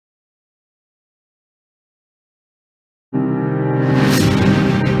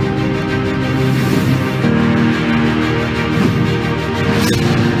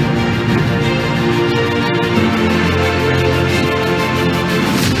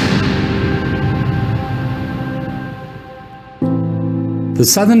The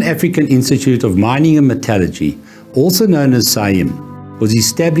Southern African Institute of Mining and Metallurgy, also known as SAIMM, was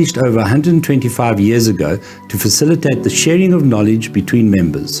established over 125 years ago to facilitate the sharing of knowledge between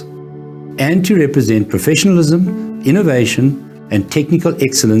members and to represent professionalism, innovation, and technical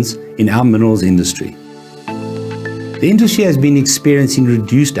excellence in our minerals industry. The industry has been experiencing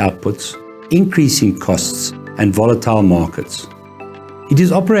reduced outputs, increasing costs, and volatile markets. It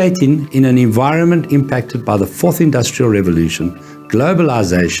is operating in an environment impacted by the fourth industrial revolution,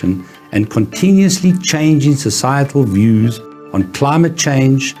 globalization, and continuously changing societal views on climate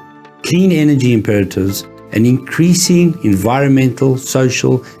change, clean energy imperatives, and increasing environmental,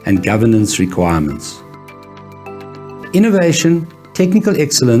 social, and governance requirements. Innovation, technical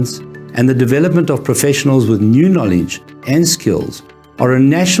excellence, and the development of professionals with new knowledge and skills are a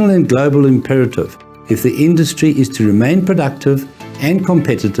national and global imperative if the industry is to remain productive and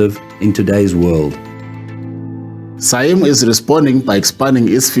competitive in today's world. SAIMM is responding by expanding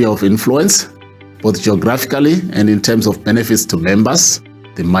its sphere of influence, both geographically and in terms of benefits to members,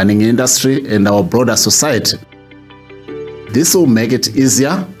 the mining industry, and our broader society. This will make it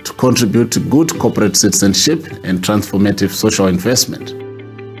easier to contribute to good corporate citizenship and transformative social investment.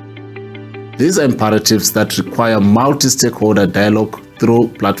 These are imperatives that require multi-stakeholder dialogue through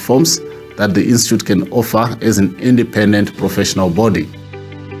platforms that the Institute can offer as an independent professional body.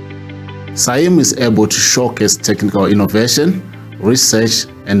 SAIMM is able to showcase technical innovation, research,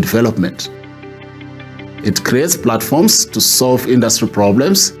 and development. It creates platforms to solve industry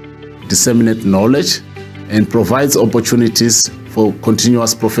problems, disseminate knowledge, and provides opportunities for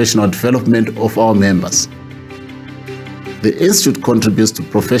continuous professional development of our members. The Institute contributes to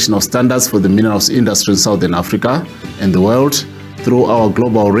professional standards for the minerals industry in Southern Africa and the world through our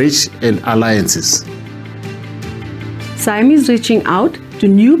global reach and alliances. SAIMM is reaching out to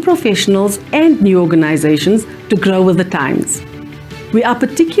new professionals and new organizations to grow with the times. We are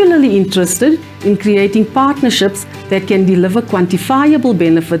particularly interested in creating partnerships that can deliver quantifiable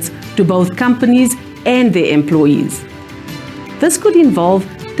benefits to both companies and their employees. This could involve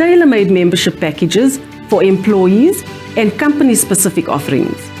tailor-made membership packages for employees and company-specific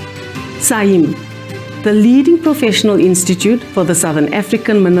offerings. SAIMM, the leading professional institute for the Southern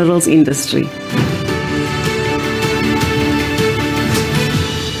African minerals industry.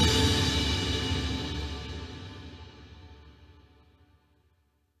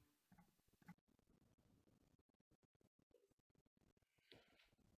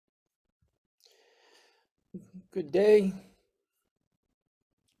 Good day.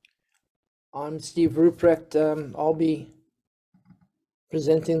 I'm Steve Rupprecht. I'll be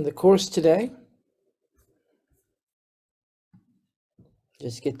presenting the course today.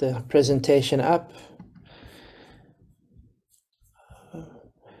 Just get the presentation up.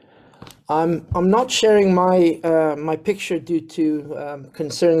 I'm not sharing my my picture due to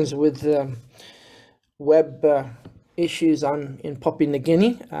concerns with web issues. I'm in Papua New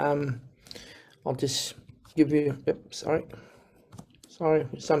Guinea. I'll just give you, sorry,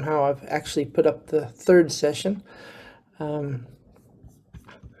 somehow I've actually put up the third session,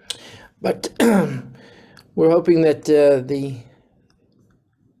 but we're hoping that the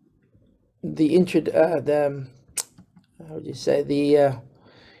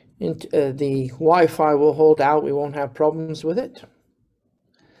Wi-Fi will hold out. We won't have problems with it.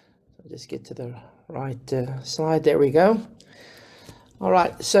 I'll just get to the right slide. There we go. All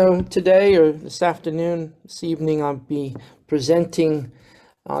right, so today or this afternoon, this evening, I'll be presenting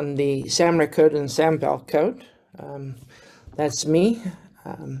on the SAMREC code and SAMVAL code. That's me.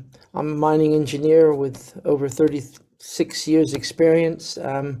 I'm a mining engineer with over 36 years experience.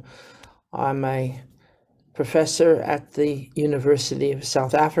 I'm a professor at the University of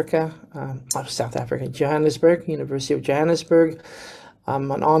Johannesburg, University of Johannesburg. I'm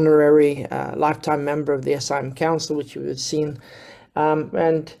an honorary lifetime member of the SAIMM Council, which you have seen.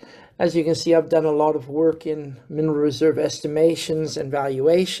 And as you can see, I've done a lot of work in mineral reserve estimations and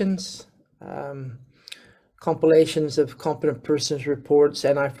valuations, compilations of competent persons reports,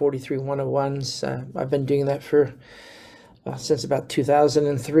 NI 43-101s. I've been doing that for since about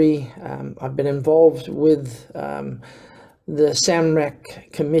 2003. I've been involved with the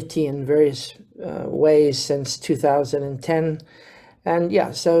SAMREC committee in various ways since 2010. And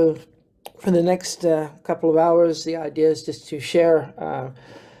yeah, so for the next couple of hours, the idea is just to share,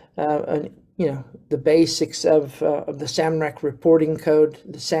 the basics of the SAMREC reporting code,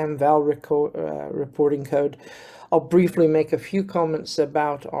 the SAMVAL reporting code. I'll briefly make a few comments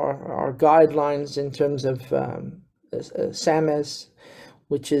about our guidelines in terms of SAMES,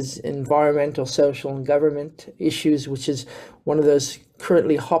 which is environmental, social, and government issues, which is one of those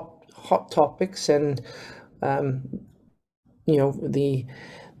currently hot topics, and you know, the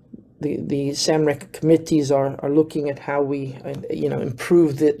SAMREC committees are looking at how we, you know,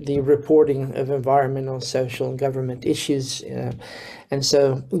 improve the reporting of environmental, social, and government issues, and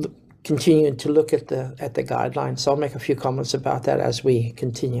so continue to look at the guidelines. So I'll make a few comments about that as we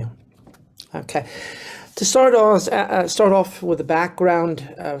continue. Okay, to start off with the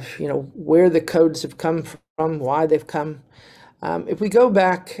background of, you know, where the codes have come from, why they've come. If we go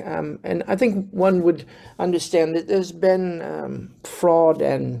back, and I think one would understand that there's been fraud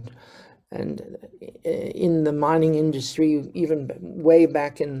and in the mining industry, even way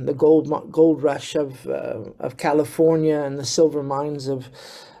back in the gold rush of California and the silver mines of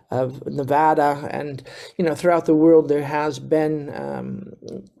Nevada, and, you know, throughout the world there has been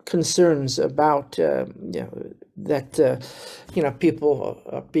concerns about you know, that you know, people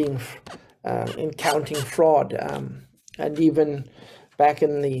are being encountering fraud, and even back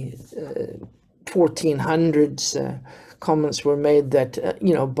in the 1400s. Comments were made that,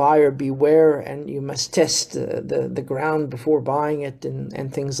 you know, buyer beware, and you must test the ground before buying it,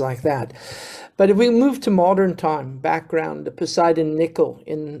 and things like that. But if we move to modern time, background, the Poseidon nickel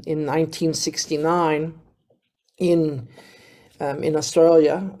in 1969 in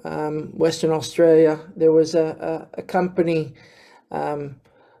Australia, Western Australia, there was a company,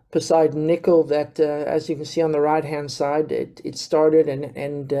 Poseidon Nickel, that, as you can see on the right-hand side, it started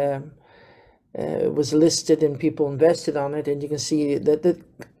and it was listed and people invested on it, and you can see that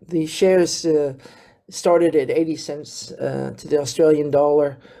the shares started at 80 cents to the Australian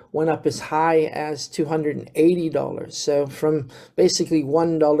dollar, went up as high as $280. So from basically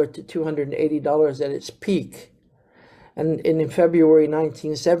 $1 to $280 at its peak. And in February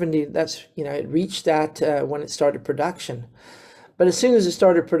 1970, that's, you know, it reached that when it started production. But as soon as it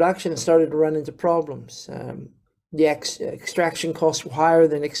started production, it started to run into problems. The extraction costs were higher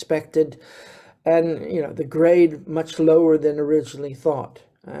than expected, and, you know, the grade much lower than originally thought.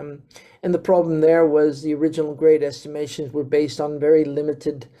 And the problem there was the original grade estimations were based on very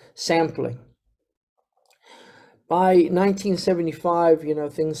limited sampling. By 1975, you know,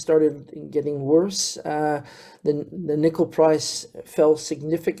 things started getting worse. The nickel price fell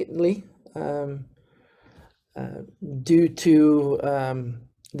significantly due to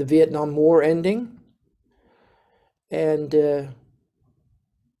the Vietnam War ending, and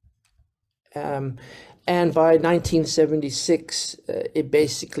by 1976, it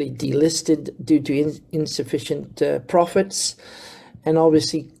basically delisted due to insufficient profits, and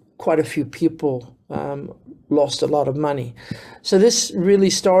obviously quite a few people lost a lot of money. So this really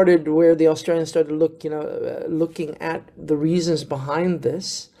started where the Australians started looking at the reasons behind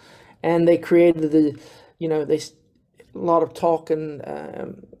this, and they created a lot of talk and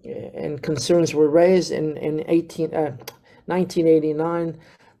concerns were raised in 1989.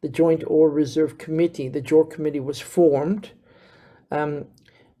 The Joint Ore Reserve Committee, the JORC Committee, was formed during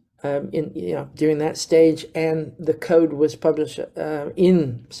that stage, and the code was published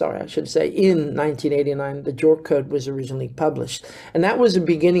in 1989. The JORC code was originally published, and that was the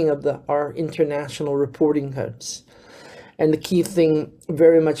beginning of our international reporting codes. And the key thing,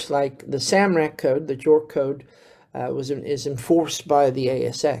 very much like the SAMREC code, the JORC code is enforced by the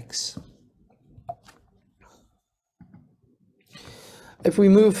ASX. If we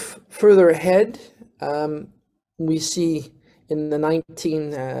move further ahead, we see in the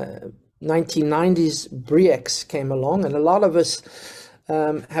 1990s, BRIEX came along, and a lot of us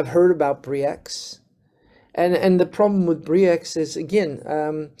have heard about BRIEX. And the problem with BRIEX is, again,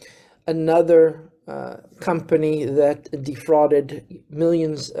 another company that defrauded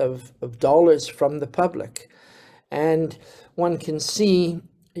millions of dollars from the public. And one can see,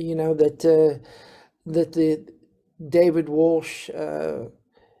 you know, that the David Walsh,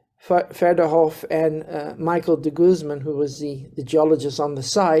 Federhoff, and Michael de Guzman, who was the geologist on the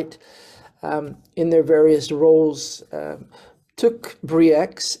site, in their various roles, took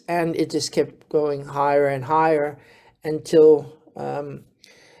BRIEX, and it just kept going higher and higher until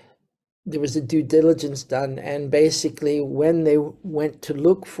there was a due diligence done. And basically, when they went to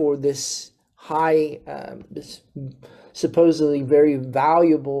look for this this supposedly very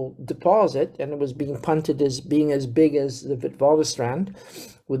valuable deposit, and it was being punted as being as big as the Witwatersrand,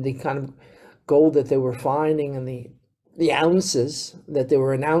 with the kind of gold that they were finding and the ounces that they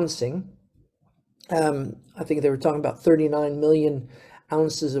were announcing. I think they were talking about 39 million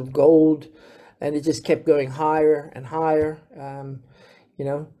ounces of gold, and it just kept going higher and higher, you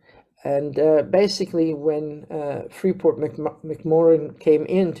know. And basically, when Freeport McMoran came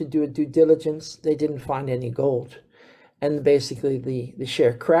in to do a due diligence, they didn't find any gold. And basically, the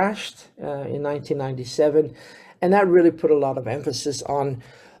share crashed in 1997. And that really put a lot of emphasis on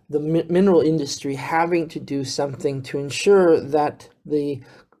the mineral industry having to do something to ensure that the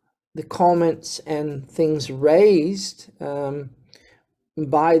comments and things raised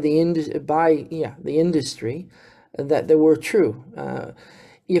by the industry, that they were true.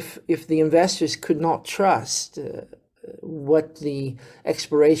 If the investors could not trust what the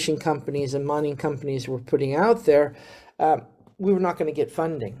exploration companies and mining companies were putting out there, we were not going to get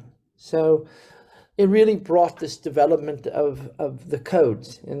funding. So it really brought this development of the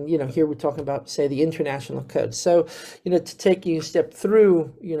codes. And, here we're talking about, say, the international codes. So, to take you a step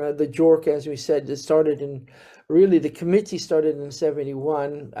through, the JORC, as we said, it started in, really the committee started in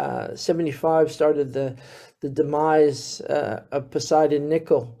 71. 75 started the demise of Poseidon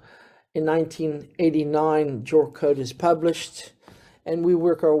Nickel. In 1989, JORC code is published, and we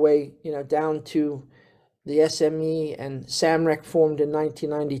work our way, down to the SME and SAMREC formed in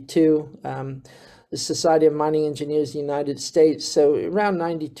 1992. The Society of Mining Engineers of the United States. So around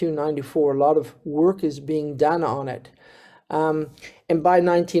 92, 94, a lot of work is being done on it. And by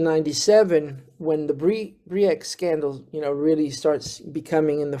 1997, when the Rupprecht scandal, really starts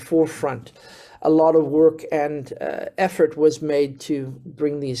becoming in the forefront, a lot of work and effort was made to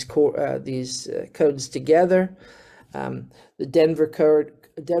bring these codes together. The Denver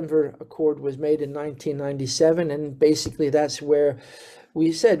Accord was made in 1997, and basically that's where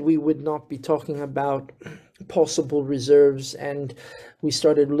we said we would not be talking about possible reserves, and we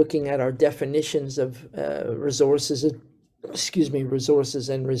started looking at our definitions of resources and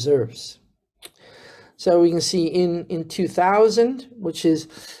reserves. So we can see in 2000, which is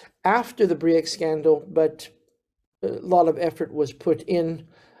after the Rupprecht scandal, but a lot of effort was put in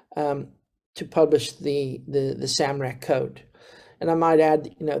to publish the SAMREC code. And I might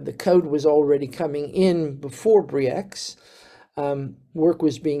add, the code was already coming in before Rupprecht. Work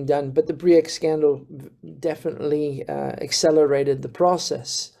was being done, but the Rupprecht scandal definitely accelerated the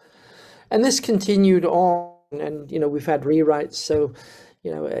process. And this continued on, and we've had rewrites. So,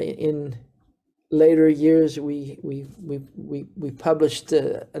 in later years, we published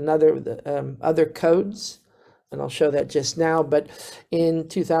other codes, and I'll show that just now. But in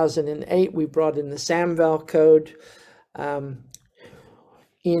 2008, we brought in the SAMVAL code.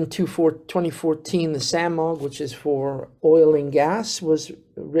 In 2014, the SAMMOG, which is for oil and gas, was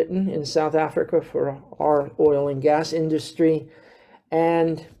written in South Africa for our oil and gas industry,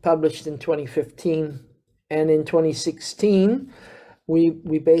 and published in 2015. And in 2016, we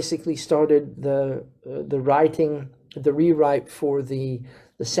basically started the rewrite for the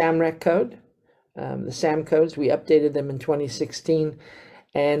SAMREC code, the SAMCODES. We updated them in 2016,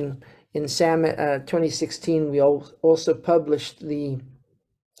 and in 2016 we also published the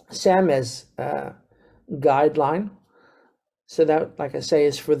SAMMES guideline. So that, like I say,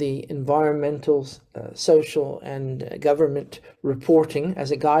 is for the environmental, social, and government reporting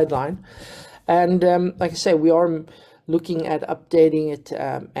as a guideline. And like I say, we are looking at updating it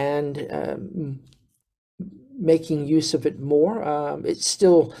and making use of it more. It's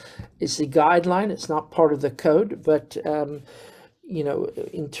a guideline. It's not part of the code, but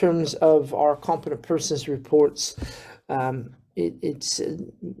in terms of our competent persons reports, it's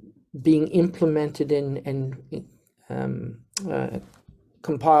being implemented and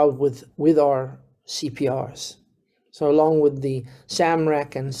compiled with our CPRs. So along with the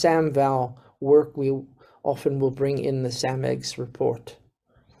SAMREC and SAMVAL work, we often will bring in the SAMEGS report.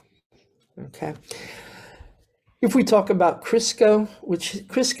 Okay. If we talk about CRISCO, which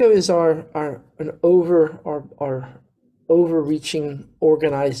CRISCO is our overreaching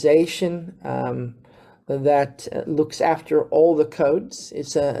organization that looks after all the codes.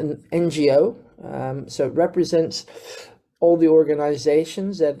 It's an NGO, so it represents all the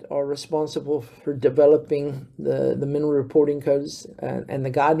organizations that are responsible for developing the mineral reporting codes and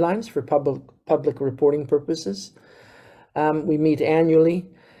the guidelines for public reporting purposes. We meet annually,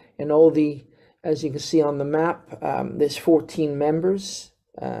 and as you can see on the map, there's 14 members,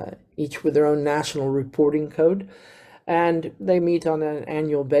 each with their own national reporting code. And they meet on an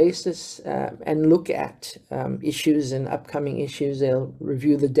annual basis and look at issues and upcoming issues. They'll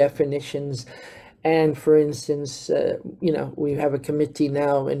review the definitions. And for instance, we have a committee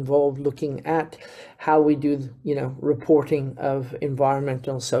now involved looking at how we do, reporting of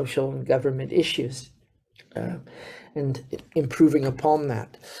environmental, social, and government issues and improving upon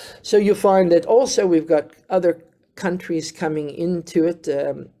that. So you'll find that also we've got other countries coming into it.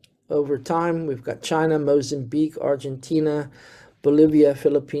 Over time, we've got China, Mozambique, Argentina, Bolivia,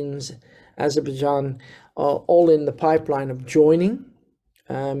 Philippines, Azerbaijan, all in the pipeline of joining.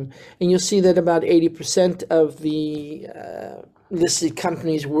 And you'll see that about 80% of the listed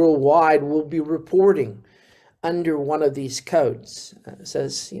companies worldwide will be reporting under one of these codes. So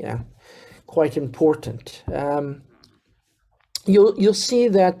it's, quite important. You'll see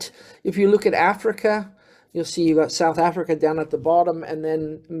that if you look at Africa, you'll see you've got South Africa down at the bottom, and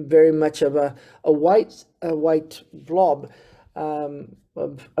then very much of a white blob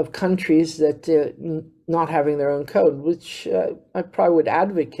of countries that not having their own code, which I probably would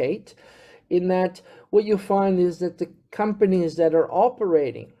advocate, in that what you'll find is that the companies that are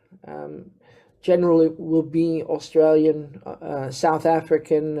operating generally will be Australian, South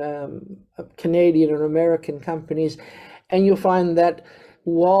African, Canadian, or American companies. And you'll find that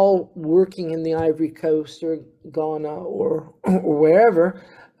while working in the Ivory Coast or Ghana or wherever,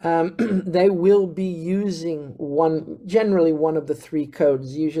 they will be using generally one of the three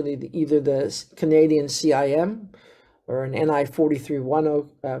codes, usually either the Canadian SAIMM or an NI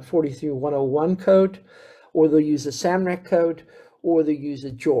 43101 code, or they'll use a SAMREC code, or they'll use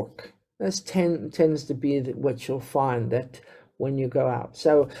a JORC. That tends to be what you'll find that when you go out.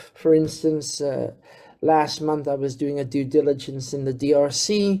 So, for instance, last month I was doing a due diligence in the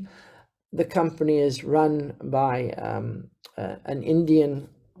DRC. The company is run by an Indian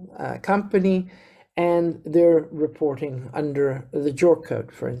company, and they're reporting under the JORC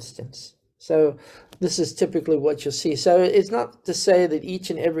code, for instance. So this is typically what you'll see. So it's not to say that each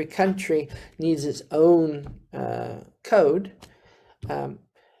and every country needs its own code.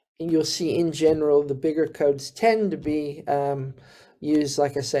 You'll see in general the bigger codes tend to be used,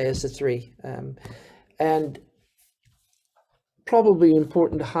 like I say, as the three. And probably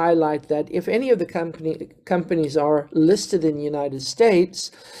important to highlight that if any of the companies are listed in the United States,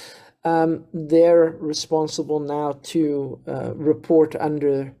 they're responsible now to report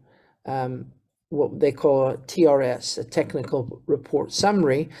under what they call a TRS, a technical report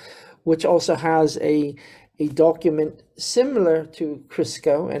summary, which also has a document similar to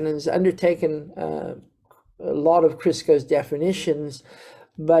Crisco and has undertaken a lot of Crisco's definitions,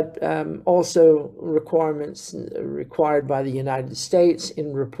 but also requirements required by the United States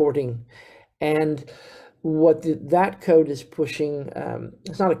in reporting. And what that code is pushing,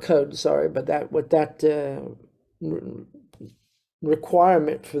 it's not a code, sorry, but what that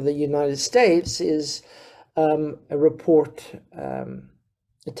requirement for the United States is a report, a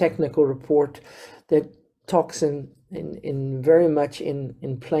technical report that talks in very much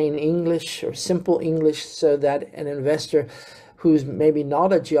in plain English or simple English, so that an investor who's maybe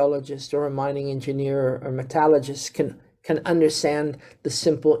not a geologist or a mining engineer or metallurgist can understand the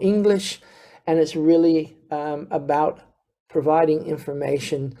simple English. And it's really about providing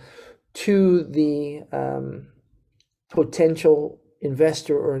information to the potential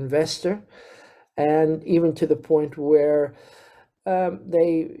investor, and even to the point where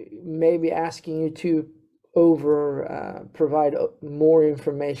they may be asking you to provide more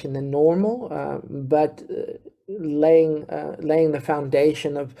information than normal, but laying the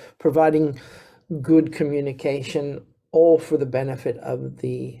foundation of providing good communication, all for the benefit of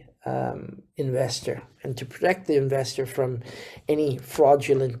the investor, and to protect the investor from any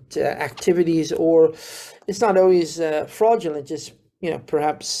fraudulent activities. Or it's not always fraudulent, just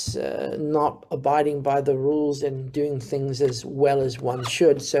perhaps not abiding by the rules and doing things as well as one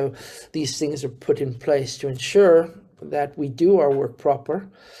should. So these things are put in place to ensure that we do our work proper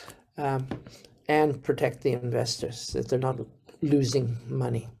and protect the investors, that they're not losing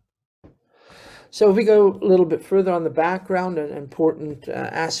money. So if we go a little bit further on the background, an important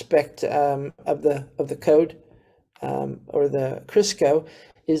aspect of the code or the Crisco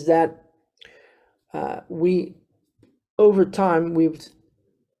is that over time,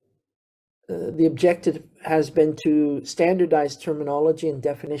 the objective has been to standardize terminology and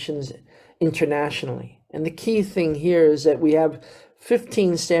definitions internationally. And the key thing here is that we have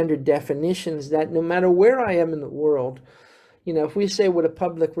 15 standard definitions that no matter where I am in the world, if we say what a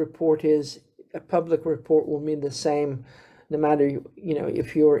public report is, a public report will mean the same no matter,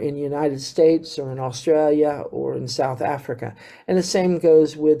 if you're in the United States or in Australia or in South Africa. And the same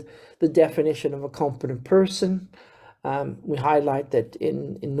goes with the definition of a competent person. We highlight that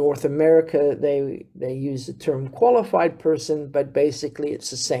in North America, they use the term qualified person, but basically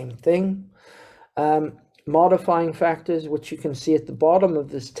it's the same thing. Modifying factors, which you can see at the bottom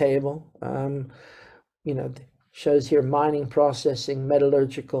of this table, shows here mining, processing,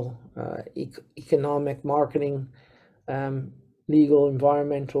 metallurgical, economic, marketing, legal,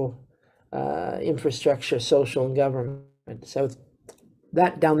 environmental, infrastructure, social, and government. So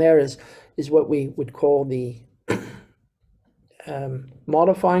that down there is what we would call the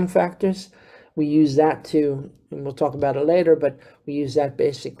modifying factors. We use that to, and we'll talk about it later, but we use that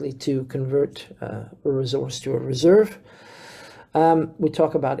basically to convert a resource to a reserve. We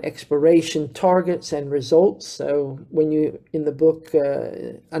talk about exploration targets and results. So when you, in the book,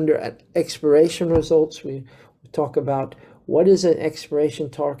 under exploration results, we talk about what is an exploration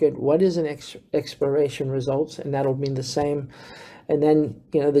target, what is an exploration results, and that'll mean the same. And then,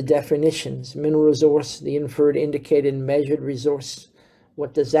 the definitions: mineral resource, the inferred, indicated, and measured resource.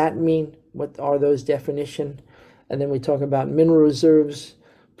 What does that mean? What are those definitions? And then we talk about mineral reserves,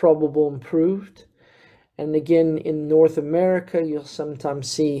 probable and proved. And again, in North America, you'll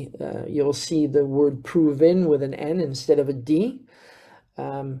sometimes see, the word proven with an N instead of a D.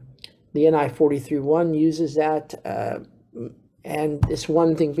 The NI 43.1 uses that. And it's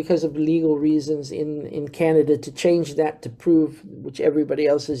one thing, because of legal reasons in Canada, to change that to prove, which everybody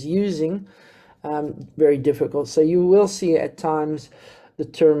else is using, very difficult. So you will see at times the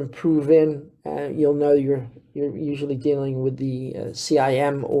term proven. You'll know you're usually dealing with the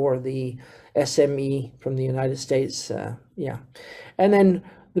SAIMM or the SME from the United States. And then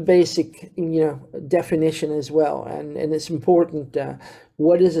the basic, definition as well. And it's important.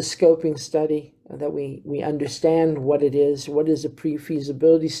 What is a scoping study? That we understand what it is. What is a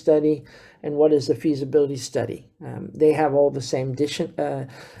pre-feasibility study, and what is a feasibility study? They have all the same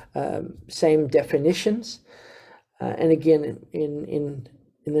definitions. And again, in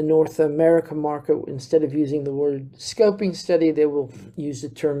the North America market, instead of using the word scoping study, they will use the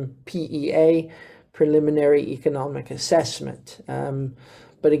term PEA, preliminary economic assessment.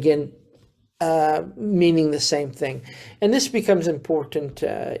 But again, meaning the same thing. And this becomes important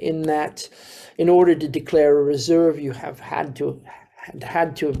in that, in order to declare a reserve, you have had to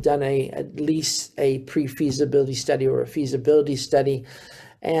have done at least a pre-feasibility study or a feasibility study,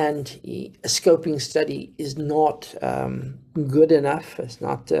 and a scoping study is not good enough. It's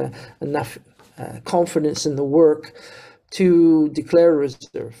not enough confidence in the work to declare a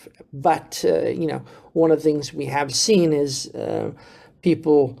reserve. But one of the things we have seen is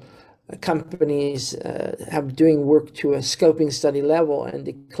companies have doing work to a scoping study level and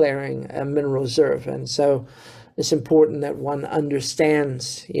declaring a mineral reserve. And so it's important that one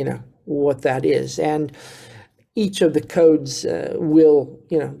understands, what that is. And each of the codes will,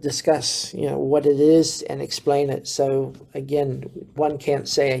 discuss, what it is and explain it. So again, one can't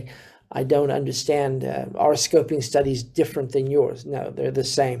say, I don't understand, our scoping study is different than yours. No, they're the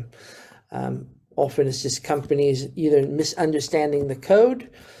same. Often it's just companies either misunderstanding the code,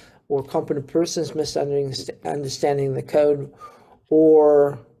 or competent persons misunderstanding the code,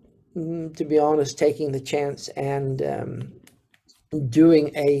 or, to be honest, taking the chance and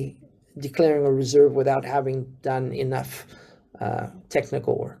declaring a reserve without having done enough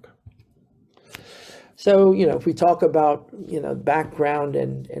technical work. So, if we talk about, background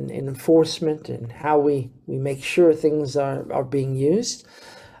and enforcement and how we make sure things are being used,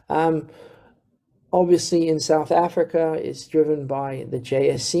 obviously, in South Africa, it's driven by the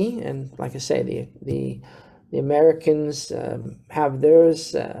JSC, and like I say, the Americans have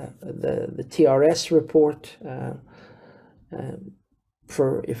theirs, the TRS report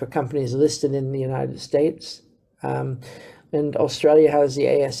for if a company is listed in the United States, and Australia has the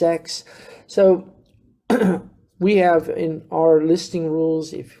ASX. So we have in our listing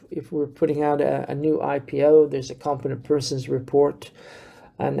rules, if we're putting out a new IPO, there's a competent persons report.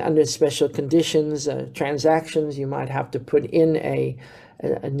 And under special conditions, transactions, you might have to put in a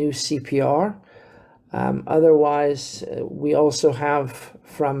new CPR. Otherwise, we also have,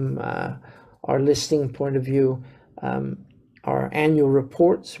 from our listing point of view, our annual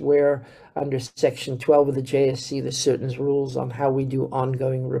reports, where under Section 12 of the JSC, there's certain rules on how we do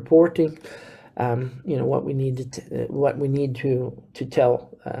ongoing reporting. What we need to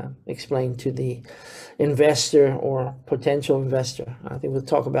tell, explain to the investor or potential investor. I think we'll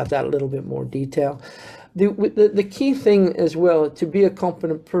talk about that a little bit more detail. The key thing as well, to be a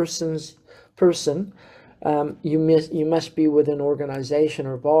competent person, you must be with an organization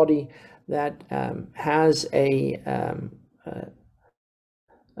or body that has a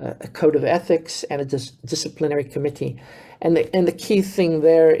code of ethics and a disciplinary committee. And the key thing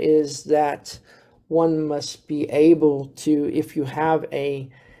there is that one must be able to, if you have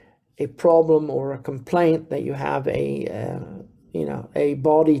a problem or a complaint, that you have a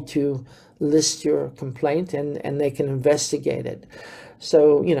body to list your complaint, and they can investigate it.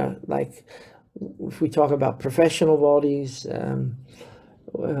 So, like if we talk about professional bodies,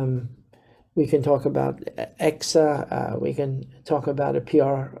 we can talk about EXA, we can talk about a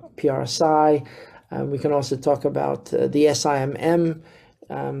PRSI, we can also talk about the SAIMM,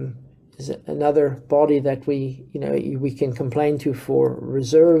 is another body that we can complain to for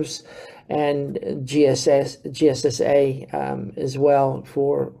reserves, and GSSA as well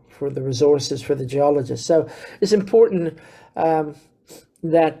for the resources for the geologists. So it's important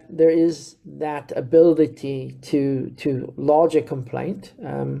that there is that ability to lodge a complaint.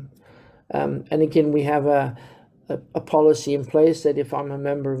 And again, we have a policy in place that if I'm a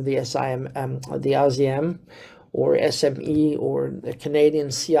member of the SAIMM, the ASEAN, or SME, or the Canadian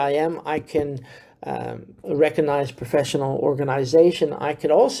CIM, I can recognized professional organization. I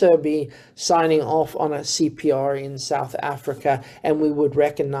could also be signing off on a CPR in South Africa, and we would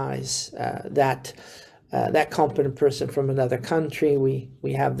recognize that competent person from another country.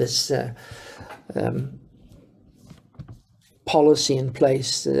 We have this policy in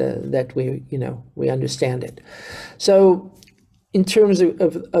place that we understand it. So in terms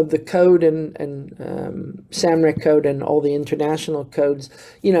of the code and SAMREC code and all the international codes,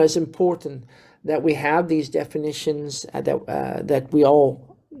 it's important that we have these definitions that we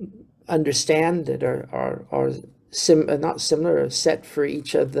all understand, that are not similar, or set for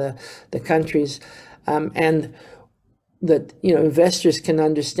each of the countries, and that investors can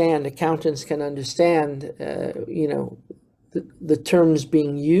understand, accountants can understand, the terms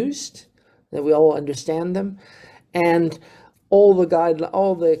being used, that we all understand them, and all the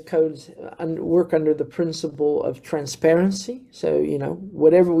codes work under the principle of transparency. So,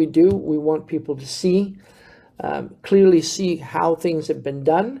 whatever we do, we want people to see, clearly see how things have been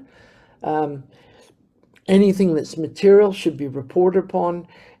done. Anything that's material should be reported upon,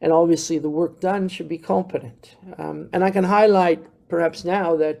 and obviously the work done should be competent. And I can highlight perhaps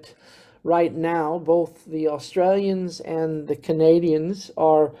now that right now, both the Australians and the Canadians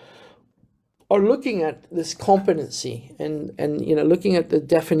are looking at this competency and looking at the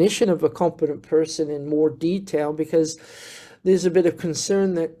definition of a competent person in more detail, because there's a bit of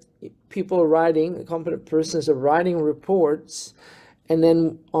concern that competent persons are writing reports, and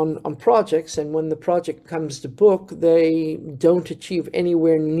then on projects, and when the project comes to book, they don't achieve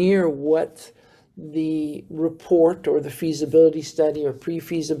anywhere near what the report or the feasibility study or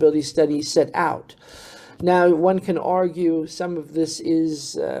pre-feasibility study set out. Now, one can argue some of this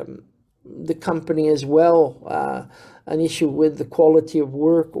is the company as well, an issue with the quality of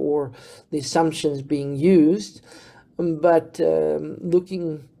work or the assumptions being used. But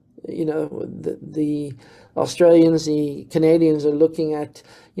looking, the Australians, the Canadians are looking at,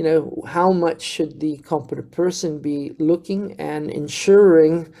 how much should the competent person be looking and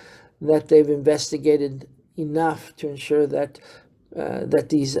ensuring that they've investigated enough to ensure that that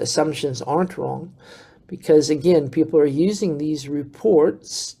these assumptions aren't wrong. Because again, people are using these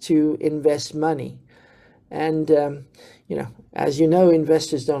reports to invest money. And, as you know,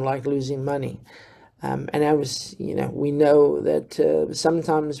 investors don't like losing money. And we know that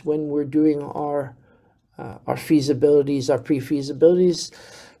sometimes when we're doing our feasibilities, our pre-feasibilities,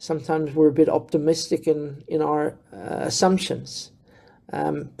 sometimes we're a bit optimistic in our assumptions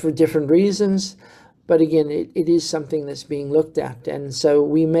for different reasons. But again, it is something that's being looked at. And so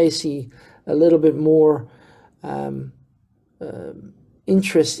we may see a little bit more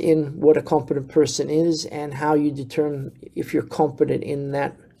interest in what a competent person is and how you determine if you're competent in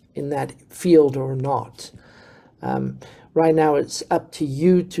that field or not. Right now, it's up to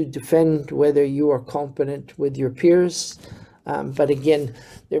you to defend whether you are competent with your peers. But again,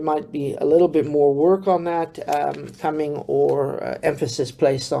 there might be a little bit more work on that coming, or emphasis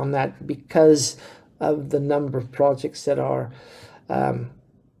placed on that, because of the number of projects that are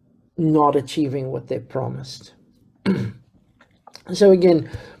not achieving what they promised. So again,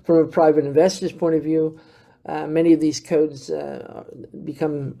 from a private investor's point of view, many of these codes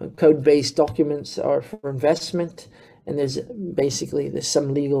become code-based documents are for investment, and there's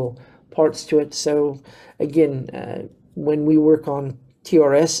some legal parts to it. So again, when we work on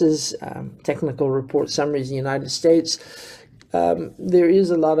TRSs, technical report summaries in the United States, there is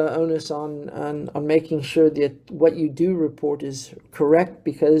a lot of onus on making sure that what you do report is correct,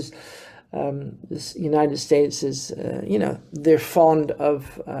 because the United States is, they're fond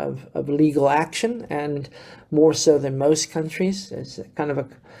of legal action, and more so than most countries. It's kind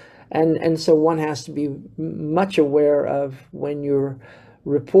of and so one has to be much aware of, when you're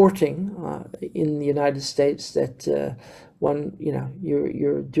reporting in the United States, that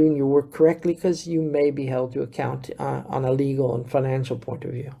you're doing your work correctly, because you may be held to account on a legal and financial point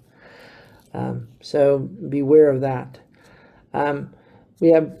of view. So beware of that.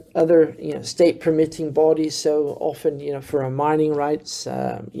 We have other, state permitting bodies. So often, for our mining rights,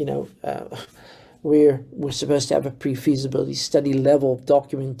 we're supposed to have a pre-feasibility study level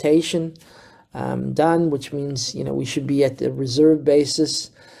documentation done, which means, we should be at the reserve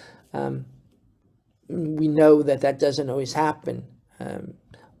basis. we know that that doesn't always happen.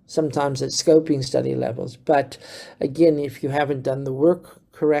 Sometimes at scoping study levels. But again, if you haven't done the work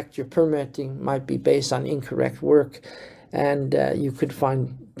correct, your permitting might be based on incorrect work, and you could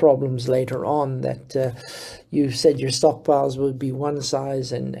find problems later on that you said your stockpiles would be one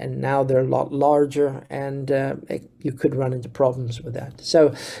size and now they're a lot larger, and you could run into problems with that.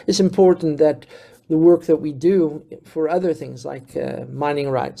 So it's important that the work that we do for other things like mining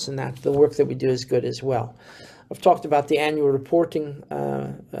rights and that, the work that we do is good as well. I've talked about the annual reporting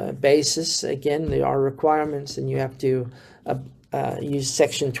basis. Again, there are requirements, and you have to use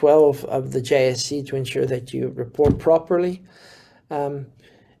Section 12 of the JSC to ensure that you report properly.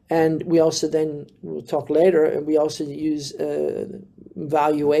 And we also then, we'll talk later, and we also use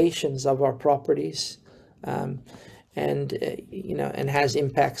valuations of our properties, and has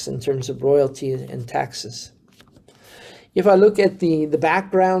impacts in terms of royalty and taxes. If I look at the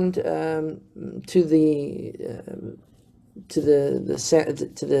background to the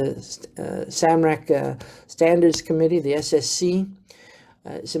SAMRAC Standards Committee, the SSC,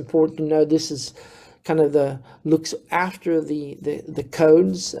 it's important to know this is kind of looks after the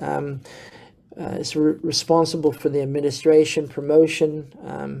codes. It's responsible for the administration, promotion,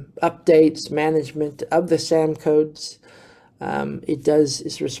 updates, management of the SAMCODES.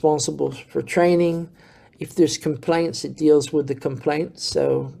 It's responsible for training. If there's complaints, it deals with the complaints.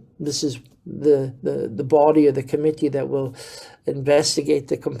 So this is the body or the committee that will investigate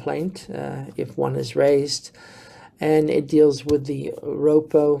the complaint if one is raised. And it deals with the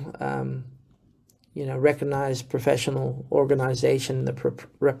ROPO, recognized professional organization, the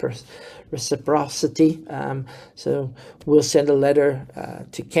reciprocity. So we'll send a letter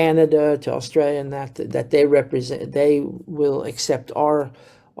to Canada, to Australia, and that they represent. They will accept our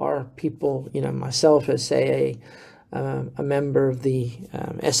people. Myself as say a member of the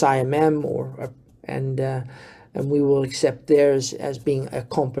SAIMM, and we will accept theirs as being a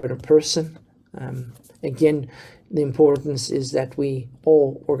competent person. Again, the importance is that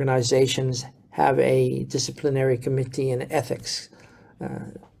all organizations have a disciplinary committee and ethics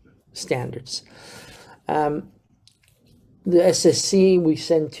standards. The SSC, we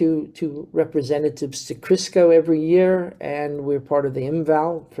send two representatives to CRISCO every year, and we're part of the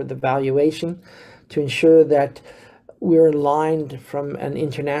MVAL for the valuation to ensure that we're aligned from an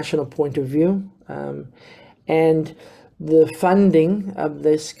international point of view. And the funding of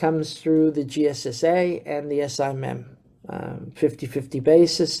this comes through the GSSA and the SAIMM, 50-50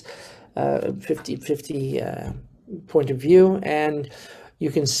 basis, 50-50 point of view. And you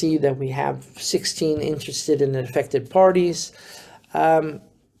can see that we have 16 interested and affected parties,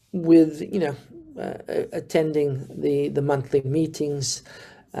 with attending the monthly meetings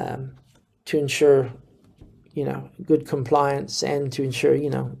to ensure good compliance, and to ensure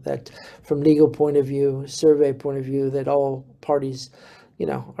that from legal point of view, survey point of view, that all parties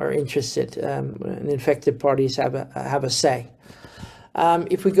are interested, and infected parties have a say.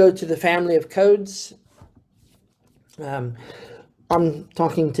 If we go to the family of codes, I'm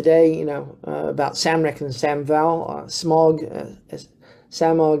talking today, about SAMREC and SAMVAL. SMOG,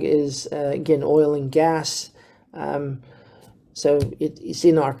 SAMOG is, again, oil and gas. So it's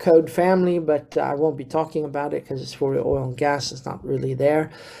in our code family, but I won't be talking about it because it's for oil and gas. It's not really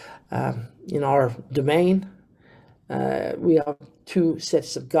there. In our domain, we have two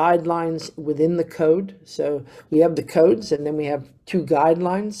sets of guidelines within the code. So we have the codes, and then we have two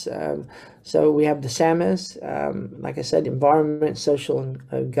guidelines. So we have the SAMES, like I said, environment, social,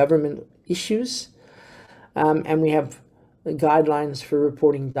 and government issues. And we have guidelines for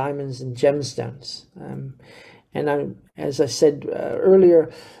reporting diamonds and gemstones. As I said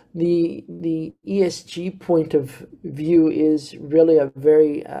earlier, the ESG point of view is really a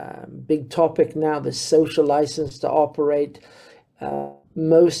very big topic now, the social license to operate.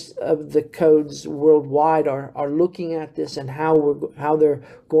 Most of the codes worldwide are looking at this and how they're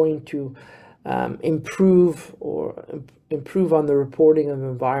going to improve on the reporting of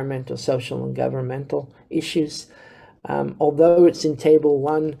environmental, social, and governmental issues. Although it's in Table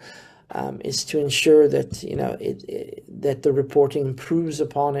 1, is to ensure that that the reporting improves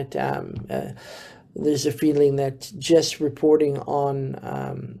upon it. There's a feeling that just reporting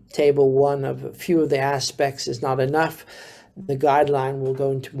on Table 1 of a few of the aspects is not enough. The guideline will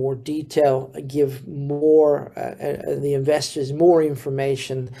go into more detail, give more the investors more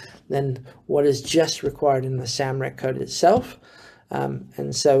information than what is just required in the SAMREC code itself.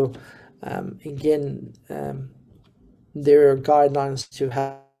 And so, again, there are guidelines to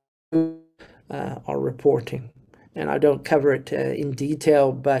how our reporting. and I don't cover it in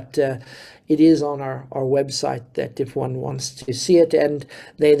detail, but it is on our website that if one wants to see it, and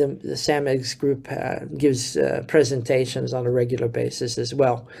the SAMCODES group gives presentations on a regular basis as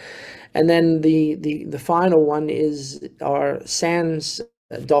well. And then the final one is our SANS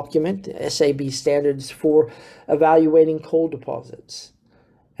document, SAB standards for evaluating coal deposits.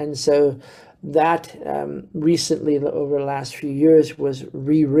 And so that recently, over the last few years, was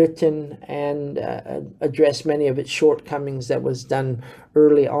rewritten and addressed many of its shortcomings that was done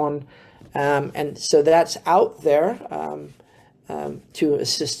early on. And so that's out there to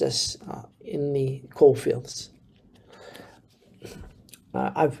assist us in the coal fields.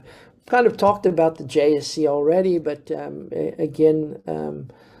 I've kind of talked about the JSC already, but again,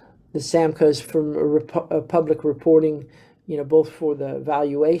 the SAMCODES from public reporting, you know, both for the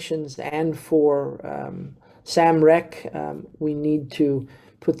valuations and for SAMREC, we need to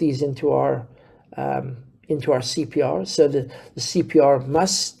put these into our CPR. So the CPR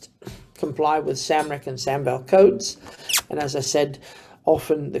must comply with SAMREC and SAMVAL codes, and as I said,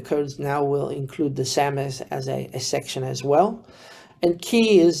 often the codes now will include the SAM as a section as well. And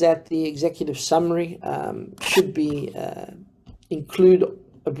key is that the executive summary should be include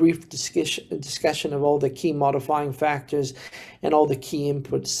a brief discussion of all the key modifying factors and all the key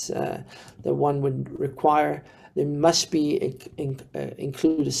inputs that one would require. There must be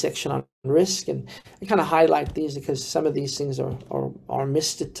include a section on risk, and I kind of highlight these because some of these things are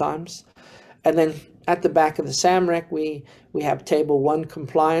missed at times. And then at the back of the SAMREC, we have Table 1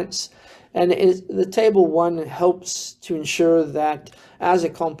 compliance. And the Table 1 helps to ensure that as a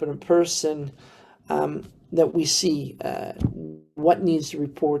competent person, that we see what needs to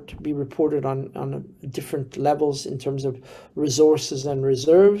be reported on different levels in terms of resources and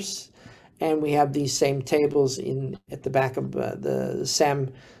reserves. And we have these same tables at the back of the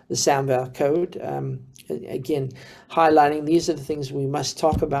SAMVAL code. Again, highlighting these are the things we must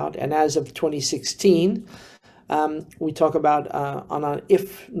talk about. And as of 2016, we talk about on an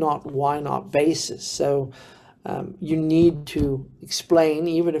if not, why not basis. So you need to explain,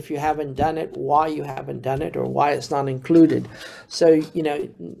 even if you haven't done it, why you haven't done it or why it's not included. So, you know,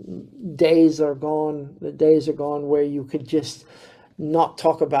 the days are gone where you could just not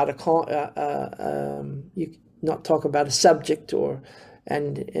talk about a subject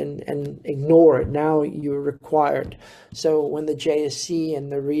and ignore it. Now you're required. So when the JSC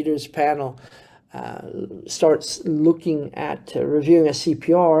and the readers panel starts looking at reviewing a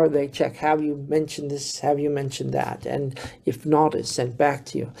CPR, they check, have you mentioned this, have you mentioned that, and if not, it's sent back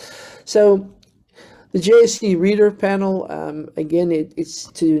to you. So the JSC reader panel, again, it's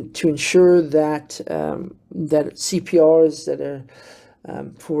to ensure that that CPRs that are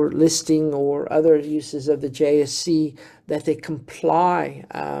for listing or other uses of the JSC, that they comply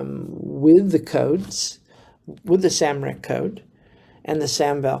with the codes, with the SAMREC code and the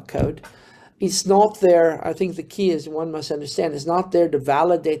SAMVAL code. It's not there, I think the key is one must understand, it's not there to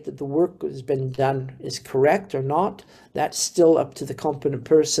validate that the work that has been done is correct or not. That's still up to the competent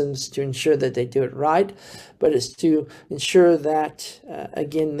persons to ensure that they do it right. But it's to ensure that,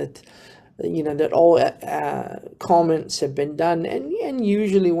 again, that you know, that all comments have been done. And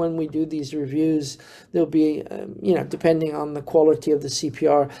usually when we do these reviews, there'll be, you know, depending on the quality of the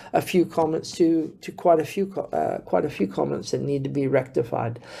CPR, a few comments to quite a few comments that need to be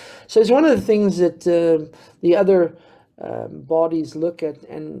rectified. So it's one of the things that the other bodies look at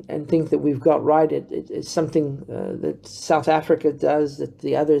and think that we've got right. It's something that South Africa does that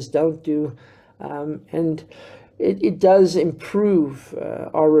the others don't do. And it does improve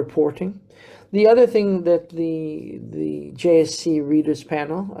our reporting. The other thing that the JSC readers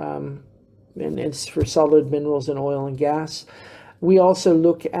panel, and it's for solid minerals and oil and gas, we also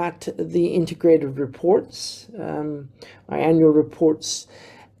look at the integrated reports, our annual reports.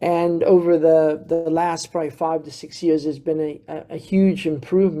 And over the last probably 5 to 6 years, there's been a huge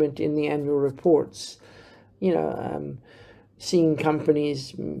improvement in the annual reports. You know, seeing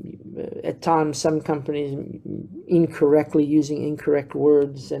companies, at times some companies incorrectly using incorrect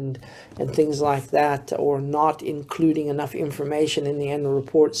words and things like that, or not including enough information in the annual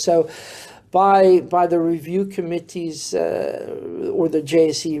report. So by the review committees or the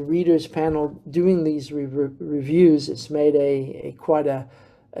JSC readers panel doing these reviews, it's made quite an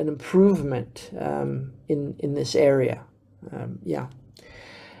improvement in this area.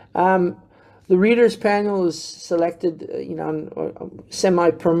 The readers panel is selected, you know, on a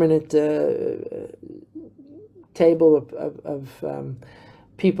semi-permanent table of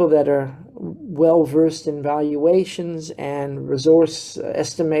people that are well versed in valuations and resource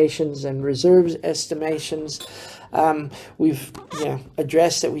estimations and reserves estimations. We've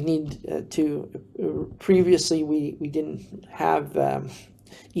addressed that we need to previously we didn't have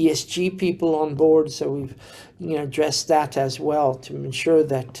ESG people on board, so we've addressed that as well to ensure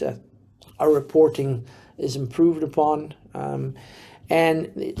that our reporting is improved upon.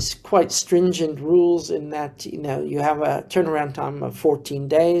 And it's quite stringent rules in that you have a turnaround time of 14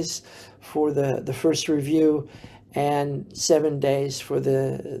 days for the first review and 7 days for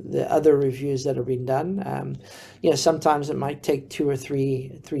the other reviews that are being done. Sometimes it might take 2 or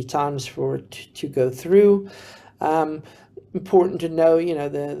 3 times for it to go through. Important to know,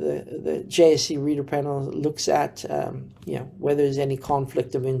 the JSE reader panel looks at, whether there's any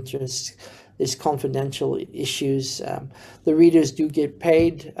conflict of interest, there's confidential issues. The readers do get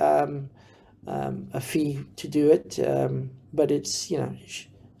paid a fee to do it, but it's,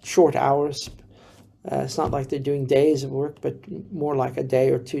 short hours. It's not like they're doing days of work, but more like a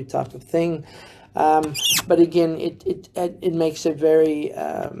day or two type of thing. But again, it makes a very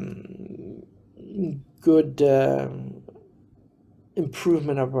good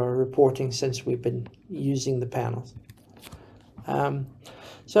improvement of our reporting since we've been using the panels.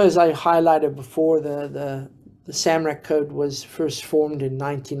 So as I highlighted before, the SAMREC code was first formed in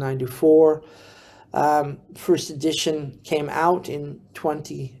 1994. First edition came out in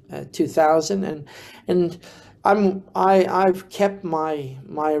 2000, and I've kept my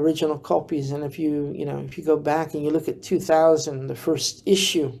original copies. And if you go back and you look at 2000, the first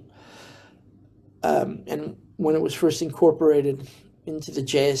issue, and when it was first incorporated into the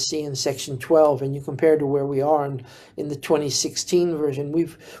JSC in section 12, and you compare to where we are in the 2016 version,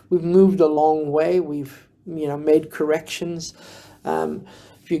 we've moved a long way. We've made corrections.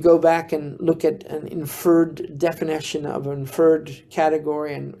 If you go back and look at an inferred definition of an inferred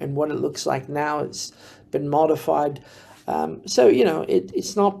category and what it looks like now, it's been modified. So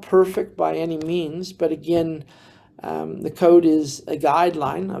it's not perfect by any means, but again, the code is a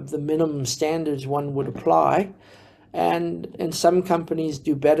guideline of the minimum standards one would apply. And some companies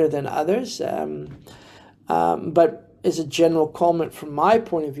do better than others. But as a general comment from my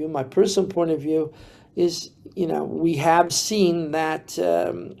point of view, my personal point of view, is we have seen that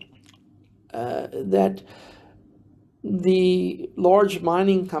that the large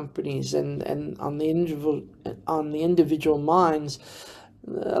mining companies and on the individual mines,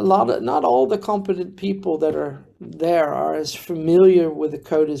 not all the competent people that are there are as familiar with the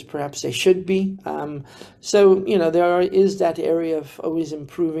code as perhaps they should be. So there is that area of always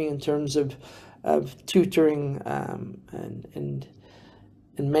improving in terms of tutoring and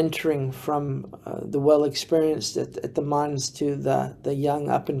mentoring from the well-experienced at the mines to the young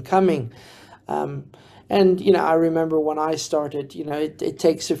up-and-coming. And I remember when I started, it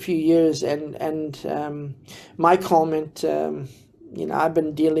takes a few years, and my comment, I've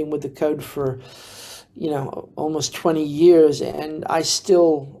been dealing with the code for almost 20 years, and I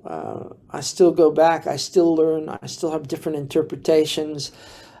still go back, I still learn, I still have different interpretations.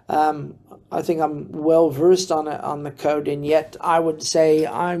 I think I'm well versed on the code, and yet I would say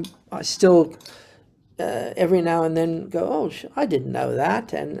I still every now and then go, oh, I didn't know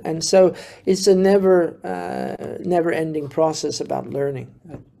that, and so it's a never ending process about learning,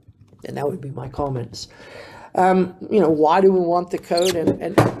 and that would be my comments. Why do we want the code?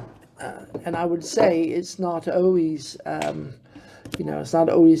 And I would say it's not always it's not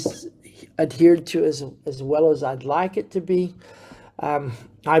always adhered to as well as I'd like it to be.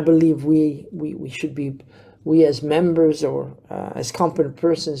 I believe we should be, we as members or as competent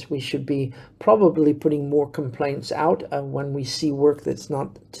persons, we should be probably putting more complaints out when we see work that's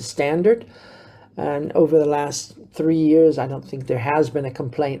not to standard. And over the last 3 years, I don't think there has been a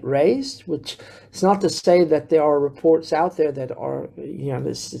complaint raised, which is not to say that there are reports out there that are,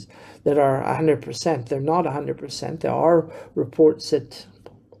 that are 100%. They're not 100%. There are reports that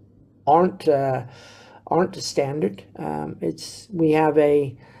aren't standard. We have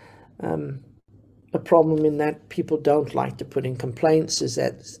a problem in that people don't like to put in complaints. Is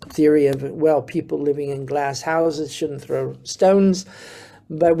that theory of, well, people living in glass houses shouldn't throw stones.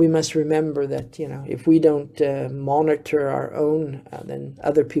 But we must remember that, if we don't monitor our own, then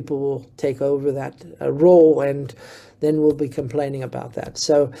other people will take over that role, and then we'll be complaining about that.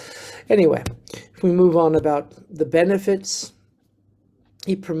 So anyway, if we move on about the benefits,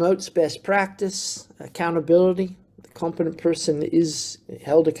 he promotes best practice, accountability. The competent person is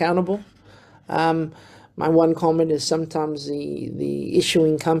held accountable. My one comment is sometimes the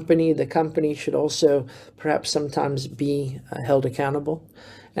issuing company, the company should also perhaps sometimes be held accountable.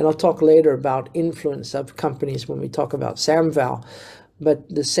 And I'll talk later about influence of companies when we talk about SAMVAL. But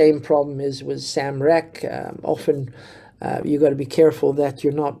the same problem is with SAMREC. Often you've got to be careful that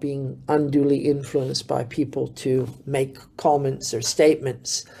you're not being unduly influenced by people to make comments or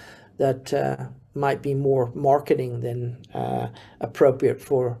statements that might be more marketing than appropriate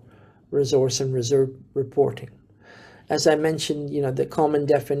for resource and reserve reporting. As I mentioned, the common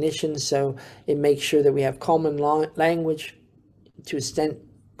definitions, so it makes sure that we have common language, to extent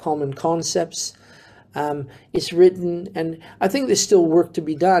common concepts. It's written, and I think there's still work to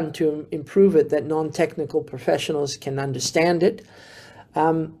be done to improve it, that non-technical professionals can understand it.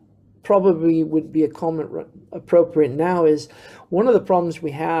 Probably would be a comment appropriate now is one of the problems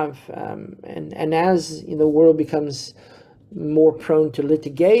we have, and as the world becomes more prone to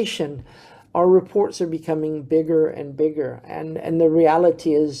litigation, our reports are becoming bigger and bigger, and the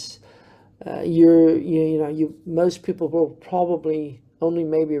reality is, most people will probably only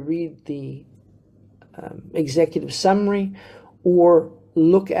maybe read the executive summary or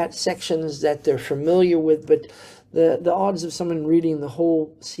look at sections that they're familiar with, but the odds of someone reading the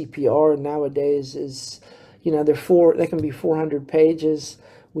whole CPR nowadays is, they can be 400 pages.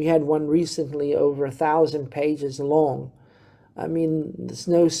 We had one recently over 1,000 pages long. I mean, it's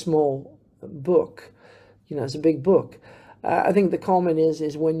no small book. It's a big book. I think the comment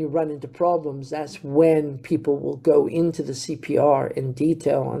is when you run into problems, that's when people will go into the CPR in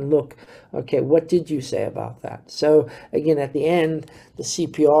detail and look, okay, what did you say about that? So again, at the end, the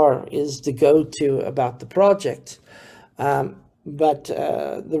CPR is the go-to about the project. But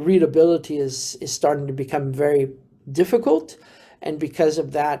the readability is starting to become very difficult. And because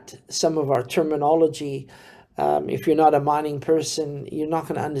of that, some of our terminology, if you're not a mining person, you're not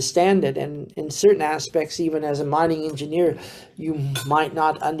going to understand it. And in certain aspects, even as a mining engineer, you might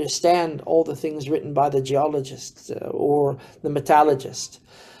not understand all the things written by the geologist or the metallurgist.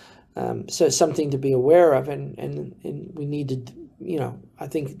 So it's something to be aware of, and we need to, I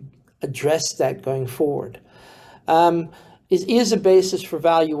think, address that going forward. It is a basis for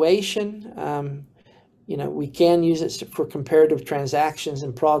valuation. We can use it for comparative transactions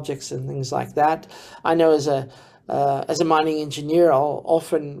and projects and things like that. I know as a mining engineer, I'll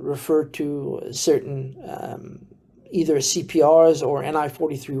often refer to certain either CPRs or NI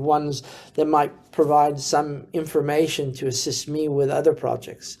 43-1s that might provide some information to assist me with other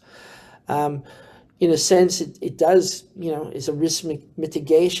projects. In a sense, it does, is a risk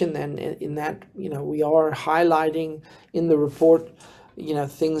mitigation, and in that, we are highlighting in the report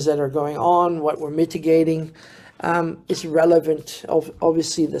things that are going on, what we're mitigating. It's relevant.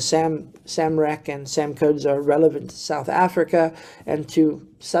 Obviously, the SAMREC and SAMCODES are relevant to South Africa and to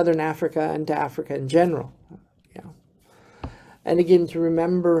Southern Africa and to Africa in general. And again, to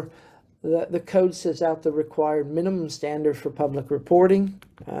remember, the code sets out the required minimum standard for public reporting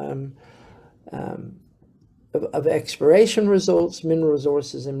of exploration results, mineral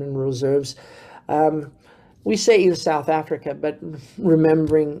resources, and mineral reserves. We say in South Africa, but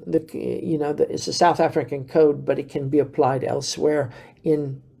remembering that it's a South African code, but it can be applied elsewhere.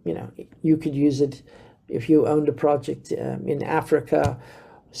 You could use it if you owned a project in Africa,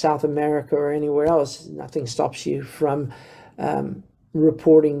 South America, or anywhere else. Nothing stops you from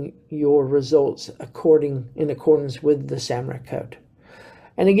reporting your results in accordance with the SAMREC code.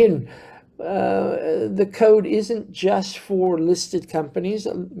 And again, the code isn't just for listed companies.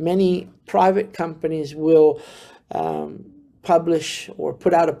 Many private companies will publish or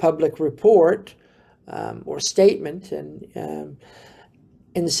put out a public report or statement and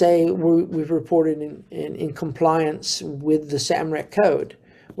say we've reported in compliance with the SAMREC code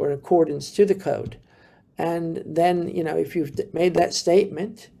or in accordance to the code. And then, if you've made that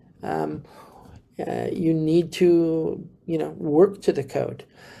statement, you need to, work to the code.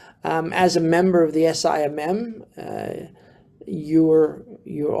 As a member of the SAIMM,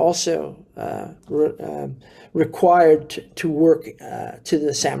 you're also required to work to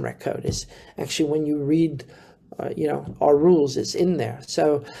the SAMREC code. It's actually, when you read, our rules, it's in there.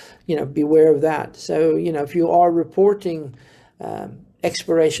 So, beware of that. So, if you are reporting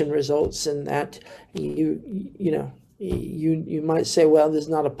exploration results and that, you might say, well, there's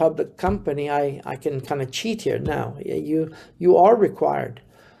not a public company, I can kind of cheat here. No, you are required.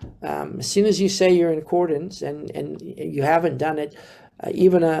 As soon as you say you're in accordance and you haven't done it,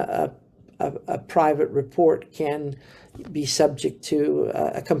 even a private report can be subject to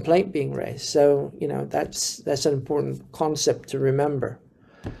a complaint being raised. So, that's an important concept to remember.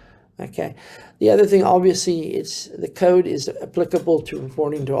 Okay. The other thing, obviously, the code is applicable to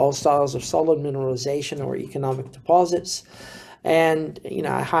reporting to all styles of solid mineralization or economic deposits. And,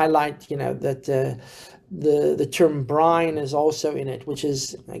 I highlight, that the term brine is also in it, which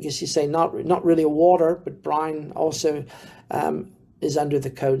is, I guess you say, not really a water, but brine also is under the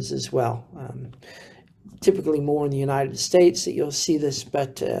codes as well. Typically more in the United States that you'll see this,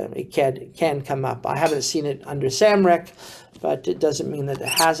 but it can come up. I haven't seen it under SAMREC, but it doesn't mean that it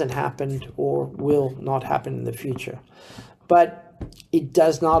hasn't happened or will not happen in the future. But it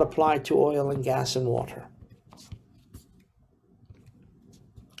does not apply to oil and gas and water.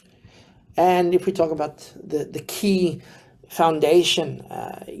 And if we talk about the key foundation,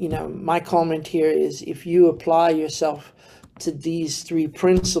 my comment here is if you apply yourself to these three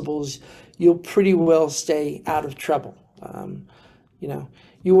principles, you'll pretty well stay out of trouble.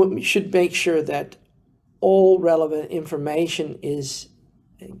 You should make sure that all relevant information is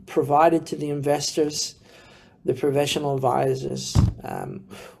provided to the investors, the professional advisors,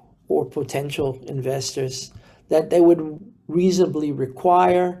 or potential investors that they would reasonably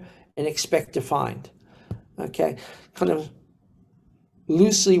require and expect to find. Okay, kind of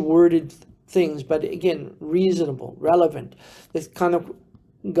loosely worded things, but again, reasonable, relevant. This kind of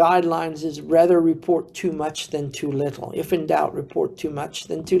guidelines is rather report too much than too little. If in doubt, report too much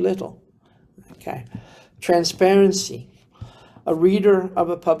than too little. Okay, transparency. A reader of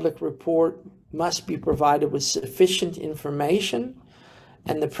a public report must be provided with sufficient information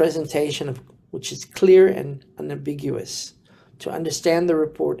and the presentation of which is clear and unambiguous to understand the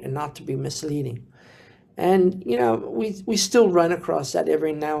report and not to be misleading. And, we still run across that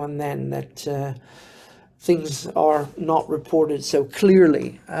every now and then, that things are not reported so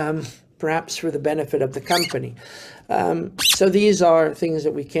clearly, perhaps for the benefit of the company. So these are things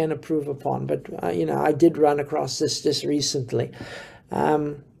that we can improve upon. But, I did run across this just recently.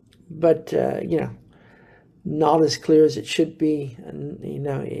 But not as clear as it should be. And,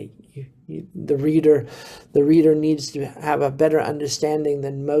 the reader needs to have a better understanding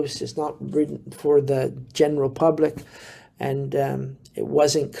than most. It's not written for the general public, and it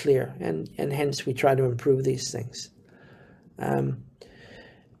wasn't clear, and hence we try to improve these things. The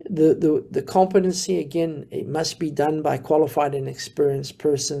competency, again, it must be done by qualified and experienced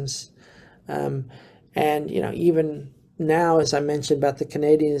persons, and even now, as I mentioned about the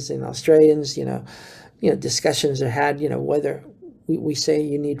Canadians and Australians, discussions are had, whether we say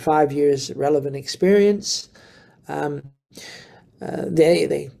you need 5 years relevant experience. I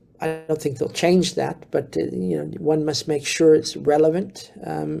don't think they'll change that, but one must make sure it's relevant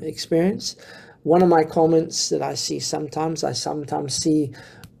experience. One of my comments that I sometimes see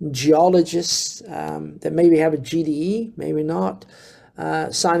geologists that maybe have a GDE, maybe not,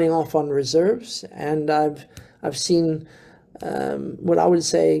 signing off on reserves, and I've seen what I would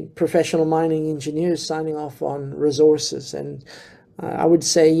say professional mining engineers signing off on resources. And I would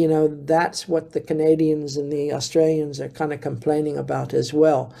say, that's what the Canadians and the Australians are kind of complaining about as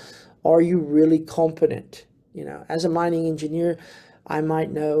well. Are you really competent? As a mining engineer, I might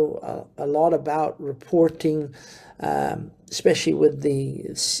know a lot about reporting, especially with the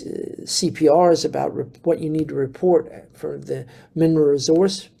CPRs, about what you need to report from the mineral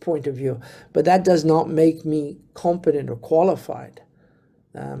resource point of view. But that does not make me competent or qualified.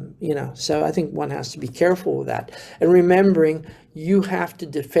 So I think one has to be careful with that. And remembering, you have to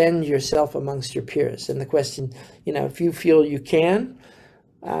defend yourself amongst your peers. And the question, if you feel you can,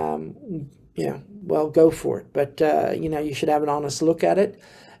 well, go for it. But, you should have an honest look at it.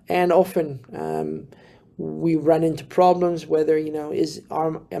 And often we run into problems, whether,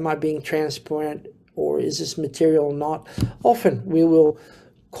 am I being transparent, or is this material not? Often we will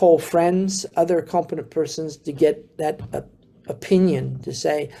call friends, other competent persons, to get that opinion, to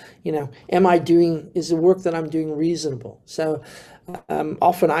say, is the work that I'm doing reasonable? So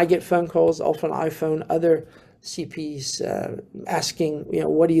often I get phone calls, often I phone other CPs asking,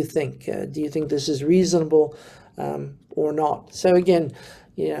 what do you think? Do you think this is reasonable or not? So again,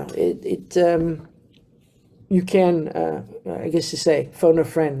 you can, I guess you say, phone a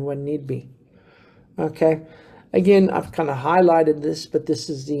friend when need be. Okay. Again, I've kind of highlighted this, but this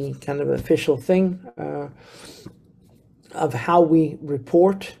is the kind of official thing of how we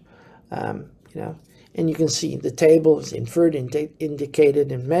report, and you can see the table is inferred,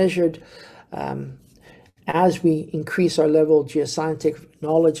 indicated, and measured. As we increase our level of geoscientific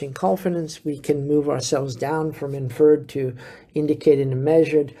knowledge and confidence, we can move ourselves down from inferred to indicated and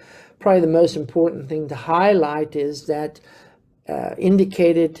measured. Probably the most important thing to highlight is that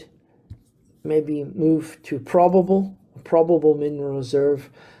indicated maybe move to probable mineral reserve.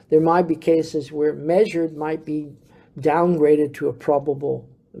 There might be cases where measured might be downgraded to a probable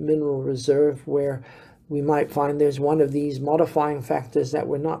mineral reserve, where we might find there's one of these modifying factors that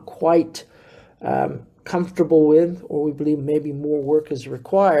we're not quite comfortable with, or we believe maybe more work is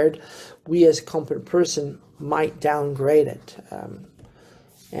required. We as a competent person might downgrade it.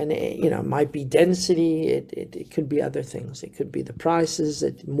 And it might be density, it could be other things. It could be the prices,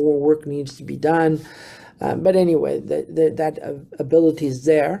 that more work needs to be done. But anyway, that ability is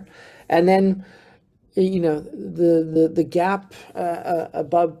there. And then the gap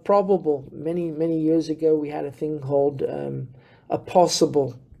above probable. Many years ago, we had a thing called a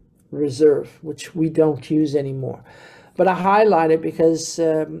possible reserve, which we don't use anymore. But I highlight it because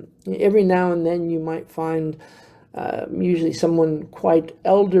every now and then you might find usually someone quite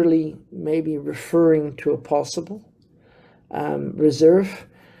elderly maybe referring to a possible reserve.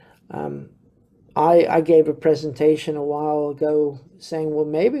 I gave a presentation a while ago saying, well,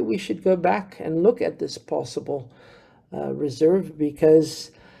 maybe we should go back and look at this possible reserve,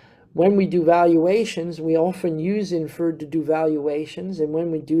 because when we do valuations, we often use inferred to do valuations. And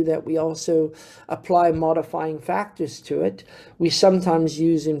when we do that, we also apply modifying factors to it. We sometimes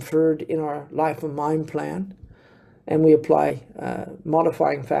use inferred in our life of mine plan, and we apply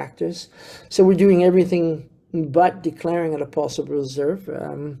modifying factors. So we're doing everything but declaring it a possible reserve.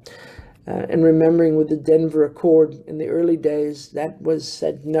 And remembering with the Denver Accord in the early days, that was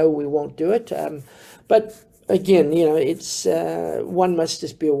said, no, we won't do it. But again, it's one must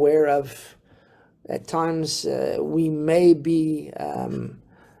just be aware of, at times we may be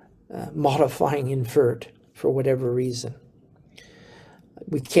modifying inferred for whatever reason.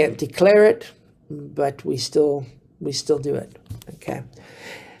 We can't declare it, but we still do it. Okay.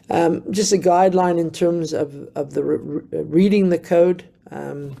 Just a guideline in terms of the reading the code.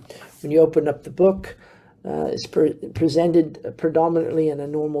 When you open up the book, it's presented predominantly in a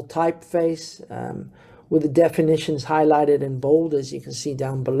normal typeface, with the definitions highlighted in bold, as you can see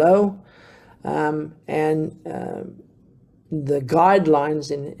down below, and the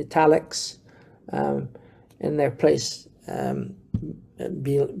guidelines in italics, and they're placed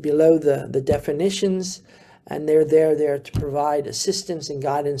below the definitions, and they're there to provide assistance and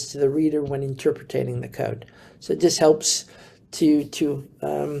guidance to the reader when interpreting the code. So it just helps to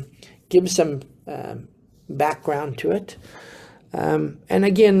give some background to it. And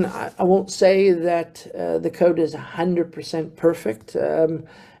again, I won't say that the code is 100% perfect. And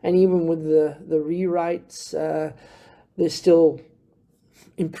even with the rewrites, there's still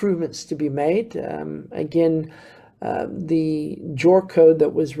improvements to be made. Again, the JOR code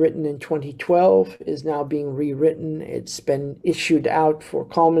that was written in 2012 is now being rewritten. It's been issued out for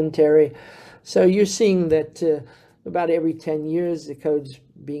commentary. So you're seeing that about every 10 years, the code's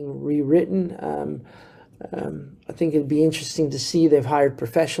being rewritten. I think it'd be interesting to see they've hired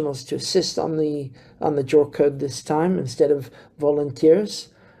professionals to assist on the JOR code this time instead of volunteers.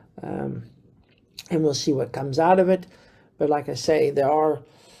 And we'll see what comes out of it. But like I say, there are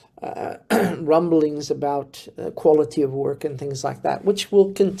rumblings about quality of work and things like that, which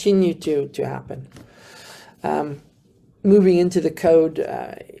will continue to happen. Moving into the code,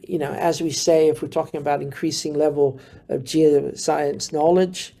 as we say, if we're talking about increasing level of geoscience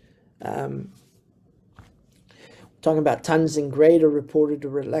knowledge, talking about tons and greater reported to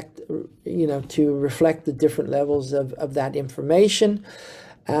reflect, the different levels of that information.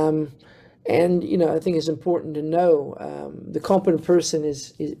 And I think it's important to know the competent person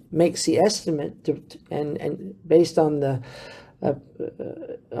makes the estimate and based on the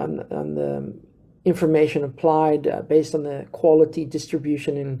information applied, based on the quality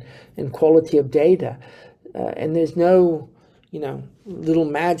distribution and quality of data, and there's no little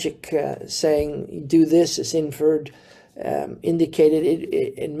magic saying do this, it's inferred,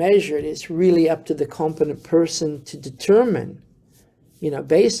 indicated, and measured. It's really up to the competent person to determine,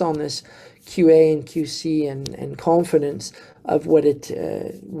 based on this QA and QC and confidence of what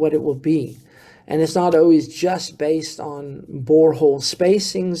it will be. And it's not always just based on borehole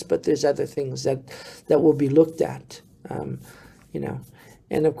spacings, but there's other things that will be looked at,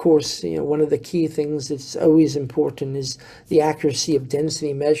 And of course, one of the key things that's always important is the accuracy of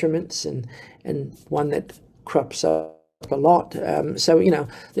density measurements, and one that crops up a lot. So,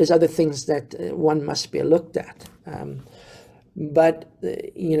 there's other things that one must be looked at. But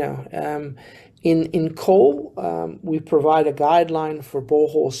in coal, we provide a guideline for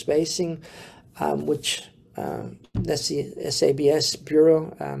borehole spacing, which that's the SABS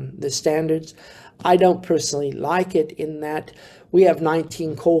Bureau, the standards. I don't personally like it in that we have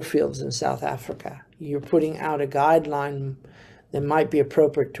 19 coal fields in South Africa. You're putting out a guideline that might be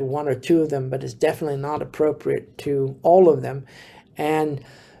appropriate to one or two of them, but it's definitely not appropriate to all of them. And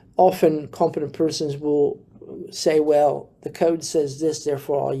often competent persons will say, well, the code says this,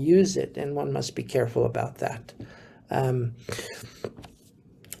 therefore I'll use it, and one must be careful about that.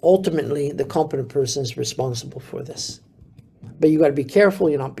 Ultimately, the competent person is responsible for this. But you got to be careful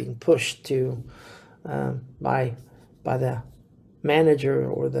you're not being pushed to by the manager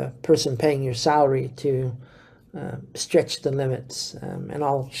or the person paying your salary to stretch the limits. And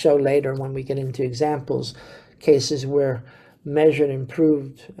I'll show later when we get into examples, cases where measured,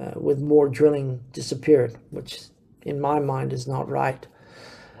 improved with more drilling disappeared, which in my mind is not right.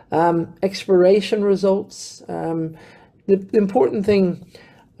 Exploration results. The important thing,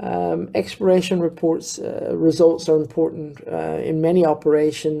 exploration reports results are important in many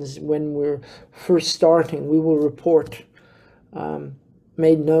operations. When we're first starting, we will report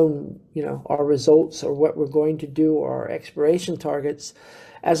made known, our results or what we're going to do, or our exploration targets,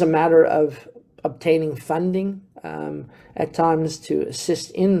 as a matter of obtaining funding at times to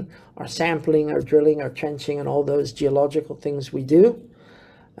assist in our sampling, our drilling, our trenching, and all those geological things we do.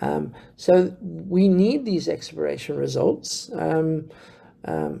 So we need these exploration results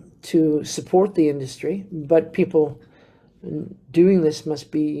to support the industry, but people doing this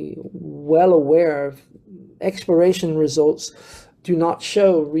must be well aware of exploration results do not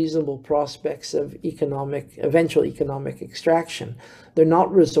show reasonable prospects of eventual economic extraction. They're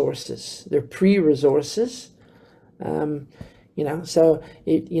not resources, they're pre-resources. So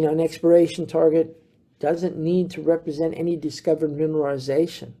an exploration target doesn't need to represent any discovered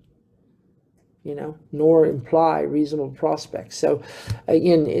mineralization, nor imply reasonable prospects. So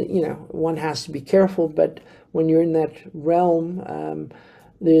again, one has to be careful, but when you're in that realm,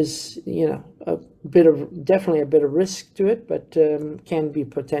 there's, definitely a bit of risk to it, but can be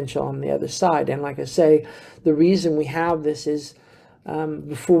potential on the other side. And like I say, the reason we have this is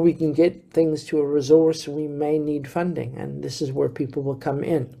before we can get things to a resource, we may need funding, and this is where people will come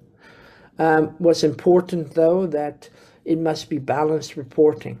in. What's important, though, that it must be balanced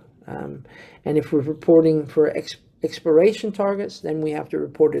reporting. And if we're reporting for exploration targets, then we have to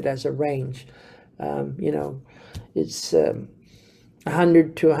report it as a range. It's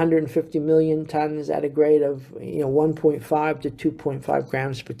 100 to 150 million tons at a grade of 1.5 to 2.5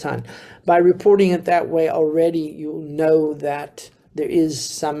 grams per ton. By reporting it that way, already you'll know that there is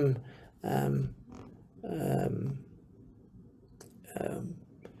some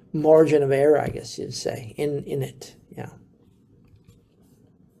margin of error, I guess you'd say, in it. Yeah.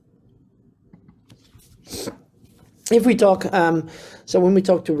 If we talk, so when we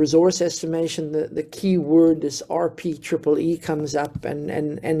talk to resource estimation, the key word is RPEE comes up, and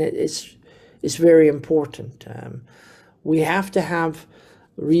it's very important. We have to have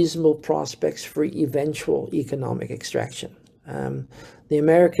reasonable prospects for eventual economic extraction. The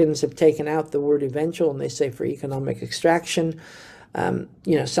Americans have taken out the word eventual, and they say for economic extraction.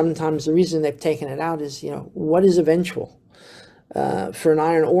 Sometimes the reason they've taken it out is, what is eventual? For an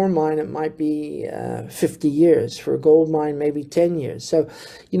iron ore mine, it might be 50 years. For a gold mine, maybe 10 years. So,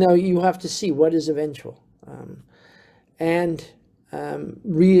 you have to see what is eventual.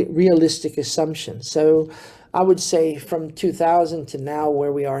 Realistic assumptions. So I would say from 2000 to now,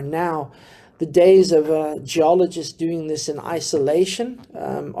 where we are now, the days of a geologist doing this in isolation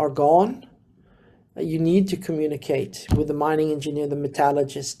are gone. You need to communicate with the mining engineer, the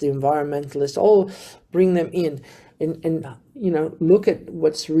metallurgist, the environmentalist, all bring them in and look at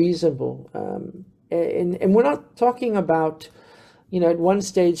what's reasonable. And we're not talking about, at one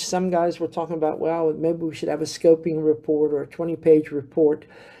stage, some guys were talking about, well, maybe we should have a scoping report or a 20-page report.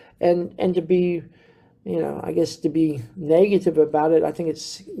 And to be, I guess to be negative about it, I think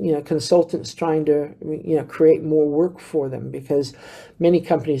it's, consultants trying to, create more work for them, because many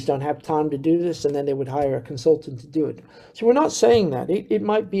companies don't have time to do this, and then they would hire a consultant to do it. So we're not saying that. It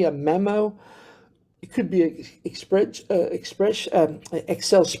might be a memo. It could be an Excel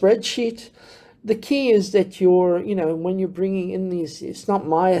spreadsheet. The key is that you're, when you're bringing in these, it's not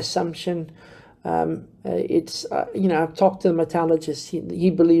my assumption. It's, I've talked to the metallurgist.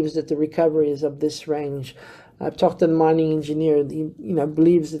 He believes that the recovery is of this range. I've talked to the mining engineer. He,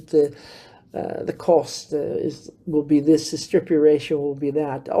 believes that the cost will be this. The strip ratio will be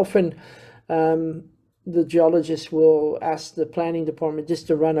that. Often, the geologist will ask the planning department just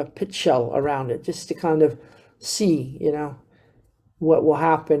to run a pit shell around it, just to kind of see, what will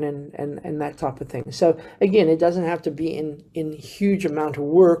happen and that type of thing. So again, it doesn't have to be in huge amount of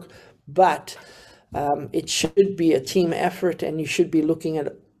work, but it should be a team effort, and you should be looking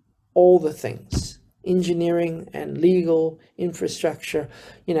at all the things, engineering and legal, infrastructure,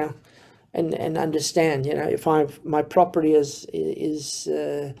 and understand, if my property is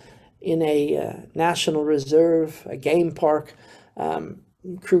in a national reserve, a game park,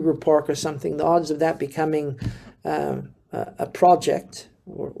 Kruger Park or something, the odds of that becoming a project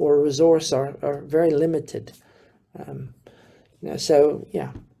or a resource are very limited. So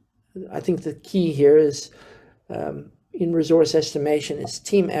yeah, I think the key here is in resource estimation is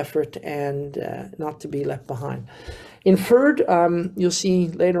team effort and not to be left behind. Inferred, you'll see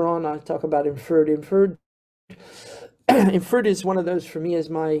later on I'll talk about inferred. Inferred is one of those, for me, as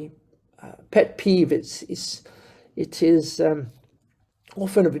my pet peeve. It's it is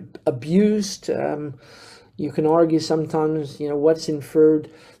often abused. You can argue sometimes, what's inferred.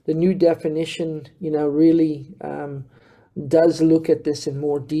 The new definition, really does look at this in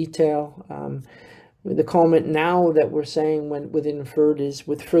more detail. The comment now that we're saying with inferred is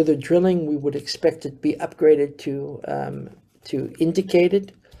with further drilling, we would expect it to be upgraded to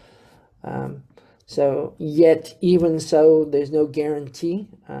indicated. So yet, even so, there's no guarantee.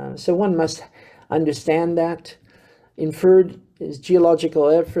 So one must understand that. Inferred is geological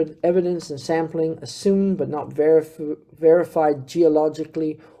evidence and sampling assumed but not verified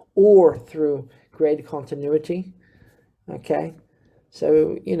geologically or through grade continuity. Okay,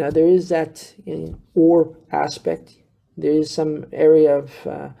 so there is that or aspect. There is some area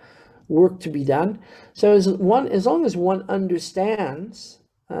of work to be done. So as long as one understands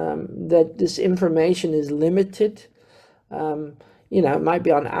that this information is limited, it might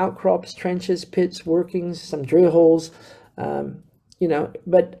be on outcrops, trenches, pits, workings, some drill holes,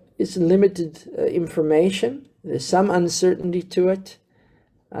 but it's limited information. There's some uncertainty to it.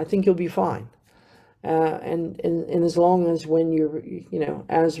 I think you'll be fine. And as long as when you're,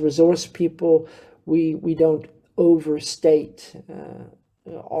 as resource people, we don't overstate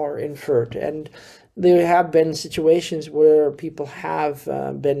our inferred. And there have been situations where people have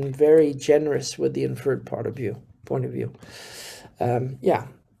been very generous with the inferred point of view. Yeah.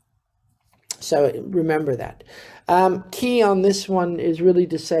 So remember that. Key on this one is really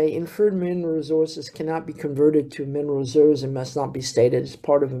to say inferred mineral resources cannot be converted to mineral reserves and must not be stated as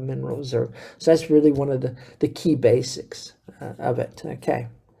part of a mineral reserve. So that's really one of the key basics of it. Okay.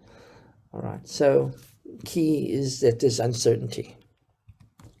 All right. So key is that there's uncertainty.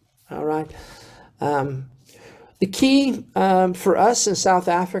 All right. The key for us in South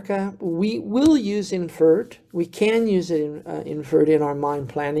Africa, we will use inferred. We can use it inferred in our mine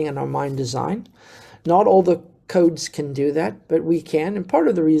planning and our mine design. Not all the codes can do that, but we can. And part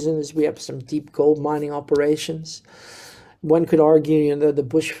of the reason is we have some deep gold mining operations. One could argue, the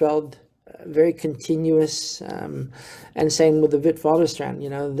Bushveld, very continuous, and same with the Witwatersrand,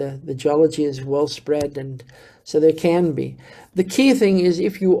 the geology is well spread, and so there can be. The key thing is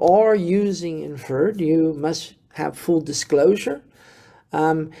if you are using inferred, you must have full disclosure.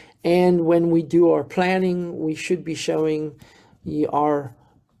 And when we do our planning, we should be showing our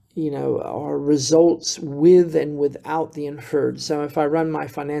results with and without the inferred. So if I run my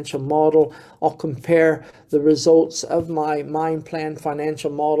financial model, I'll compare the results of my mine plan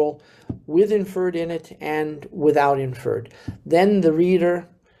financial model with inferred in it and without inferred. Then the reader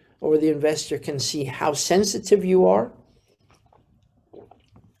or the investor can see how sensitive you are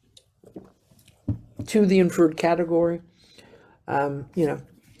to the inferred category. I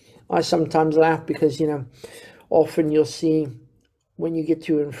sometimes laugh because, often you'll see when you get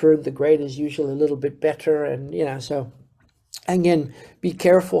to inferred, the grade is usually a little bit better. And, so again, be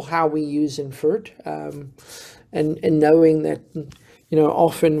careful how we use inferred, and knowing that,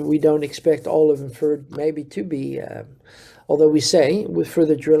 often we don't expect all of inferred maybe to be, although we say with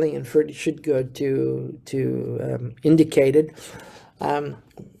further drilling, inferred should go to indicated.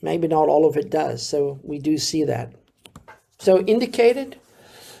 Maybe not all of it does, so we do see that. So indicated,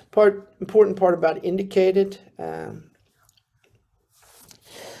 important part about indicated,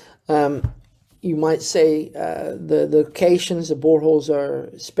 you might say the locations, the boreholes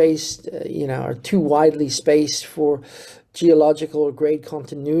are spaced, are too widely spaced for geological or grade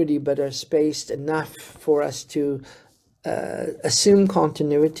continuity, but are spaced enough for us to assume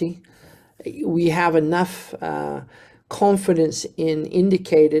continuity. We have enough confidence in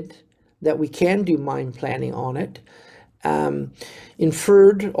indicated that we can do mine planning on it.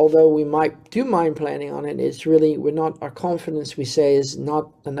 Inferred, although we might do mine planning on it, it's really, our confidence, we say, is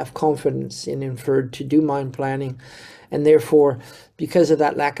not enough confidence in inferred to do mine planning. And therefore, because of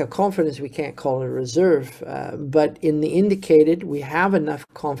that lack of confidence, we can't call it a reserve. But in the indicated, we have enough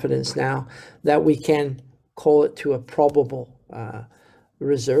confidence now that we can call it to a probable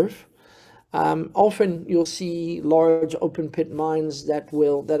reserve. Often you'll see large open pit mines that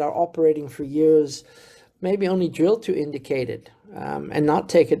are operating for years, maybe only drill to indicated, and not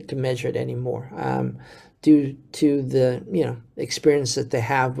take it to measured anymore, due to the experience that they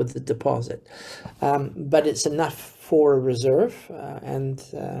have with the deposit. But it's enough for a reserve, and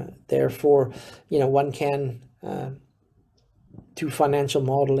therefore one can do financial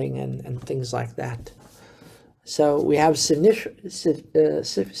modeling and things like that. So we have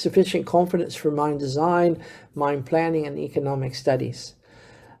sufficient confidence for mine design, mine planning, and economic studies.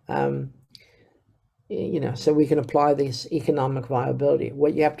 So we can apply this economic viability.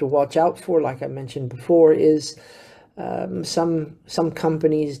 What you have to watch out for, like I mentioned before, is some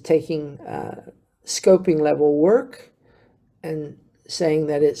companies taking scoping level work and saying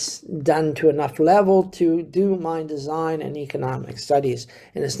that it's done to enough level to do mine design and economic studies,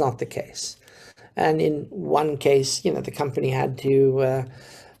 and it's not the case. And in one case, you know, the company had to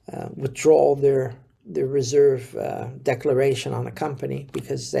withdraw their reserve declaration on a company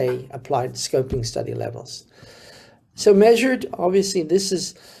because they applied scoping study levels. So measured, obviously, this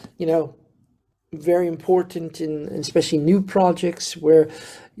is, you know, very important in especially new projects where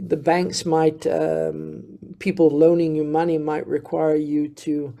the banks might, people loaning you money might require you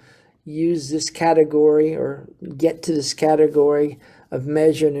to use this category or get to this category of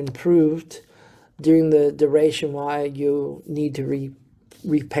measured and improved during the duration while you need to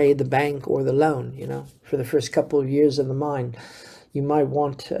repay the bank or the loan, you know, for the first couple of years of the mine. You might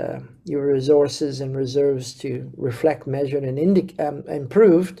want your resources and reserves to reflect measured and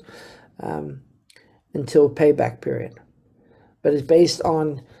improved until payback period. But it's based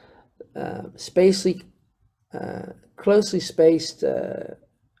on closely spaced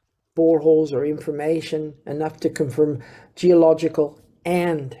boreholes or information enough to confirm geological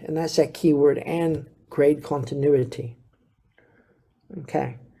and that's that key word, and grade continuity.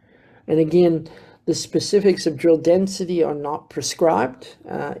 Okay, and again, the specifics of drill density are not prescribed.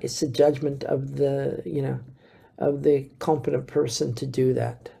 It's a judgment of the, you know, of the competent person to do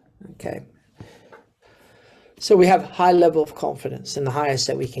that. Okay. So we have high level of confidence and the highest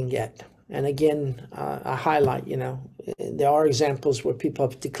that we can get. And again, I highlight, you know, there are examples where people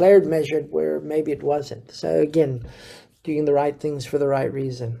have declared measured where maybe it wasn't. So again, doing the right things for the right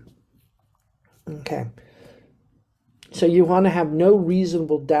reason. Okay. So you want to have no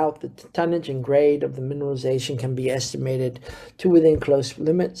reasonable doubt that the tonnage and grade of the mineralization can be estimated to within close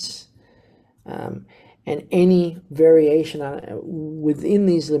limits. And any variation within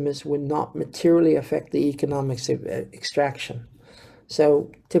these limits would not materially affect the economics of extraction.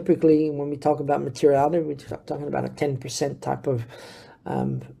 So typically when we talk about materiality, we're talking about a 10% type of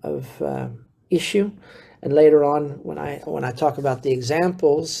issue. And later on, when I talk about the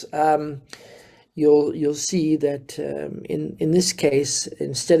examples, you'll see that in this case,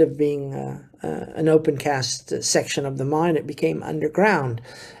 instead of being an open cast section of the mine, it became underground,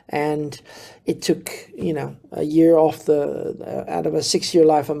 and it took, you know, a year off out of a 6-year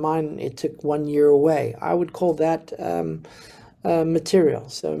life of mine, it took 1 year away. I would call that material.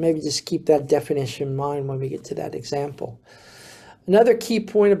 So maybe just keep that definition in mind when we get to that example. Another key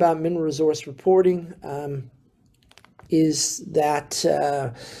point about mineral resource reporting is that,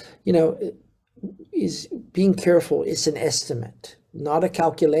 you know, is being careful. It's an estimate, not a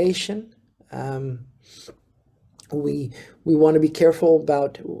calculation. We want to be careful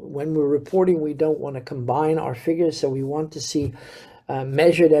about when we're reporting. We don't want to combine our figures, so we want to see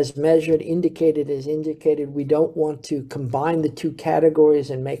measured as measured, indicated as indicated. We don't want to combine the two categories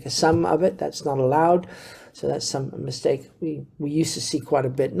and make a sum of it. That's not allowed. So that's some mistake we used to see quite a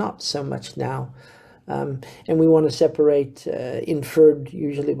bit, not so much now. And we want to separate inferred.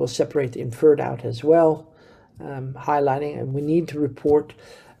 Usually we'll separate the inferred out as well, highlighting, and we need to report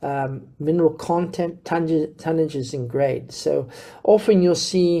mineral content, tonnages, and grade. So often you'll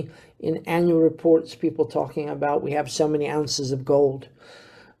see in annual reports people talking about we have so many ounces of gold.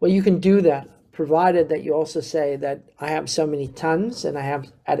 Well, you can do that, provided that you also say that I have so many tons and I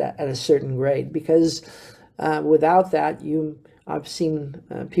have at a certain grade, because without that, I've seen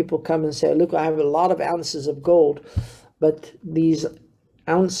people come and say, look, I have a lot of ounces of gold, but these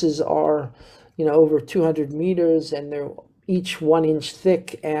ounces are, you know, over 200 meters and they're each 1 inch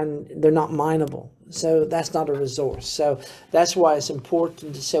thick and they're not mineable. So that's not a resource. So that's why it's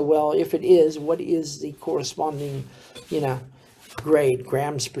important to say, well, if it is, what is the corresponding, you know, grade,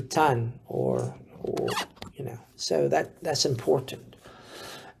 grams per ton, or you know, so that's important.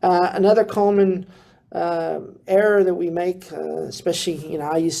 Another common error that we make, especially, you know,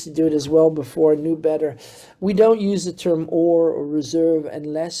 I used to do it as well before I knew better. We don't use the term ore or reserve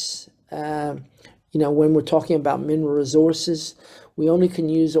unless, you know, when we're talking about mineral resources. We only can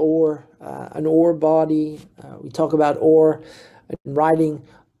use ore, an ore body. We talk about ore in writing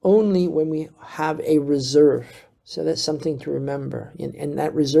only when we have a reserve. So that's something to remember. And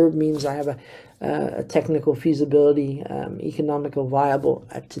that reserve means I have a technical feasibility, economical viable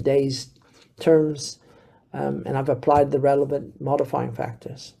at today's terms, and I've applied the relevant modifying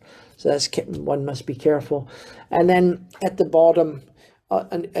factors. So that's, one must be careful. And then at the bottom,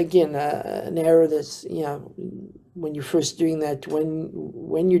 again, an error that's, you know, when you're first doing that,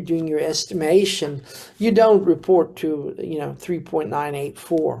 when you're doing your estimation, you don't report to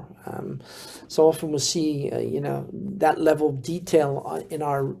 3.984. So often we'll see that level of detail in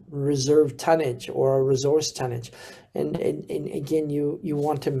our reserve tonnage or our resource tonnage, and again you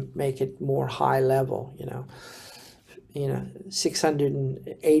want to make it more high level.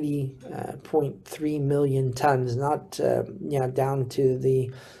 680.3 million tons, not down to the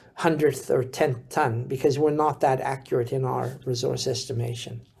 100th or 10th ton, because we're not that accurate in our resource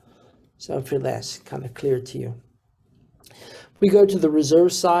estimation. So hopefully that's kind of clear to you. We go to the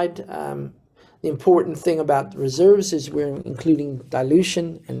reserve side. The important thing about the reserves is we're including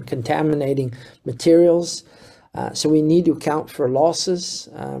dilution and contaminating materials. So we need to account for losses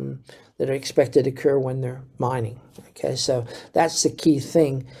that are expected to occur when they're mining. Okay, so that's the key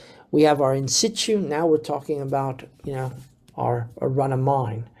thing. We have our in situ. Now we're talking about our run of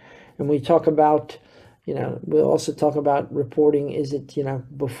mine, and we talk about we'll also talk about reporting. Is it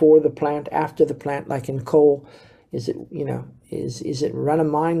before the plant, after the plant, like in coal? Is it is it run of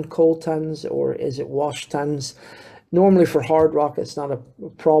mine coal tons, or is it wash tons? Normally for hard rock, it's not a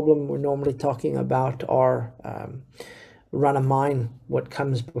problem. We're normally talking about our run of mine, what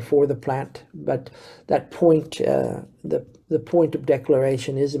comes before the plant. But that point, the point of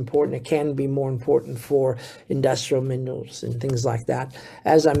declaration is important. It can be more important for industrial minerals and things like that.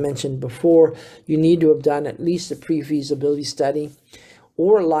 As I mentioned before, you need to have done at least a pre-feasibility study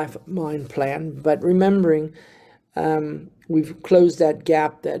or a life of mine plan. But remembering, we've closed that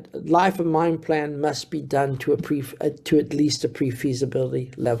gap, that life of mine plan must be done to at least a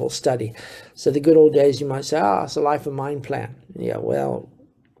pre-feasibility level study. So the good old days, you might say, it's a life of mine plan. Yeah, well,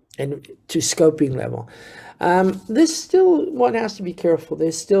 and to scoping level. This still, one has to be careful.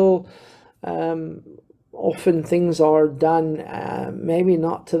 There's still often things are done, maybe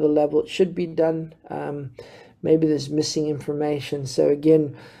not to the level it should be done. Maybe there's missing information. So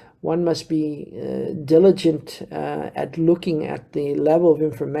again, one must be diligent at looking at the level of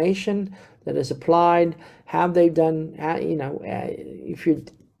information that is applied. Have they done, if you're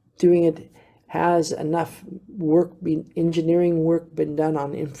doing it, has enough work, engineering work been done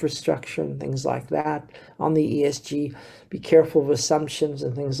on infrastructure and things like that, on the ESG? Be careful of assumptions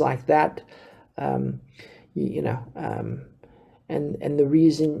and things like that. And the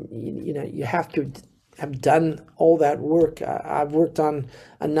reason, you have to have done all that work. I've worked on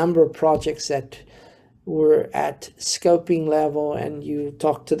a number of projects that were at scoping level, and you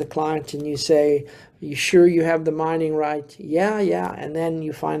talk to the client and you say, are you sure you have the mining right? Yeah. And then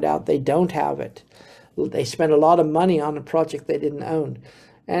you find out they don't have it. They spent a lot of money on a project they didn't own.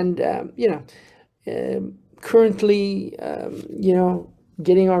 And, currently,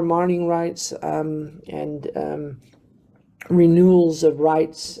 getting our mining rights and renewals of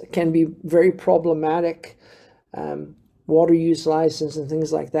rights can be very problematic. Water use license and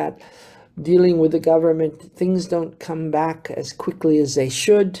things like that. Dealing with the government, things don't come back as quickly as they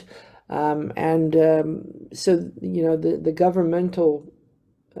should. So, the governmental,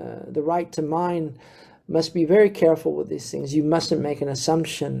 the right to mine must be very careful with these things. You mustn't make an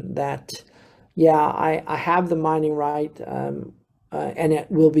assumption that, I have the mining right, and it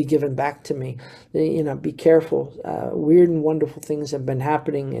will be given back to me. Be careful. Weird and wonderful things have been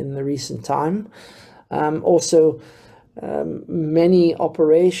happening in the recent time. Also, many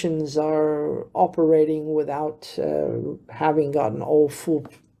operations are operating without having gotten all full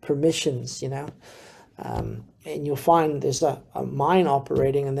permissions, and you'll find there's a mine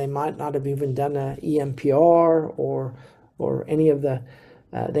operating and they might not have even done a EMPR or any of the,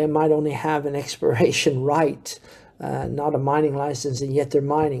 they might only have an exploration right, not a mining license, and yet they're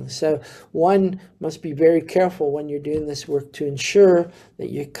mining. So one must be very careful when you're doing this work to ensure that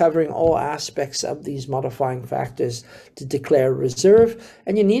you're covering all aspects of these modifying factors to declare a reserve,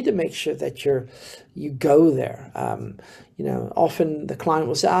 and you need to make sure that you go there. Often the client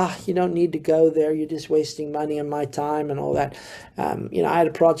will say, you don't need to go there, you're just wasting money and my time and all that. I had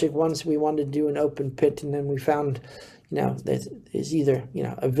a project once, we wanted to do an open pit, and then we found there's either,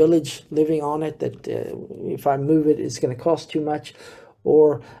 a village living on it that if I move it, it's going to cost too much,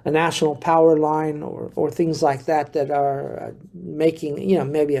 or a national power line or things like that are making,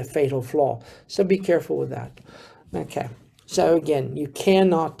 maybe a fatal flaw. So be careful with that. Okay. So again, you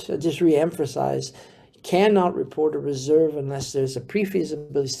cannot, just re-emphasize, you cannot report a reserve unless there's a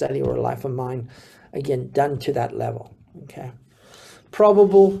pre-feasibility study or a life of mine, again, done to that level. Okay.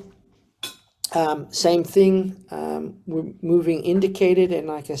 Probable. Same thing, we're moving indicated, and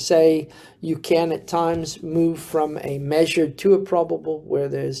like I say, you can at times move from a measured to a probable where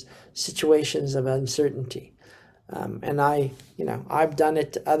there's situations of uncertainty. And I've done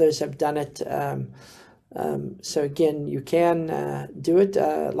it, others have done it. So again, you can do it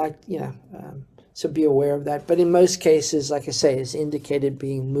so be aware of that. But in most cases, like I say, it's indicated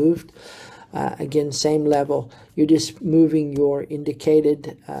being moved. Again, same level. You're just moving your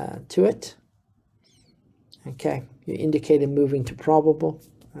indicated to it. Okay, your indicated moving to probable.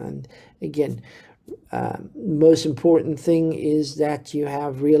 And again, most important thing is that you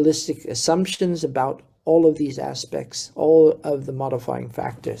have realistic assumptions about all of these aspects, all of the modifying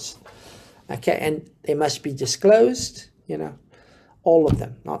factors. Okay, and they must be disclosed, all of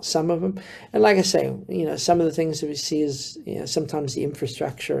them, not some of them. And like I say, some of the things that we see is, sometimes the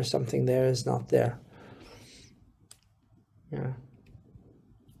infrastructure or something there is not there. Yeah.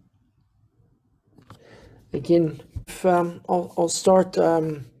 Again, if, I'll start.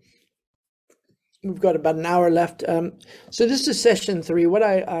 We've got about an hour left. So this is session 3. What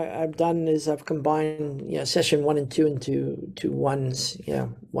I've done is I've combined, session 1 and 2 into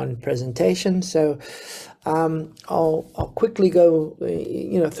one presentation. So I'll quickly go,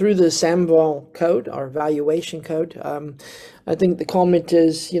 through the SAMVAL code, our evaluation code. I think the comment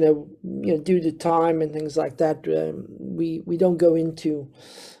is, due to time and things like that, we don't go into,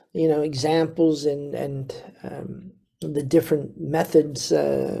 examples and the different methods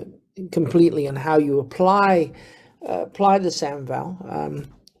completely on how you apply the SAMVAL,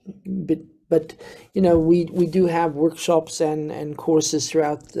 but we do have workshops and courses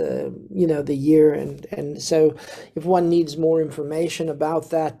throughout the year, and so if one needs more information about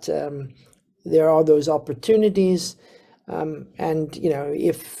that, there are those opportunities, and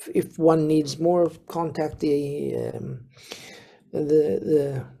if one needs more, contact the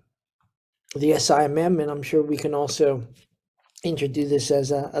SAIMM, and I'm sure we can also introduce this as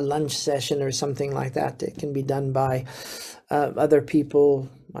a lunch session or something like that. It can be done by other people,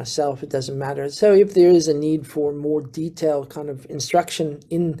 myself, it doesn't matter. So if there is a need for more detailed kind of instruction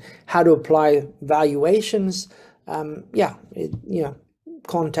in how to apply valuations, contact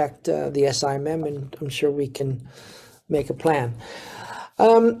the SAIMM, and I'm sure we can make a plan.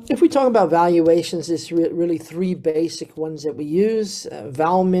 If we talk about valuations, there's really 3 basic ones that we use.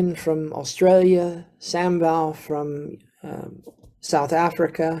 ValMin from Australia, SAMVAL from South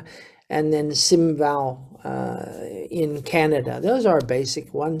Africa, and then SIMVAL in Canada. Those are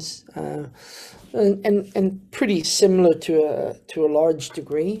basic ones, and pretty similar to a large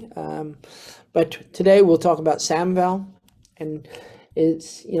degree. But today we'll talk about SAMVAL, and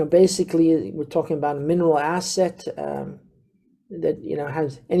it's basically we're talking about a mineral asset that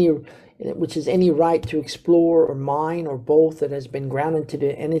has which is any right to explore or mine or both that has been granted to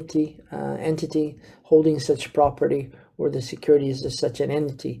the entity holding such property or the securities of such an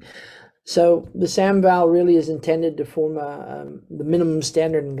entity. So the SAMVAL really is intended to form the minimum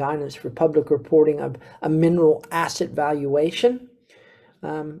standard and guidance for public reporting of a mineral asset valuation.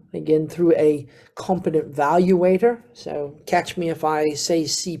 Again, through a competent valuator. So catch me if I say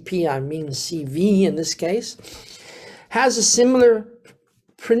CP, I mean CV in this case. Has a similar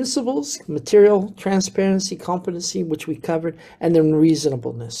principles: material, transparency, competency, which we covered, and then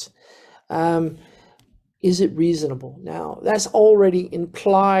reasonableness. Is it reasonable? Now, that's already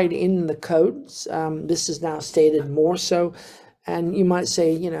implied in the codes. This is now stated more so. And you might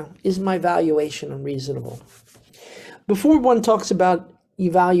say, is my valuation unreasonable? Before one talks about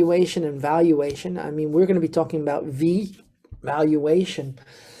evaluation and valuation, we're going to be talking about valuation.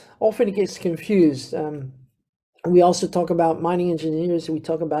 Often it gets confused. We also talk about mining engineers, we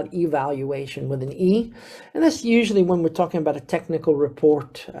talk about evaluation with an E, and that's usually when we're talking about a technical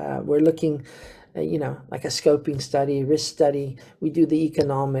report. We're looking, like a scoping study, risk study, we do the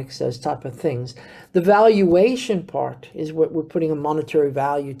economics, those type of things. The valuation part is what we're putting a monetary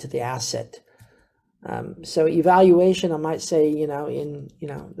value to the asset. So evaluation, I might say, in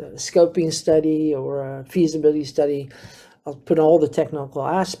the scoping study or a feasibility study, I'll put all the technical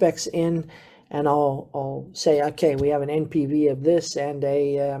aspects in, and I'll say, okay, we have an NPV of this and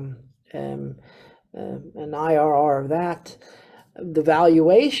an IRR of that. The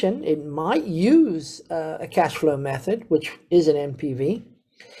valuation, it might use a cash flow method, which is an NPV,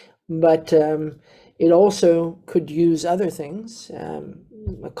 but it also could use other things,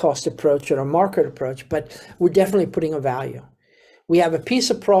 a cost approach or a market approach, but we're definitely putting a value. We have a piece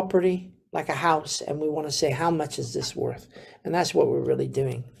of property like a house, and we want to say, how much is this worth? And that's what we're really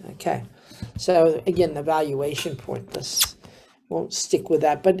doing. Okay. So again, the valuation point, let's won't stick with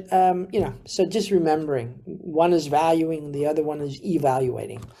that, but so just remembering, one is valuing, the other one is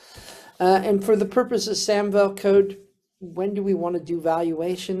evaluating. And for the purpose of SAMVAL code, when do we want to do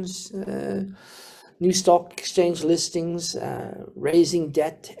valuations? New stock exchange listings, raising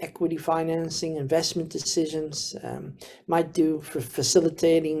debt, equity financing, investment decisions, might do for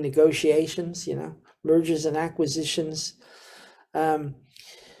facilitating negotiations, mergers and acquisitions.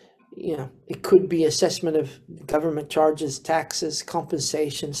 It could be assessment of government charges, taxes,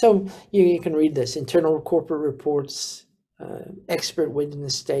 compensation. So you can read this, internal corporate reports, expert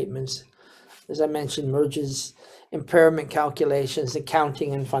witness statements, as I mentioned, mergers, impairment calculations,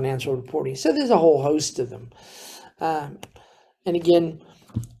 accounting and financial reporting. So there's a whole host of them. And again,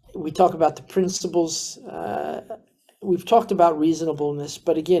 we talk about the principles. We've talked about reasonableness,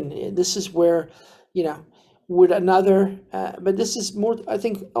 but again, this is where, would another, but this is more, I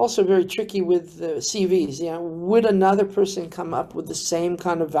think, also very tricky with CVs. Would another person come up with the same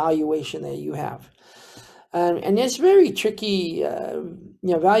kind of valuation that you have? And it's very tricky.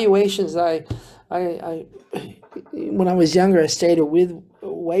 Valuations. I when I was younger, I stayed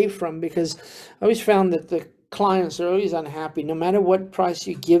away from, because I always found that the clients are always unhappy, no matter what price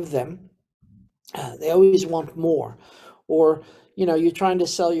you give them. They always want more, or you're trying to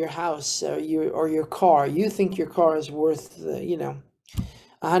sell your house or your car. You think your car is worth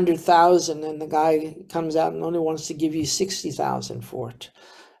 $100,000, and the guy comes out and only wants to give you $60,000 for it.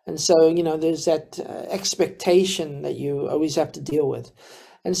 And so there's that expectation that you always have to deal with.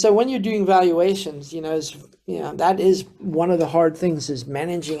 And so when you're doing valuations, that is one of the hard things, is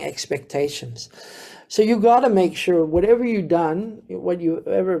managing expectations. So you got to make sure whatever you've done, what you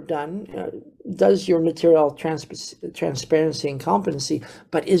ever have done, does your material transparency and competency,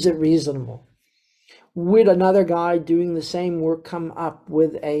 but is it reasonable? Would another guy doing the same work come up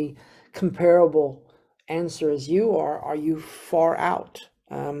with a comparable answer as you are? Are you far out?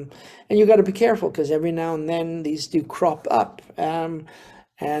 And you got to be careful, because every now and then these do crop up, and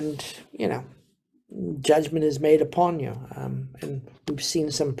judgment is made upon you. And we've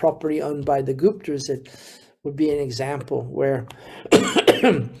seen some property owned by the Guptas that would be an example where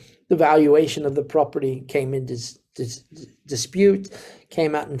the valuation of the property came into dispute,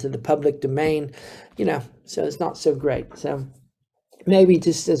 came out into the public domain, so it's not so great. So maybe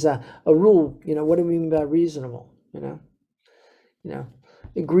just as a rule, what do we mean by reasonable?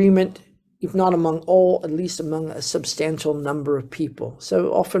 Agreement, if not among all, at least among a substantial number of people.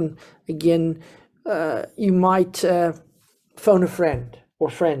 So often, again, you might phone a friend or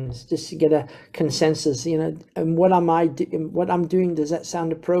friends just to get a consensus, and what I'm doing, does that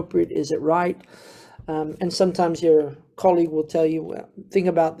sound appropriate? Is it right? And sometimes your colleague will tell you, well, think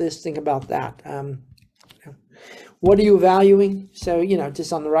about this, think about that. What are you valuing? So,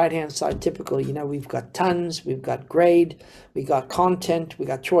 just on the right-hand side, typically, we've got tons, we've got grade, we got content, we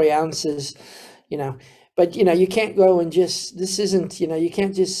got troy ounces, but, you can't go and just, this isn't, you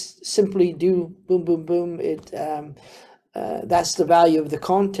can't just simply do boom, boom, boom. That's the value of the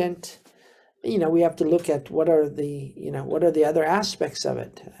content. We have to look at what are the other aspects of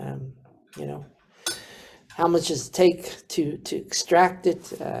it. How much does it take to extract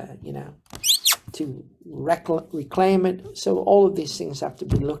it, to reclaim it. So all of these things have to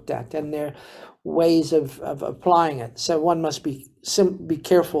be looked at, and there are ways of applying it. So one must be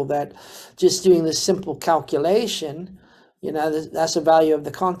careful that just doing this simple calculation, that's the value of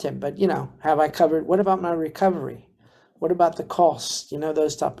the content. But, have I covered, what about my recovery? What about the cost?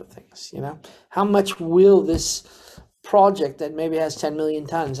 Those type of things, How much will this project that maybe has 10 million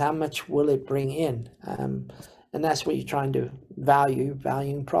tons, how much will it bring in? And that's what you're trying to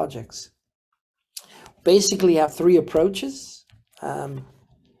valuing projects. Basically, you have three approaches,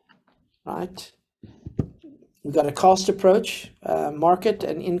 right? We've got a cost approach, market,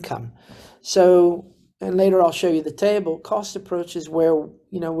 and income. So, and later I'll show you the table. Cost approach is where,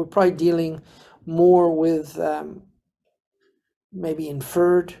 we're probably dealing more with maybe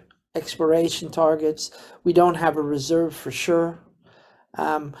inferred exploration targets. We don't have a reserve for sure.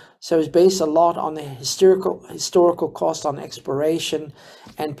 So it's based a lot on the historical cost on exploration,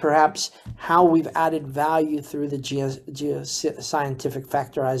 and perhaps how we've added value through the geoscientific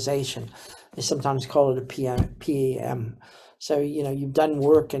factorization. They sometimes call it a PAM. So, you've done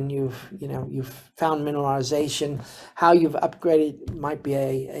work and you've found mineralization. How you've upgraded might be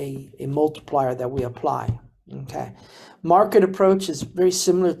a multiplier that we apply. Okay. Market approach is very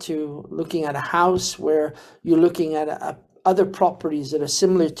similar to looking at a house, where you're looking at other properties that are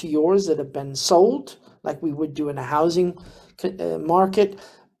similar to yours that have been sold, like we would do in a housing market.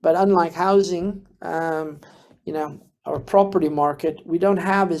 But unlike housing, or property market, we don't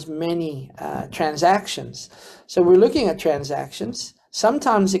have as many transactions. So we're looking at transactions.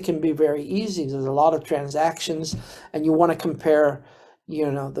 Sometimes it can be very easy. There's a lot of transactions, and you want to compare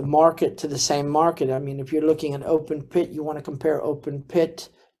the market to the same market. I mean, if you're looking at open pit, you want to compare open pit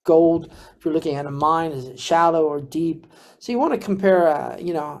gold. If you're looking at a mine, is it shallow or deep? So you want to compare,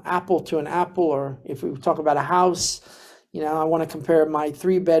 apple to an apple, or if we talk about a house, You know, I want to compare my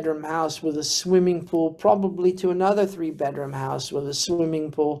 3-bedroom house with a swimming pool probably to another 3-bedroom house with a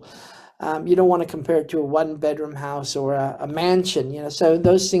swimming pool. You don't want to compare it to a 1-bedroom house or a mansion, you know, so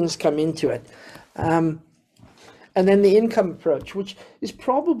those things come into it. And then the income approach, which is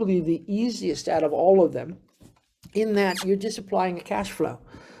probably the easiest out of all of them, in that you're just applying a cash flow.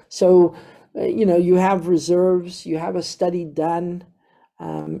 So, you know, you have reserves, you have a study done,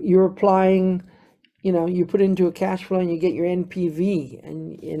 you're applying, you know, you put into a cash flow and you get your NPV.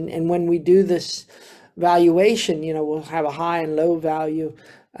 And when we do this valuation, you know, we'll have a high and low value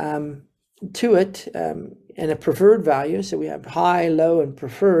to it, and a preferred value. So we have high, low, and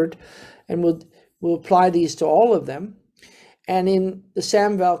preferred, and we'll apply these to all of them. And in the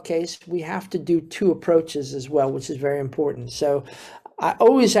SAMVAL case, we have to do 2 approaches as well, which is very important. So I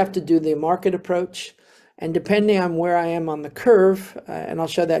always have to do the market approach, and depending on where I am on the curve, and I'll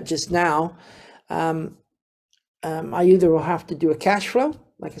show that just now, I either will have to do a cash flow,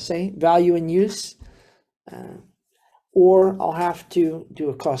 like I say, value in use, or I'll have to do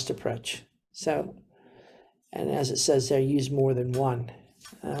a cost approach. So, and as it says there, use more than one.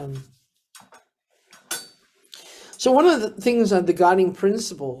 So one of the things, the guiding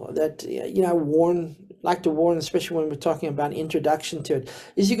principle that, you know, like to warn, especially when we're talking about introduction to it,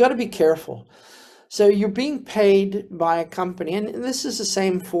 is you got to be careful. So you're being paid by a company, and this is the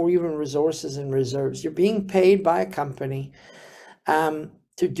same for even resources and reserves. You're being paid by a company to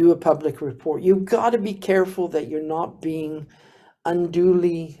do a public report. You've got to be careful that you're not being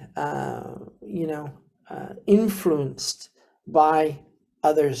unduly, you know, influenced by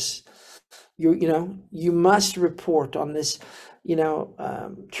others. You know, you must report on this, you know,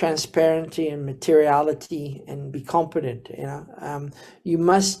 transparency and materiality, and be competent. You know, you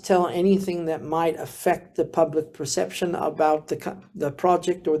must tell anything that might affect the public perception about the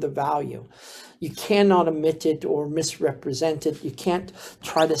project or the value. You cannot omit it or misrepresent it. You can't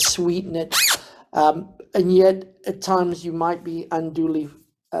try to sweeten it. And yet, at times, you might be unduly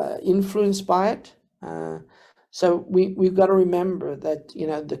influenced by it. So we've got to remember that, you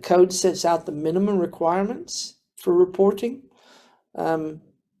know, the code sets out the minimum requirements for reporting, you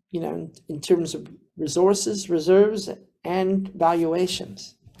know, in terms of resources, reserves, and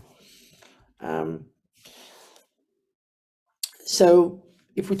valuations. So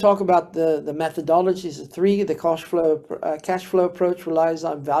if we talk about the methodologies of 3, the cash flow approach relies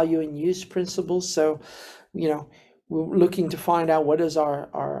on value and use principles. So, you know, we're looking to find out what is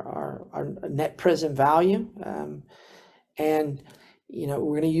our net present value, and, you know,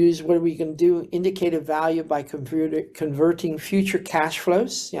 we're going to use, what are we going to do? Indicative value by converting future cash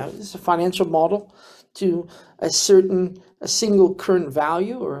flows. You know, this is a financial model to a single current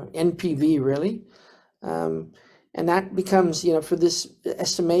value, or NPV really. And that becomes, you know, for this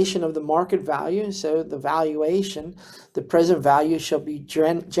estimation of the market value, so the valuation, the present value shall be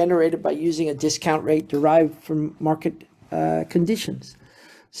generated by using a discount rate derived from market conditions.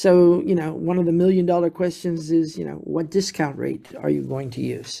 So, you know, one of the $1 million questions is, you know, what discount rate are you going to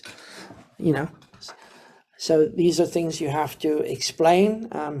use? You know, so these are things you have to explain,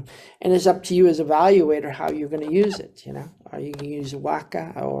 and it's up to you as evaluator how you're going to use it. You know, are you going to use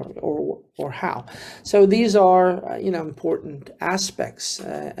WACA or how? So these are, you know, important aspects.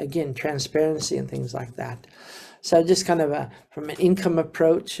 Again, transparency and things like that. So just kind of from an income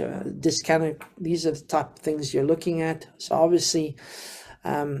approach, discounted. These are the top things you're looking at. So obviously,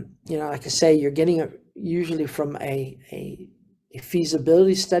 you know, like I say, you're getting it usually from a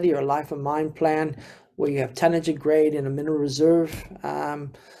feasibility study or a life of mine plan, where you have tonnage and grade and a mineral reserve.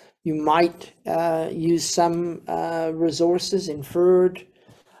 You might use some resources inferred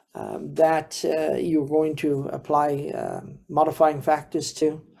that you're going to apply modifying factors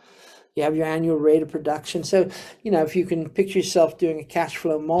to. You have your annual rate of production. So, you know, if you can picture yourself doing a cash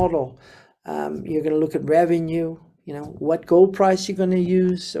flow model, you're going to look at revenue, you know, what gold price you're going to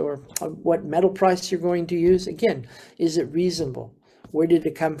use, or what metal price you're going to use. Again, is it reasonable? Where did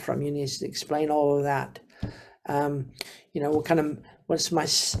it come from? You need to explain all of that. You know, what's my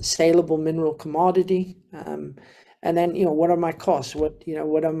saleable mineral commodity? And then, you know, what are my costs? What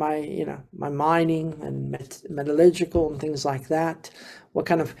are my, you know, my mining and metallurgical and things like that? What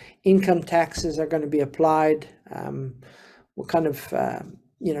kind of income taxes are going to be applied? What kind of,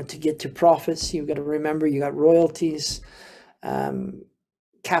 you know, to get to profits, you've got to remember you got royalties,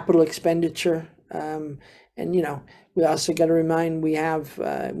 capital expenditure, and, you know, we also got to remind we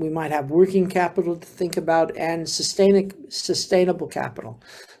might have working capital to think about, and sustainable capital.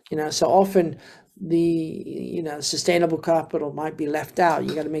 You know, so often the, you know, sustainable capital might be left out.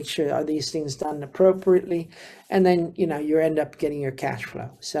 You got to make sure, are these things done appropriately? And then, you know, you end up getting your cash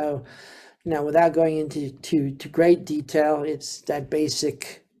flow. So, without going into to great detail, it's that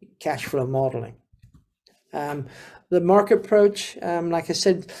basic cash flow modeling. The market approach, like I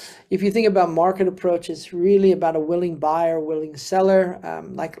said, if you think about market approach, it's really about a willing buyer, willing seller.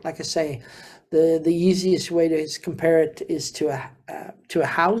 Like I say, the easiest way to compare it is to a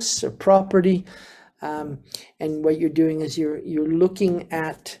house or property, and what you're doing is you're looking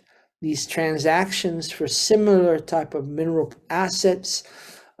at these transactions for similar type of mineral assets,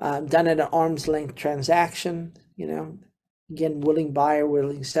 done at an arm's length transaction. Again, willing buyer,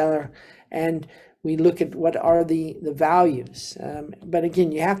 willing seller, and we look at what are the values. But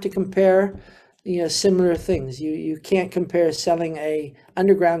again, you have to compare, similar things. You can't compare selling a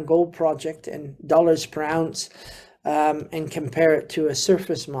underground gold project and dollars per ounce and compare it to a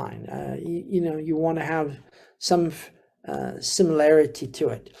surface mine. You want to have some similarity to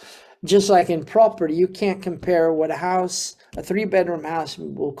it. Just like in property, you can't compare what a 3-bedroom house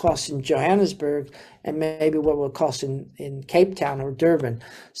will cost in Johannesburg and maybe what will cost in Cape Town or Durban.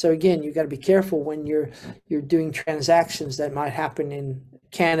 So again, you got to be careful when you're doing transactions that might happen in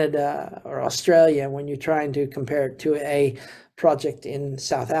Canada or Australia when you're trying to compare it to a project in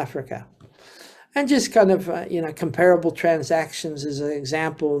South Africa. And just kind of comparable transactions is an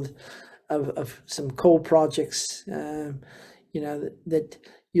example of some coal projects. That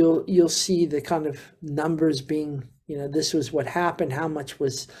you'll see the kind of numbers being, this was what happened, how much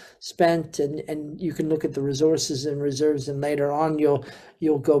was spent, and you can look at the resources and reserves, and later on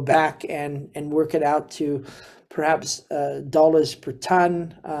you'll go back and work it out to perhaps dollars per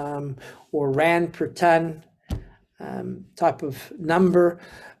ton or rand per ton type of number.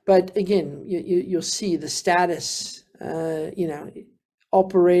 But again, you'll see the status,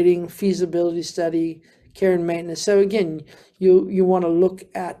 operating, feasibility study, care and maintenance. So again, you want to look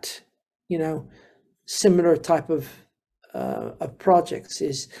at, similar type of projects.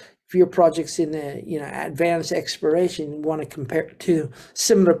 Is if your project's in advanced exploration, you want to compare it to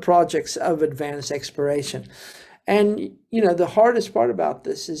similar projects of advanced exploration. And the hardest part about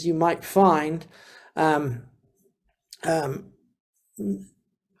this is you might find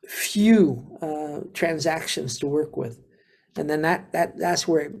few transactions to work with, and then that's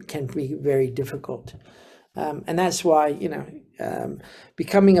where it can be very difficult. And that's why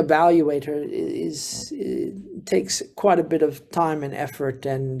becoming a valuator takes quite a bit of time and effort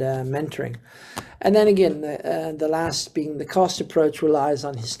and mentoring. And then again, the last being the cost approach relies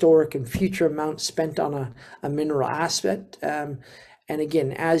on historic and future amounts spent on a mineral asset. And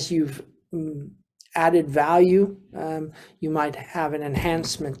again, as you've added value, you might have an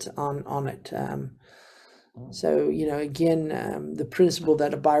enhancement on it. So, again, the principle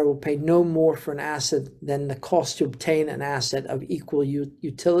that a buyer will pay no more for an asset than the cost to obtain an asset of equal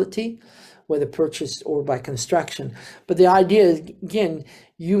utility, whether purchased or by construction. But the idea is, again,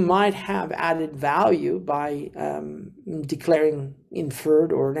 you might have added value by declaring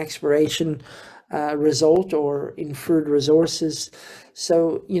inferred or an exploration result or inferred resources.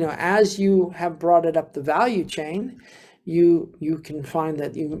 So, as you have brought it up the value chain, you can find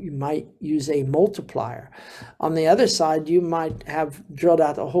that you might use a multiplier. On the other side, you might have drilled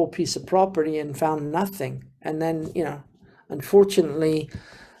out a whole piece of property and found nothing, and then unfortunately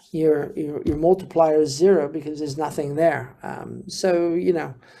your multiplier is 0 because there's nothing there. So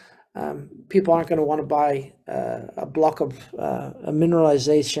people aren't going to want to buy a block of a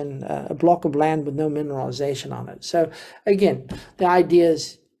block of land with no mineralization on it. So again, the idea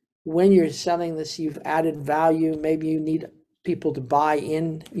is, when you're selling this, you've added value. Maybe you need people to buy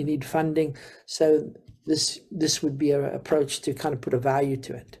in, you need funding. So this would be an approach to kind of put a value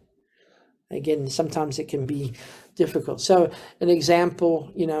to it. Again, sometimes it can be difficult. So an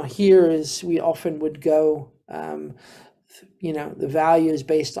example, here is we often would go, the value is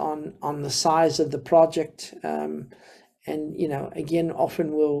based on the size of the project. And again,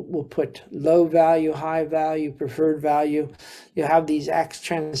 often we'll put low value, high value, preferred value. You have these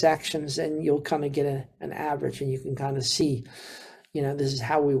transactions, and you'll kind of get an average, and you can kind of see, this is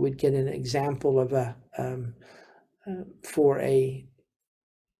how we would get an example of for a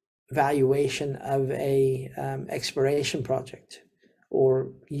valuation of a exploration project,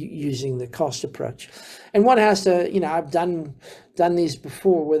 or using the cost approach. And one has to, I've done these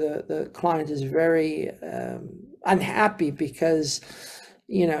before where the client is very unhappy because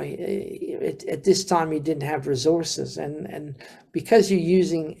at this time he didn't have resources, and because you're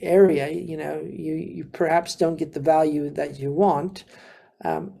using area, you perhaps don't get the value that you want,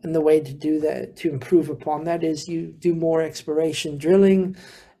 and the way to do that, to improve upon that, is you do more exploration drilling,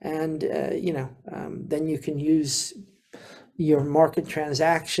 and then you can use your market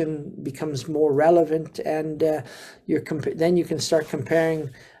transaction becomes more relevant, and then you can start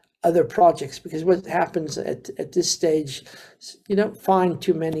comparing other projects, because what happens at this stage, you don't find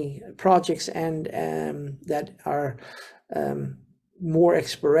too many projects and that are more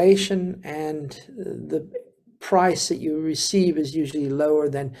exploration, and the price that you receive is usually lower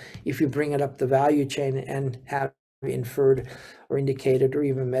than if you bring it up the value chain and have inferred or indicated or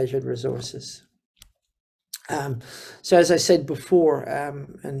even measured resources. So as I said before,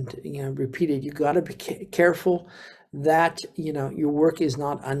 and repeated, you got to be careful that your work is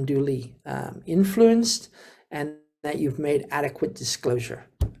not unduly influenced, and that you've made adequate disclosure.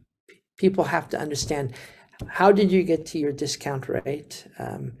 People have to understand, how did you get to your discount rate?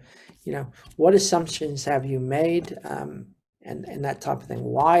 What assumptions have you made, and that type of thing.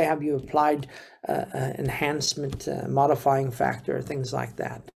 Why have you applied enhancement, modifying factor, things like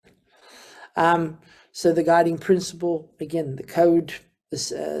that. So the guiding principle, again, the code,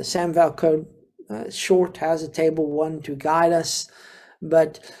 this SAMVAL code, short, has a table 1 to guide us,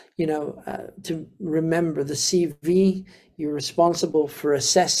 but to remember the CV, you're responsible for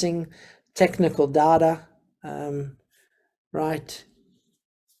assessing technical data, right?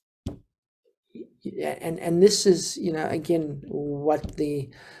 And this is, again, what the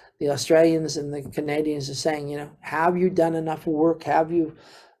Australians and the Canadians are saying, have you done enough work? Have you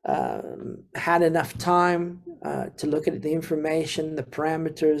had enough time to look at the information, the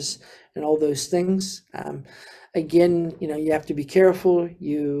parameters, and all those things? Again, you have to be careful.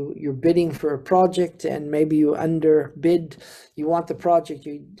 You're bidding for a project, and maybe you underbid. You want the project,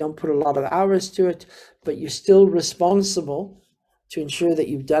 you don't put a lot of hours to it, but you're still responsible to ensure that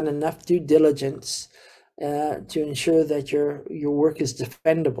you've done enough due diligence to ensure that your work is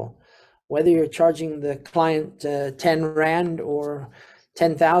defendable. Whether you're charging the client 10 Rand or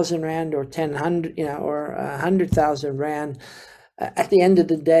 10,000 Rand or 100, or 100,000 Rand, at the end of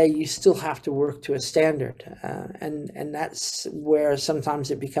the day, you still have to work to a standard, and that's where sometimes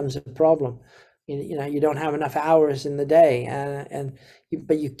it becomes a problem. You don't have enough hours in the day,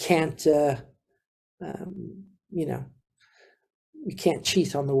 but you can't, you can't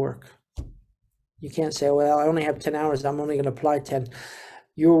cheat on the work. You can't say, well, I only have 10 hours, I'm only going to apply 10.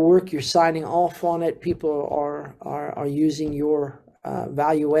 Your work, you're signing off on it. People are using your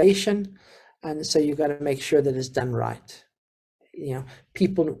valuation, and so you've got to make sure that it's done right.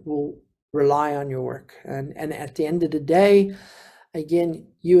 People will rely on your work, and at the end of the day, again,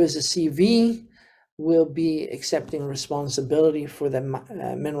 you as a CV will be accepting responsibility for the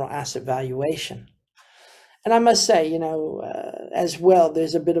mineral asset valuation. And I must say, as well,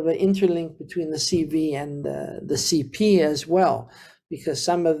 there's a bit of an interlink between the CV and the CP as well, because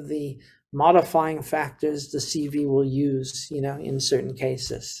some of the modifying factors the CV will use, in certain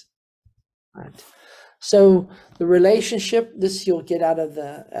cases. Right. So the relationship, this you'll get out of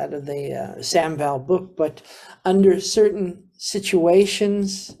the SAMVAL book, but under certain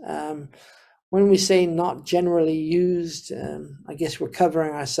situations, when we say not generally used, I guess we're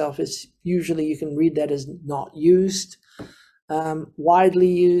covering ourselves. It's usually, you can read that as not used. Widely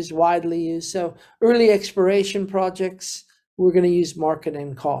used. So early exploration projects, we're going to use market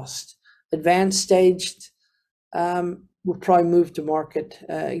and cost. Advanced staged, we'll probably move to market,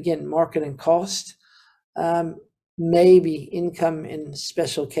 again, market and cost. Maybe income in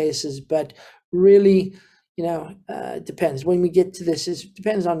special cases, but really, it depends. When we get to this, it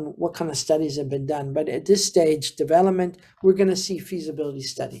depends on what kind of studies have been done. But at this stage, development, we're going to see feasibility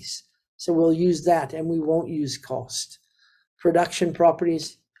studies. So we'll use that, and we won't use cost. Production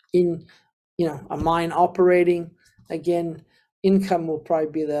properties in, a mine operating, again, income will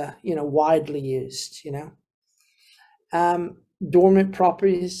probably be the, widely used, dormant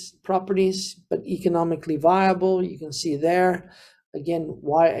properties, but economically viable. You can see there, again,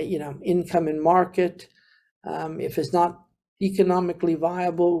 why, income and market. If it's not economically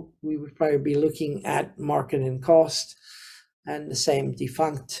viable, we would probably be looking at market and cost, and the same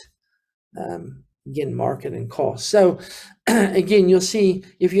defunct, again, market and cost. So again, you'll see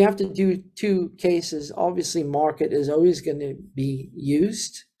if you have to do two cases, obviously market is always going to be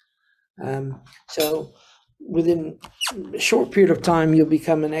used. So within a short period of time, you'll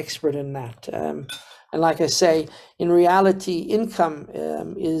become an expert in that. And like I say, in reality, income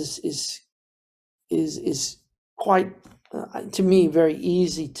is quite, to me, very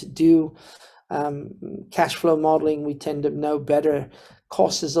easy to do. Cash flow modeling, we tend to know better.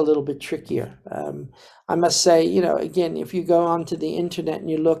 Cost is a little bit trickier. I must say, again, if you go onto the internet and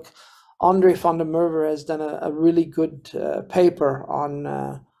you look, Andre van der Merwe has done a really good paper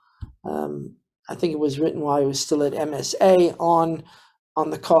on, I think it was written while he was still at MSA, on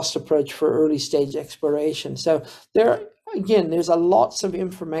the cost approach for early stage exploration. So there's a lots of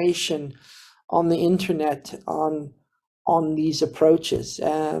information on the internet on on these approaches.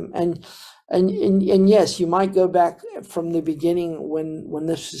 And yes, you might go back from the beginning when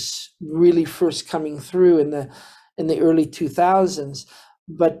this is really first coming through in the early 2000s,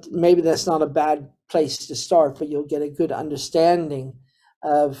 but maybe that's not a bad place to start, but you'll get a good understanding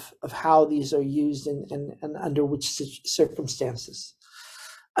of how these are used and under which circumstances.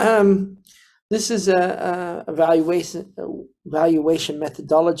 This is a valuation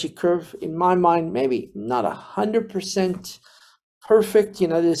methodology curve. In my mind, maybe not 100% perfect.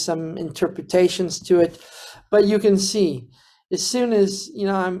 There's some interpretations to it, but you can see as soon as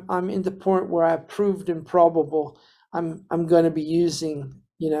I'm in the point where I've proved improbable, I'm going to be using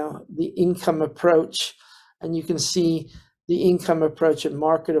the income approach, and you can see the income approach and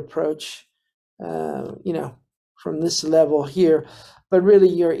market approach, from this level here. But really,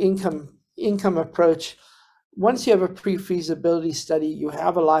 your income approach, once you have a pre-feasibility study, you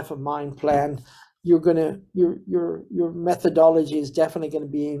have a life of mine plan, your methodology is definitely going to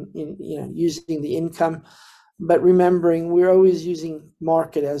be using the income, but remembering we're always using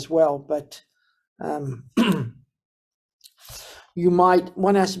market as well. But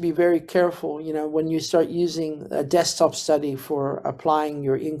one has to be very careful, when you start using a desktop study for applying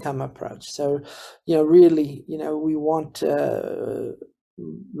your income approach. So, really, we want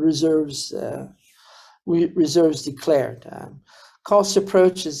reserves declared. Cost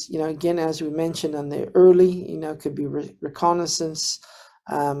approach is, again, as we mentioned on the early, could be reconnaissance,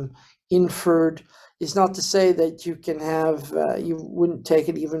 inferred. It's not to say that you can have, you wouldn't take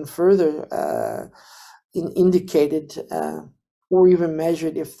it even further, indicated, or even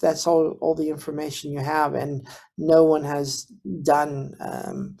measured if that's all the information you have and no one has done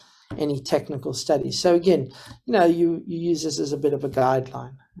any technical studies. So again, you use this as a bit of a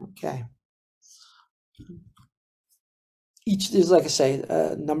guideline. Okay. There's, like I say,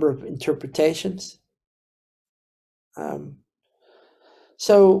 a number of interpretations. We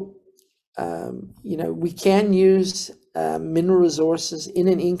can use mineral resources in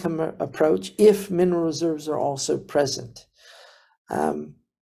an income approach if mineral reserves are also present.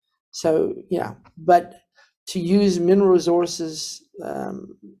 But to use mineral resources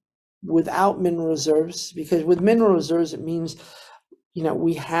without mineral reserves, because with mineral reserves, it means,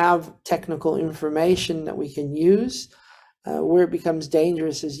 we have technical information that we can use. Where it becomes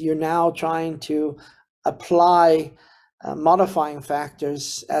dangerous is you're now trying to apply modifying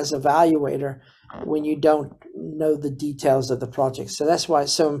factors as evaluator when you don't know the details of the project. So that's why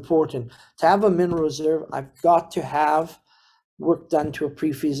it's so important to have a mineral reserve. I've got to have work done to a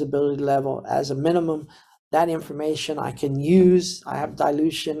pre-feasibility level as a minimum. That information I can use. I have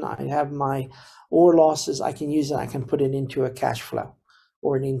dilution, I have my ore losses, I can use it, I can put it into a cash flow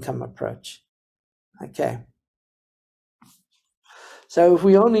or an income approach. Okay. So if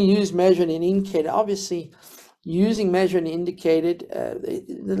we only use measured and indicated, obviously using measured and indicated,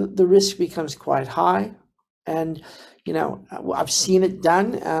 the risk becomes quite high. And, I've seen it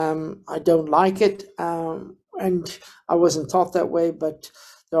done. I don't like it. And I wasn't taught that way, but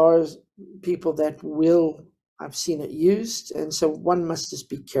there are people that I've seen it used. And so one must just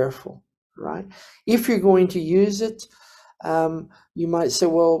be careful, right? If you're going to use it, you might say,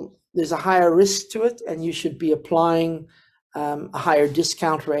 well, there's a higher risk to it and you should be applying a higher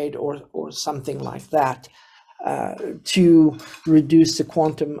discount rate or something like that to reduce the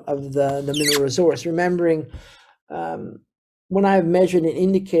quantum of the mineral resource. Remembering, when I've measured and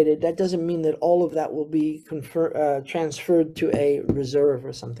indicated, that doesn't mean that all of that will be transferred to a reserve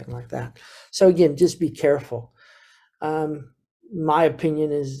or something like that. So again, just be careful. My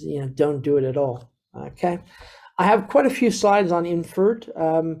opinion is, don't do it at all. Okay. I have quite a few slides on inferred,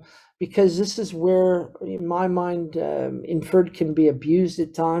 because this is where, in my mind, inferred can be abused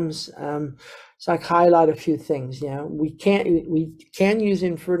at times. So I highlight a few things. We can use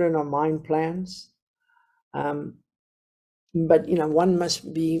inferred in our mine plans, but one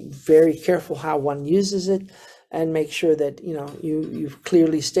must be very careful how one uses it, and make sure that you've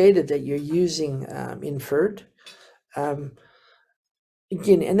clearly stated that you're using inferred.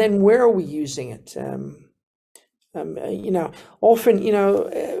 Again, and then where are we using it? Often,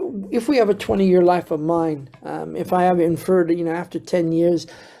 if we have a 20-year life of mine, if I have inferred, after 10 years,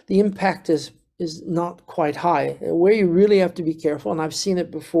 the impact is not quite high. Where you really have to be careful, and I've seen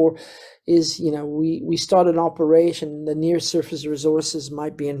it before, is, we start an operation, the near surface resources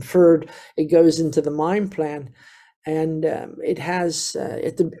might be inferred, it goes into the mine plan, and it has,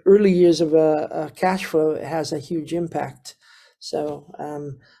 at the early years of a cash flow, it has a huge impact. So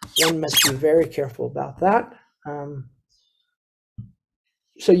one must be very careful about that.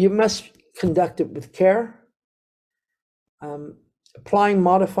 So you must conduct it with care. Applying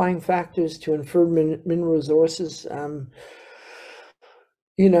modifying factors to inferred mineral resources,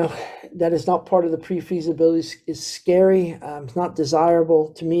 that is not part of the pre-feasibility is scary. It's not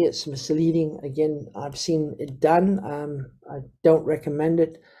desirable. To me, it's misleading. Again, I've seen it done. I don't recommend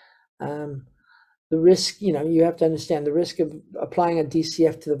it. The risk, you have to understand the risk of applying a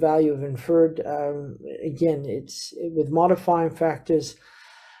DCF to the value of inferred. Again, it's with modifying factors.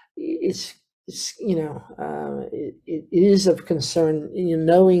 It is of concern,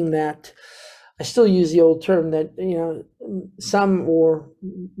 knowing that. I still use the old term that, some or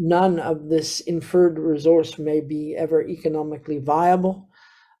none of this inferred resource may be ever economically viable.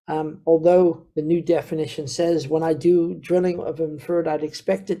 Although the new definition says when I do drilling of inferred, I'd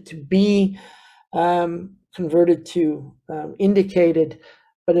expect it to be converted to indicated,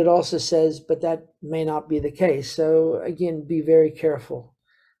 but it also says, but that may not be the case. So again, be very careful.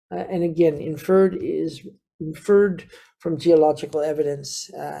 And again, inferred is inferred from geological evidence.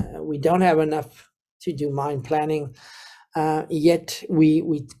 We don't have enough to do mine planning, yet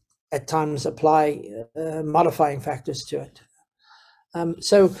we at times apply modifying factors to it.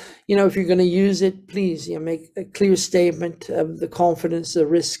 So, if you're going to use it, please, make a clear statement of the confidence, the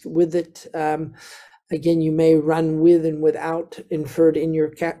risk with it. Again, you may run with and without inferred in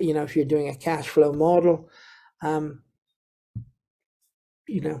your, if you're doing a cash flow model. And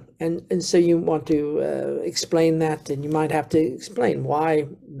so you want to explain that, and you might have to explain why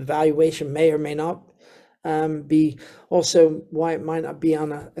the valuation may or may not be, also why it might not be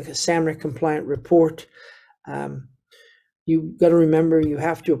on a SAMREC compliant report. You've got to remember you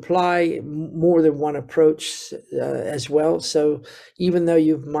have to apply more than one approach as well. So even though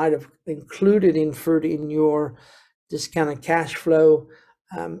you might have included inferred in your discounted cash flow,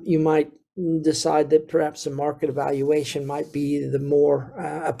 you might decide that perhaps a market evaluation might be the more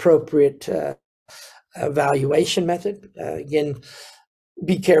appropriate evaluation method. Again,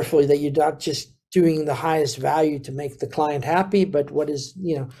 be careful that you're not just doing the highest value to make the client happy, but what is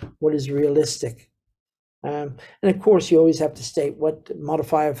realistic. And of course, you always have to state what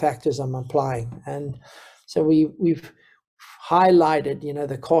modifier factors I'm applying. And so we've highlighted,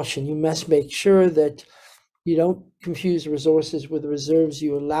 the caution. You must make sure that you don't confuse resources with reserves.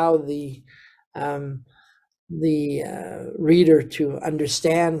 You allow the reader to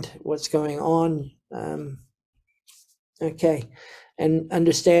understand what's going on. Okay, and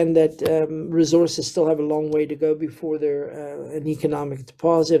understand that resources still have a long way to go before they're an economic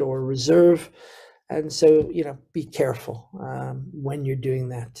deposit or reserve. And so, be careful when you're doing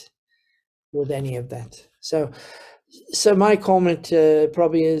that with any of that. So my comment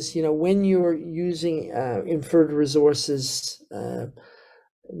probably is, when you're using inferred resources,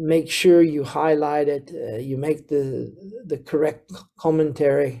 make sure you highlight it, you make the correct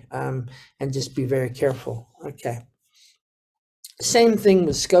commentary, and just be very careful. Okay. Same thing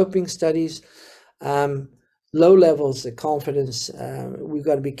with scoping studies. Low levels of confidence, we've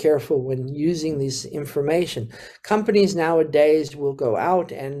got to be careful when using this information. Companies nowadays will go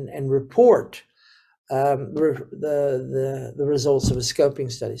out and report the results of a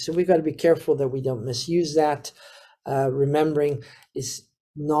scoping study. So we've got to be careful that we don't misuse that. Remembering it's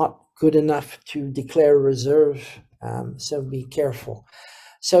not good enough to declare a reserve, so be careful.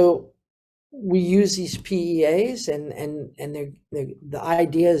 So we use these PEAs, and the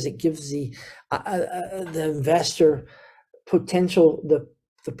idea is it gives the investor potential, the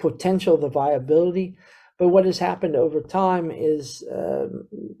potential, the viability. But what has happened over time is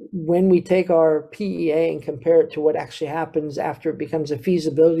when we take our PEA and compare it to what actually happens after it becomes a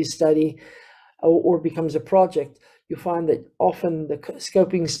feasibility study or becomes a project, you find that often the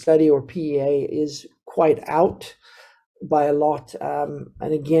scoping study or PEA is quite out by a lot.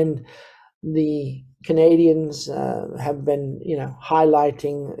 And again, the Canadians have been,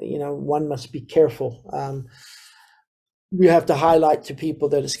 highlighting, one must be careful. We have to highlight to people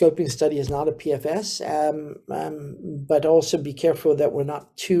that a scoping study is not a PFS, but also be careful that we're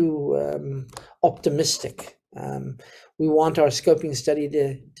not too optimistic. We want our scoping study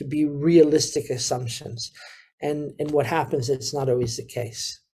to be realistic assumptions. And what happens, it's not always the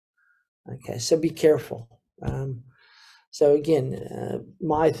case. Okay, so be careful. So again,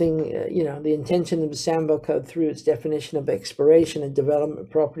 my thing, the intention of the SAMBO Code through its definition of exploration and development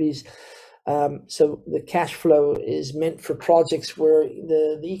properties. So the cash flow is meant for projects where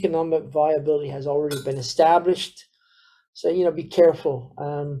the economic viability has already been established. So, be careful.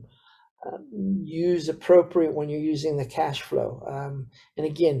 Use appropriate when you're using the cash flow. And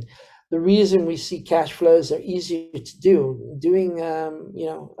again, the reason we see cash flows are easier to do. Doing, you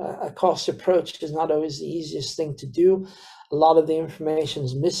know, a cost approach is not always the easiest thing to do. A lot of the information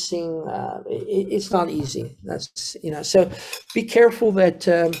is missing. It's not easy. That's, you know, so be careful that,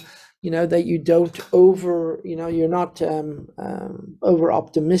 you know, that you don't you're not over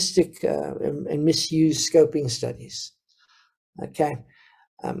optimistic and misuse scoping studies. Okay.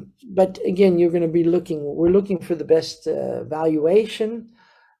 But again, we're looking for the best valuation,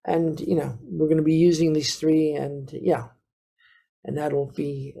 and, you know, we're going to be using these three, and yeah, and that'll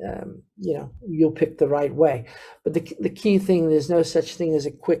be, you know, you'll pick the right way. But the key thing, there's no such thing as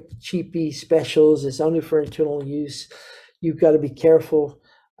a quick, cheapy specials. It's only for internal use. You've got to be careful.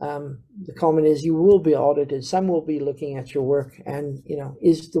 The comment is you will be audited. Some will be looking at your work, and, you know,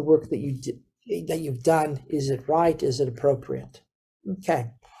 is the work that you've done, is it right? Is it appropriate?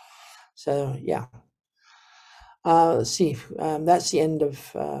 Okay. So yeah. Let's see. That's the end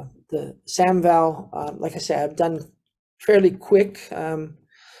of the SAMVAL. Like I said, I've done fairly quick. I'm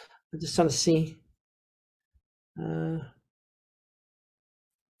just trying to see.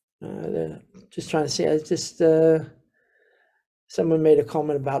 Just trying to see. I just someone made a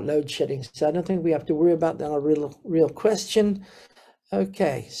comment about load shedding, so I don't think we have to worry about that. A real question.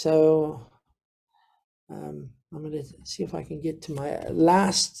 Okay, so I'm going to see if I can get to my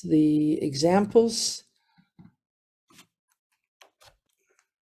the examples,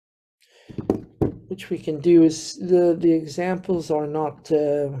 which we can do is the examples are not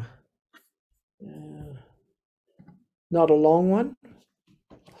a long one.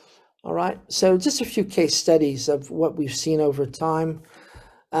 All right, so just a few case studies of what we've seen over time,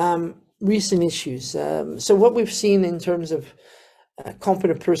 recent issues. So what we've seen in terms of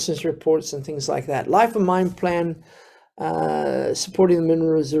competent persons reports and things like that. Life of mine plan supporting the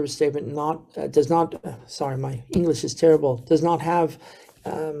mineral reserve statement sorry, my English is terrible, does not have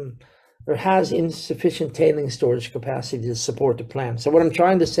or has insufficient tailing storage capacity to support the plan. So what I'm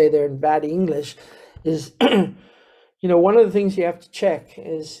trying to say there in bad English is, you know, one of the things you have to check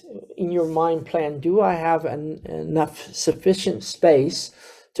is in your mine plan, do I have enough sufficient space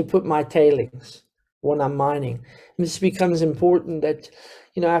to put my tailings when I'm mining? And this becomes important that,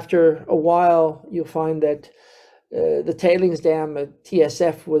 you know, after a while, you'll find that the tailings dam at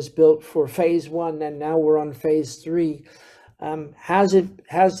TSF was built for phase 1, and now we're on phase 3. Has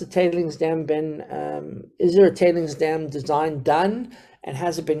the tailings dam been, is there a tailings dam design done, and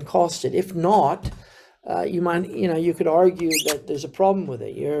has it been costed? If not, you could argue that there's a problem with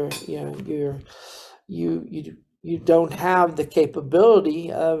it. You don't have the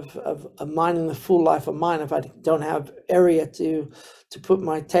capability of mining the full life of mine if I don't have area to put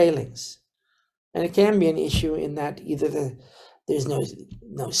my tailings. And it can be an issue in that either there's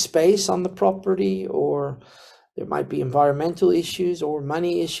no space on the property, or there might be environmental issues or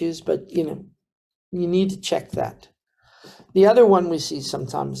money issues, but, you know, you need to check that. The other one we see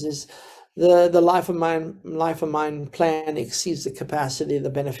sometimes is the life of mine plan exceeds the capacity of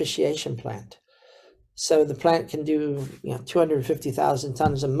the beneficiation plant. So the plant can do, you know, 250,000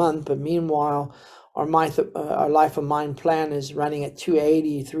 tons a month, but meanwhile, our life of mine plan is running at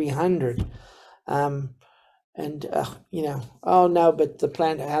 280, 300. You know, oh no, but the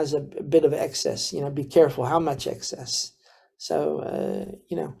plant has a bit of excess. You know, be careful how much excess. So,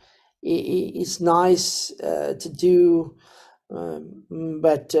 you know, it's nice to do,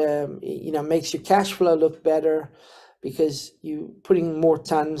 but, you know, makes your cash flow look better because you putting more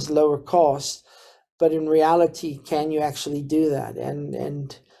tons, lower cost. But in reality, can you actually do that?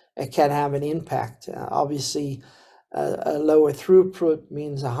 And it can have an impact. Obviously, a lower throughput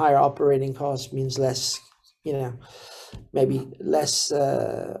means a higher operating cost, means less, you know, maybe less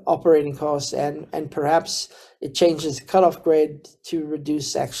operating costs, and perhaps it changes the cutoff grade to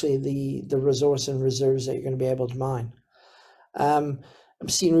reduce actually the resource and reserves that you're going to be able to mine. I've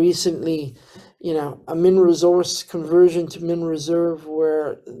seen recently, you know, a mineral resource conversion to mineral reserve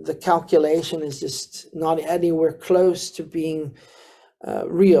where the calculation is just not anywhere close to being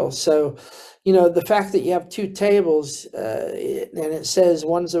real. So, you know, the fact that you have two tables and it says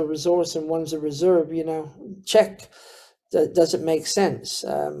one's a resource and one's a reserve, you know, check, does it make sense?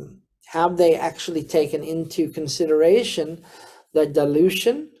 Have they actually taken into consideration the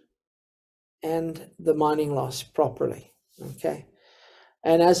dilution and the mining loss properly? Okay.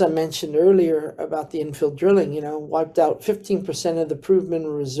 And as I mentioned earlier about the infill drilling, you know, wiped out 15% of the proved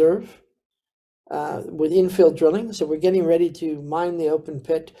mineral reserve with infill drilling. So we're getting ready to mine the open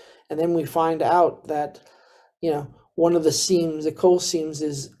pit, and then we find out that, you know, one of the seams, the coal seams,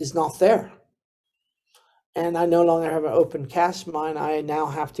 is not there. And I no longer have an open cast mine. I now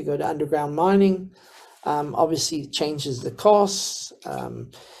have to go to underground mining. Obviously, it changes the costs.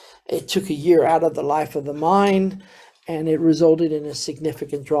 it took a year out of the life of the mine, and it resulted in a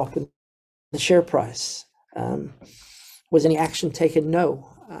significant drop in the share price. Was any action taken? No,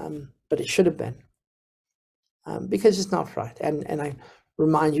 but it should have been, because it's not right. And I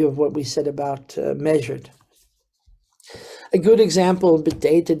remind you of what we said about measured. A good example, a bit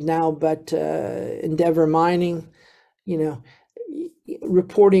dated now, but Endeavour Mining, you know,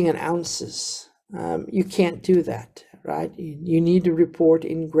 reporting in ounces. You can't do that, right? You need to report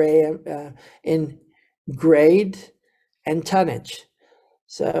in grade and tonnage.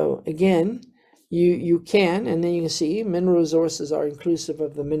 So again, you can, and then you can see mineral resources are inclusive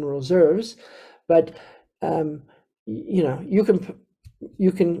of the mineral reserves, but you know, you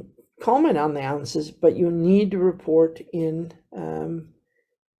can comment on the ounces, but you need to report in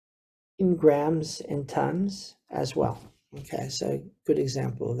grams and tons as well. Okay, so good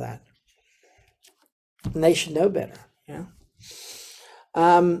example of that. And they should know better. Yeah.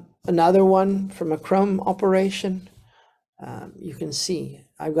 Another one from a chrome operation. You can see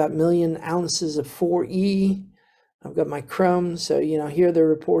I've got 1,000,000 ounces of 4E. I've got my chrome. So, you know, here they're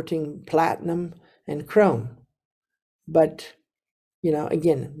reporting platinum and chrome. But, you know,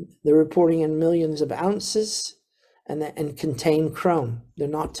 again, they're reporting in millions of ounces and contain chrome. They're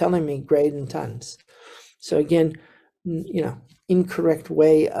not telling me grade and tons. So again, you know, incorrect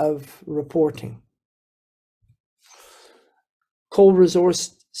way of reporting. Coal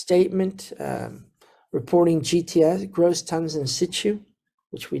resource statement, reporting GTS, gross tons in situ,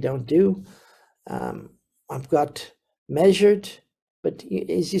 which we don't do. I've got measured, but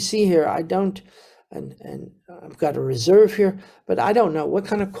as you see here, I don't, and I've got a reserve here, but I don't know what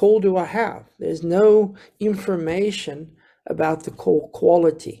kind of coal do I have. There's no information about the coal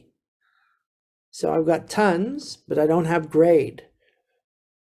quality. So I've got tons, but I don't have grade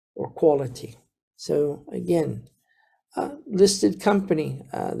or quality. So again, listed company.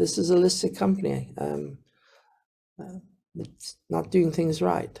 This is a listed company. It's not doing things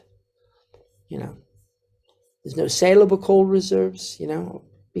right. You know, there's no saleable coal reserves, you know,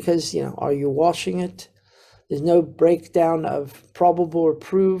 because, you know, are you washing it? There's no breakdown of probable or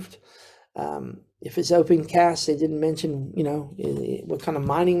proved. If it's open cast, they didn't mention, you know, what kind of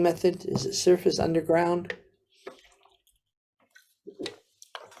mining method. Is it surface, underground?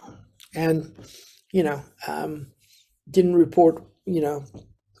 And, you know, didn't report, you know,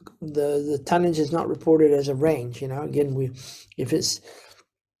 the tonnage is not reported as a range. You know, again, if it's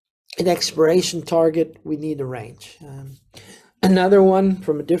an exploration target, we need a range. Another one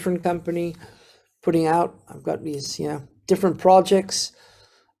from a different company putting out, I've got these, you know, different projects.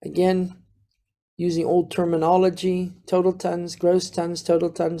 Again, using old terminology, total tons, gross tons, total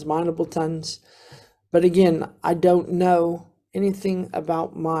tons, mineable tons. But again, I don't know anything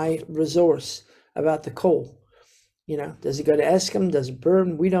about my resource, about the coal. You know, does it go to SAMCODES? Does it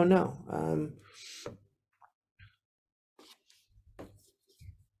burn? We don't know.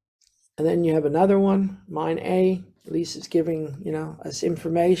 And then you have another one, mine A. At least it's giving, you know, us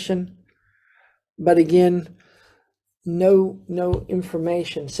information. But again, no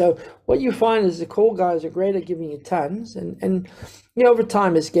information. So what you find is the coal guys are great at giving you tons, and you know, over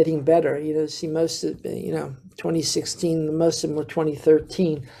time it's getting better. You know, see most of, you know, 2016, most of them were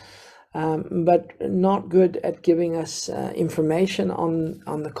 2013. But not good at giving us information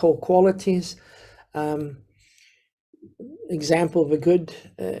on the coal qualities. Example of a good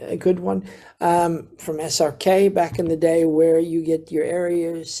one from SRK back in the day, where you get your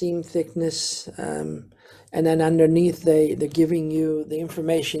area, seam thickness, and then underneath they're giving you the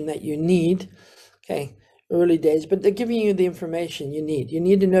information that you need. Okay, early days, but they're giving you the information you need. You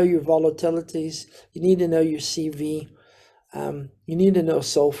need to know your volatilities. You need to know your CV. You need to know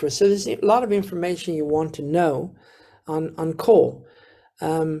sulfur. So there's a lot of information you want to know on coal.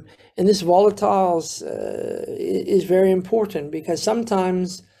 And this volatiles is very important, because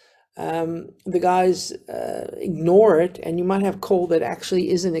sometimes the guys ignore it, and you might have coal that actually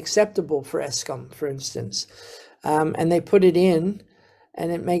isn't acceptable for ESCOM, for instance. And they put it in,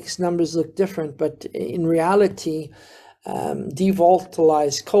 and it makes numbers look different. But in reality,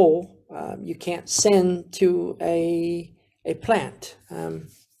 devolatilized coal, you can't send to a plant. And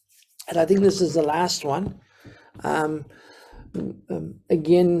I think this is the last one.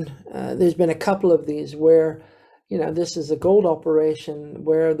 Again, there's been a couple of these where, you know, this is a gold operation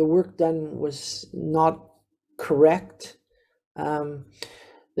where the work done was not correct. The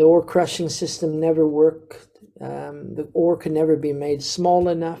ore crushing system never worked. The ore could never be made small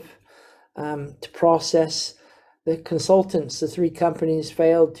enough to process. The consultants, the three companies,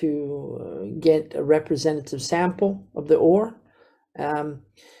 failed to get a representative sample of the ore.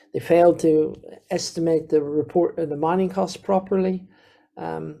 They failed to estimate the mining costs properly.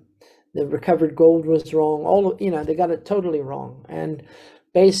 the recovered gold was wrong. All, you know, they got it totally wrong. And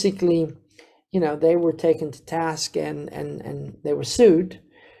basically, you know, they were taken to task and they were sued.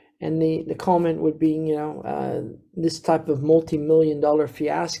 And the comment would be, you know, this type of multi-million-dollar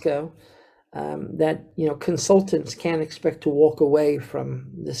fiasco, that, you know, consultants can't expect to walk away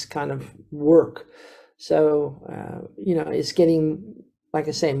from this kind of work. So, you know, it's getting, like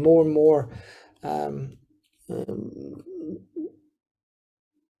I say, more and more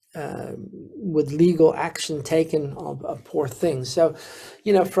with legal action taken of poor things. So,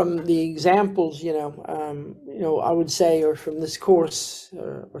 you know, from the examples, you know, I would say, or from this course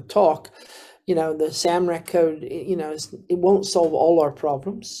or talk, you know, the SAMREC code, you know, it won't solve all our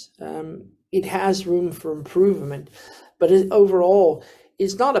problems. It has room for improvement, but overall,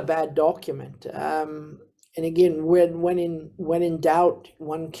 it's not a bad document. And again, when in doubt,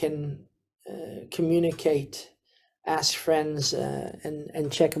 one can communicate, ask friends,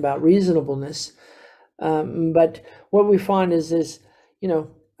 and check about reasonableness. But what we find is, you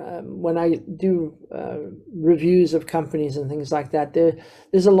know, when I do reviews of companies and things like that,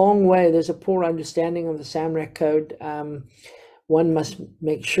 there's a long way. There's a poor understanding of the SAMREC code. One must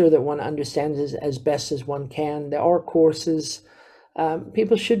make sure that one understands as best as one can. There are courses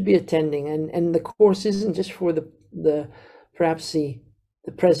people should be attending, and the course isn't just for the perhaps the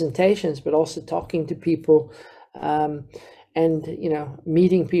presentations, but also talking to people, and, you know,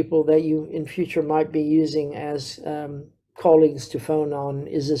 meeting people that you in future might be using as colleagues to phone on.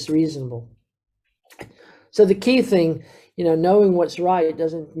 Is this reasonable? So the key thing, you know, knowing what's right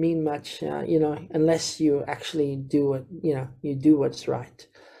doesn't mean much, you know, unless you actually do it, you know, you do what's right.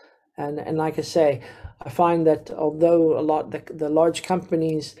 And like I say, I find that although a lot the large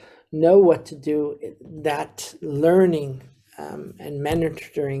companies know what to do, that learning and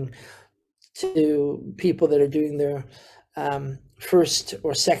mentoring to people that are doing their first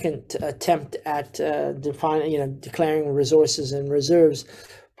or second attempt at declaring resources and reserves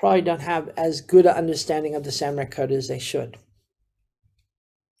probably don't have as good an understanding of the SAMREC code as they should.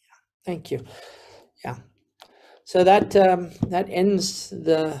 Thank you. Yeah. So that ends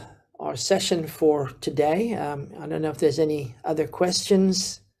our session for today. I don't know if there's any other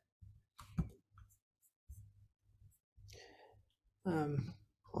questions.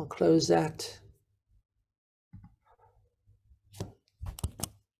 I'll close that.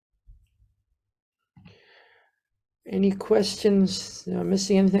 Any questions? Am I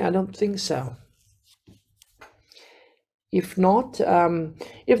missing anything? I don't think so. If not,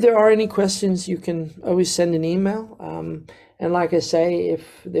 if there are any questions, you can always send an email. And like I say,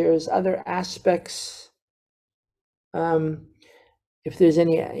 if there's other aspects, if there's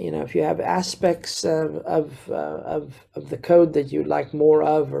any, you know, if you have aspects of the code that you'd like more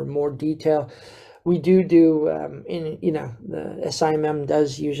of or more detail, we do you know, the SAIMM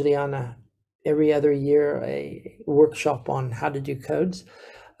does usually on every other year a workshop on how to do codes.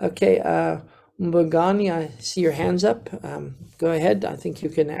 Okay, Mbogani, I see your hands up. Go ahead. I think you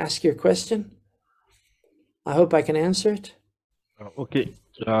can ask your question. I hope I can answer it. Okay.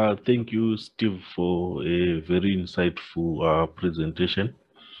 Thank you, Steve, for a very insightful presentation.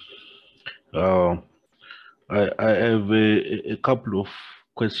 I have a couple of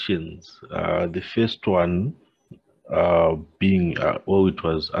questions. The first one being, well, it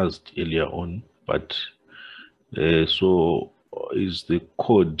was asked earlier on, but so is the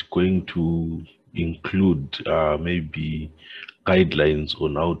code going to include maybe guidelines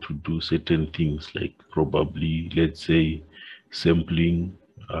on how to do certain things, like probably, let's say, sampling,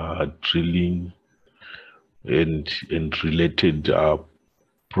 drilling, and related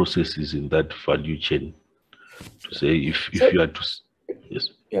processes in that value chain? To say if you are to, yes.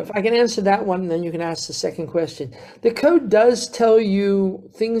 Yeah, if I can answer that one, then you can ask the second question. The code does tell you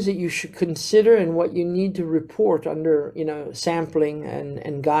things that you should consider and what you need to report under, you know, sampling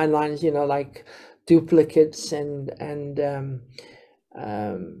and guidelines, you know, like duplicates and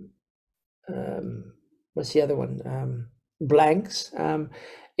what's the other one? Blanks.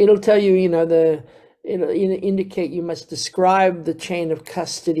 It'll tell you, you know, it'll indicate you must describe the chain of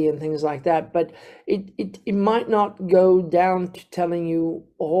custody and things like that, but it might not go down to telling you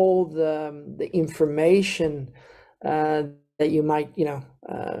all the information that you might, you know,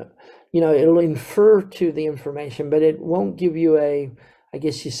 it'll infer to the information, but it won't give you I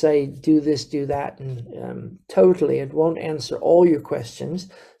guess you say, do this, do that, and totally, it won't answer all your questions.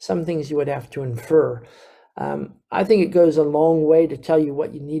 Some things you would have to infer. I think it goes a long way to tell you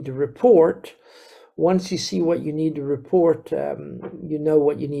what you need to report. Once you see what you need to report, you know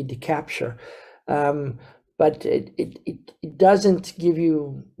what you need to capture. But it doesn't give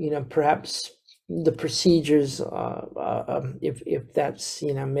you, you know, perhaps, the procedures, if that's,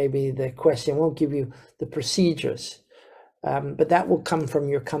 maybe the question, won't give you the procedures, but that will come from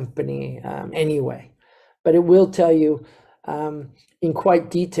your company anyway. But it will tell you in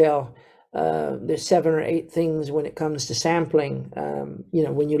quite detail. There's 7 or 8 things when it comes to sampling.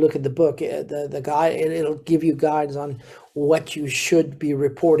 When you look at the book, the guide, it'll give you guides on what you should be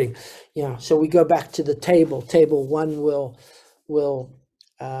reporting. So we go back to the table. Table 1 will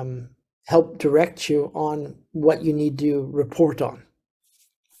help direct you on what you need to report on.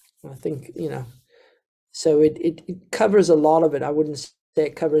 I think, so it covers a lot of it. I wouldn't say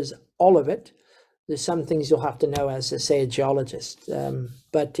it covers all of it. There's some things you'll have to know as, say, a geologist,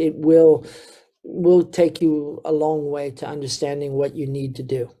 but it will take you a long way to understanding what you need to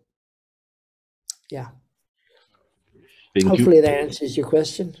do. Yeah. Hopefully that answers your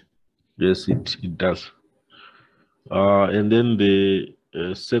question. Yes, it does. And then the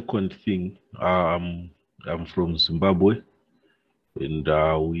second thing, I'm from Zimbabwe, and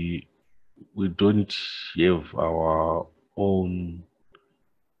we don't have our own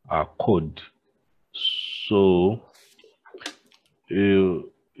code. So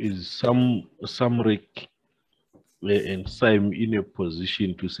is SAMREC and SAIMM in a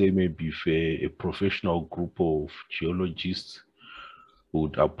position to say, maybe if a professional group of geologists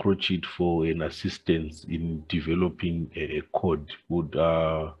would approach it for an assistance in developing a code, would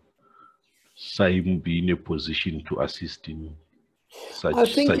SAIMM be in a position to assist in such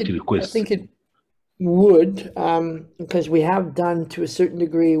requests? I think it would, because we have done to a certain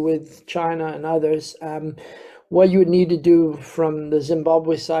degree with China and others. What you would need to do from the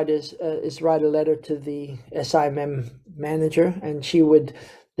Zimbabwe side is write a letter to the SAIMM manager, and she would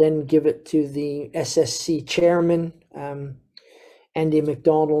then give it to the SSC chairman, Andy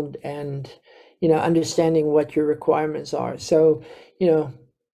McDonald, and understanding what your requirements are. So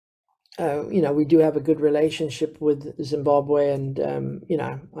we do have a good relationship with Zimbabwe, and I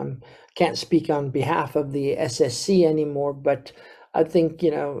can't speak on behalf of the SSC anymore, but I think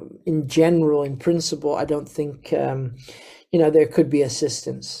in general, in principle, I don't think there could be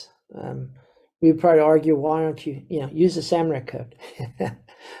assistance. We'd probably argue, why don't you use the SAMREC code?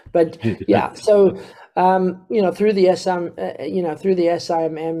 But yeah, so through the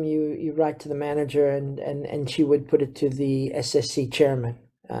SIMM, you write to the manager, and she would put it to the SSC chairman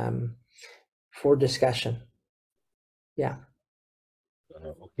for discussion. Yeah.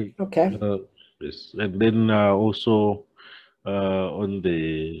 Okay. Yes, and then also on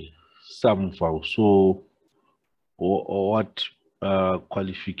the SAMVAL, so what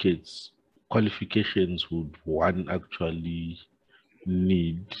qualifications would one actually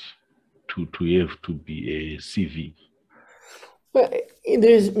need to have to be a CV? Well,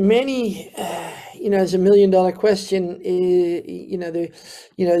 there's many, it's $1 million question.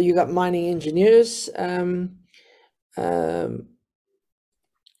 You got mining engineers,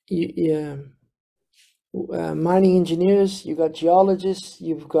 mining engineers, you've got geologists,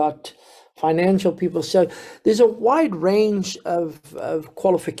 you've got financial people. So there's a wide range of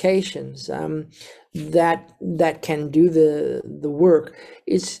qualifications that can do the work.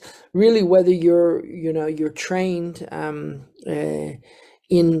 It's really whether you're trained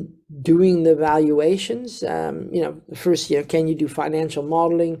in doing the evaluations. First, can you do financial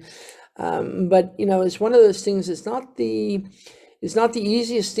modeling? But it's one of those things. It's not the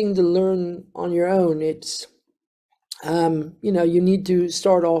easiest thing to learn on your own. It's you need to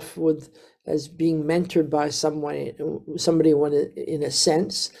start off with as being mentored by somebody in a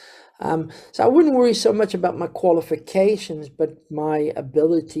sense. So I wouldn't worry so much about my qualifications, but my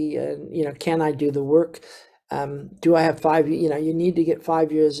ability, and can I do the work? Do I have 5? You need to get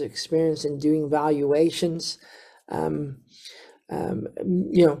 5 years of experience in doing valuations.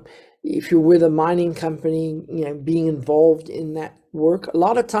 If you're with a mining company, being involved in that work. A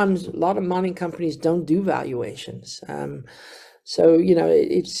lot of times, a lot of mining companies don't do valuations. So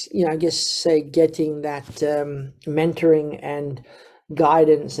it's I guess say getting that mentoring and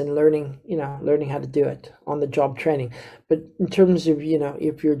guidance and learning how to do it on the job training. But in terms of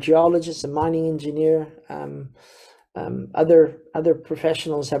if you're a geologist, a mining engineer, other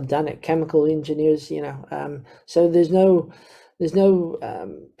professionals have done it, chemical engineers, so there's no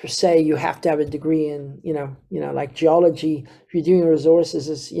per se you have to have a degree in like geology. If you're doing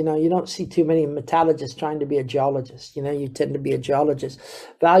resources, you don't see too many metallurgists trying to be a geologist. You tend to be a geologist.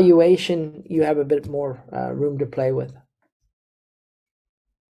 Valuation, you have a bit more room to play with.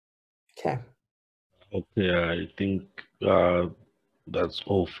 Okay, I think that's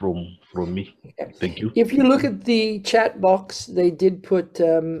all from me. Okay. Thank you. If you look at the chat box, they did put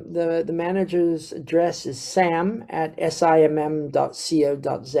the manager's address is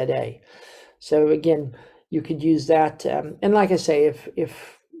sam@simm.co.za. So again, you could use that. And like I say,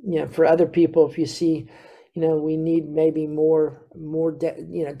 if for other people, if you see, we need maybe more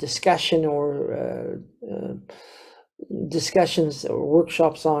discussion or discussions or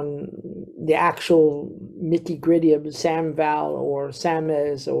workshops on the actual nitty-gritty of SAMVAL or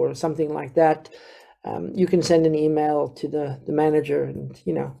SAMCODES or something like that, you can send an email to the manager and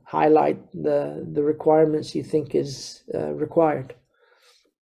highlight the requirements you think is required.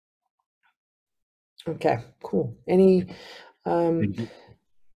 Okay, cool. Any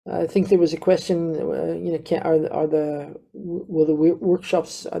I think there was a question, will the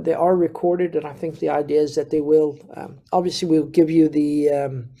workshops, they are recorded, and I think the idea is that they will. Obviously, we'll give you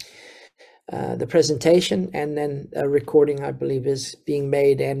the presentation, and then a recording, I believe, is being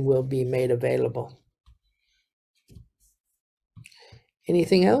made and will be made available.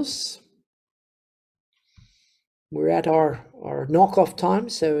 Anything else? We're at our knockoff time,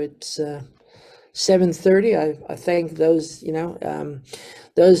 so it's 7:30. I thank those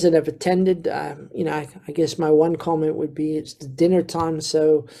those that have attended. I guess my one comment would be it's the dinner time,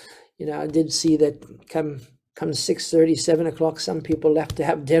 so I did see that come 6:30, 7 o'clock, some people left to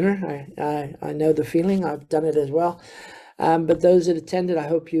have dinner. I know the feeling. I've done it as well. But those that attended, I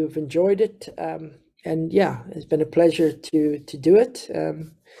hope you've enjoyed it. And yeah, it's been a pleasure to do it.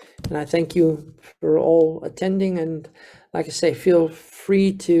 And I thank you for all attending. And like I say, feel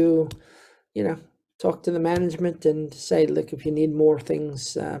free to talk to the management and say, look, if you need more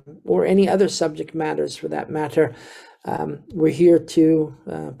things or any other subject matters for that matter, we're here to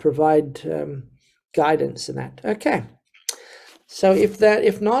provide guidance in that. Okay. So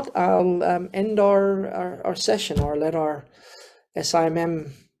if not, I'll end our session, or let our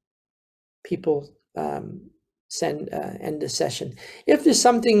SAIMM people end the session. If there's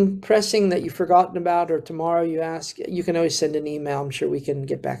something pressing that you've forgotten about, or tomorrow you ask, you can always send an email. I'm sure we can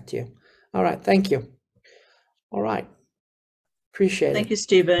get back to you. All right. Thank you. All right. Appreciate it. Thank you,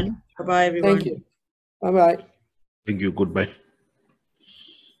 Stephen. Bye-bye, everyone. Thank you. Bye-bye. Thank you. Goodbye.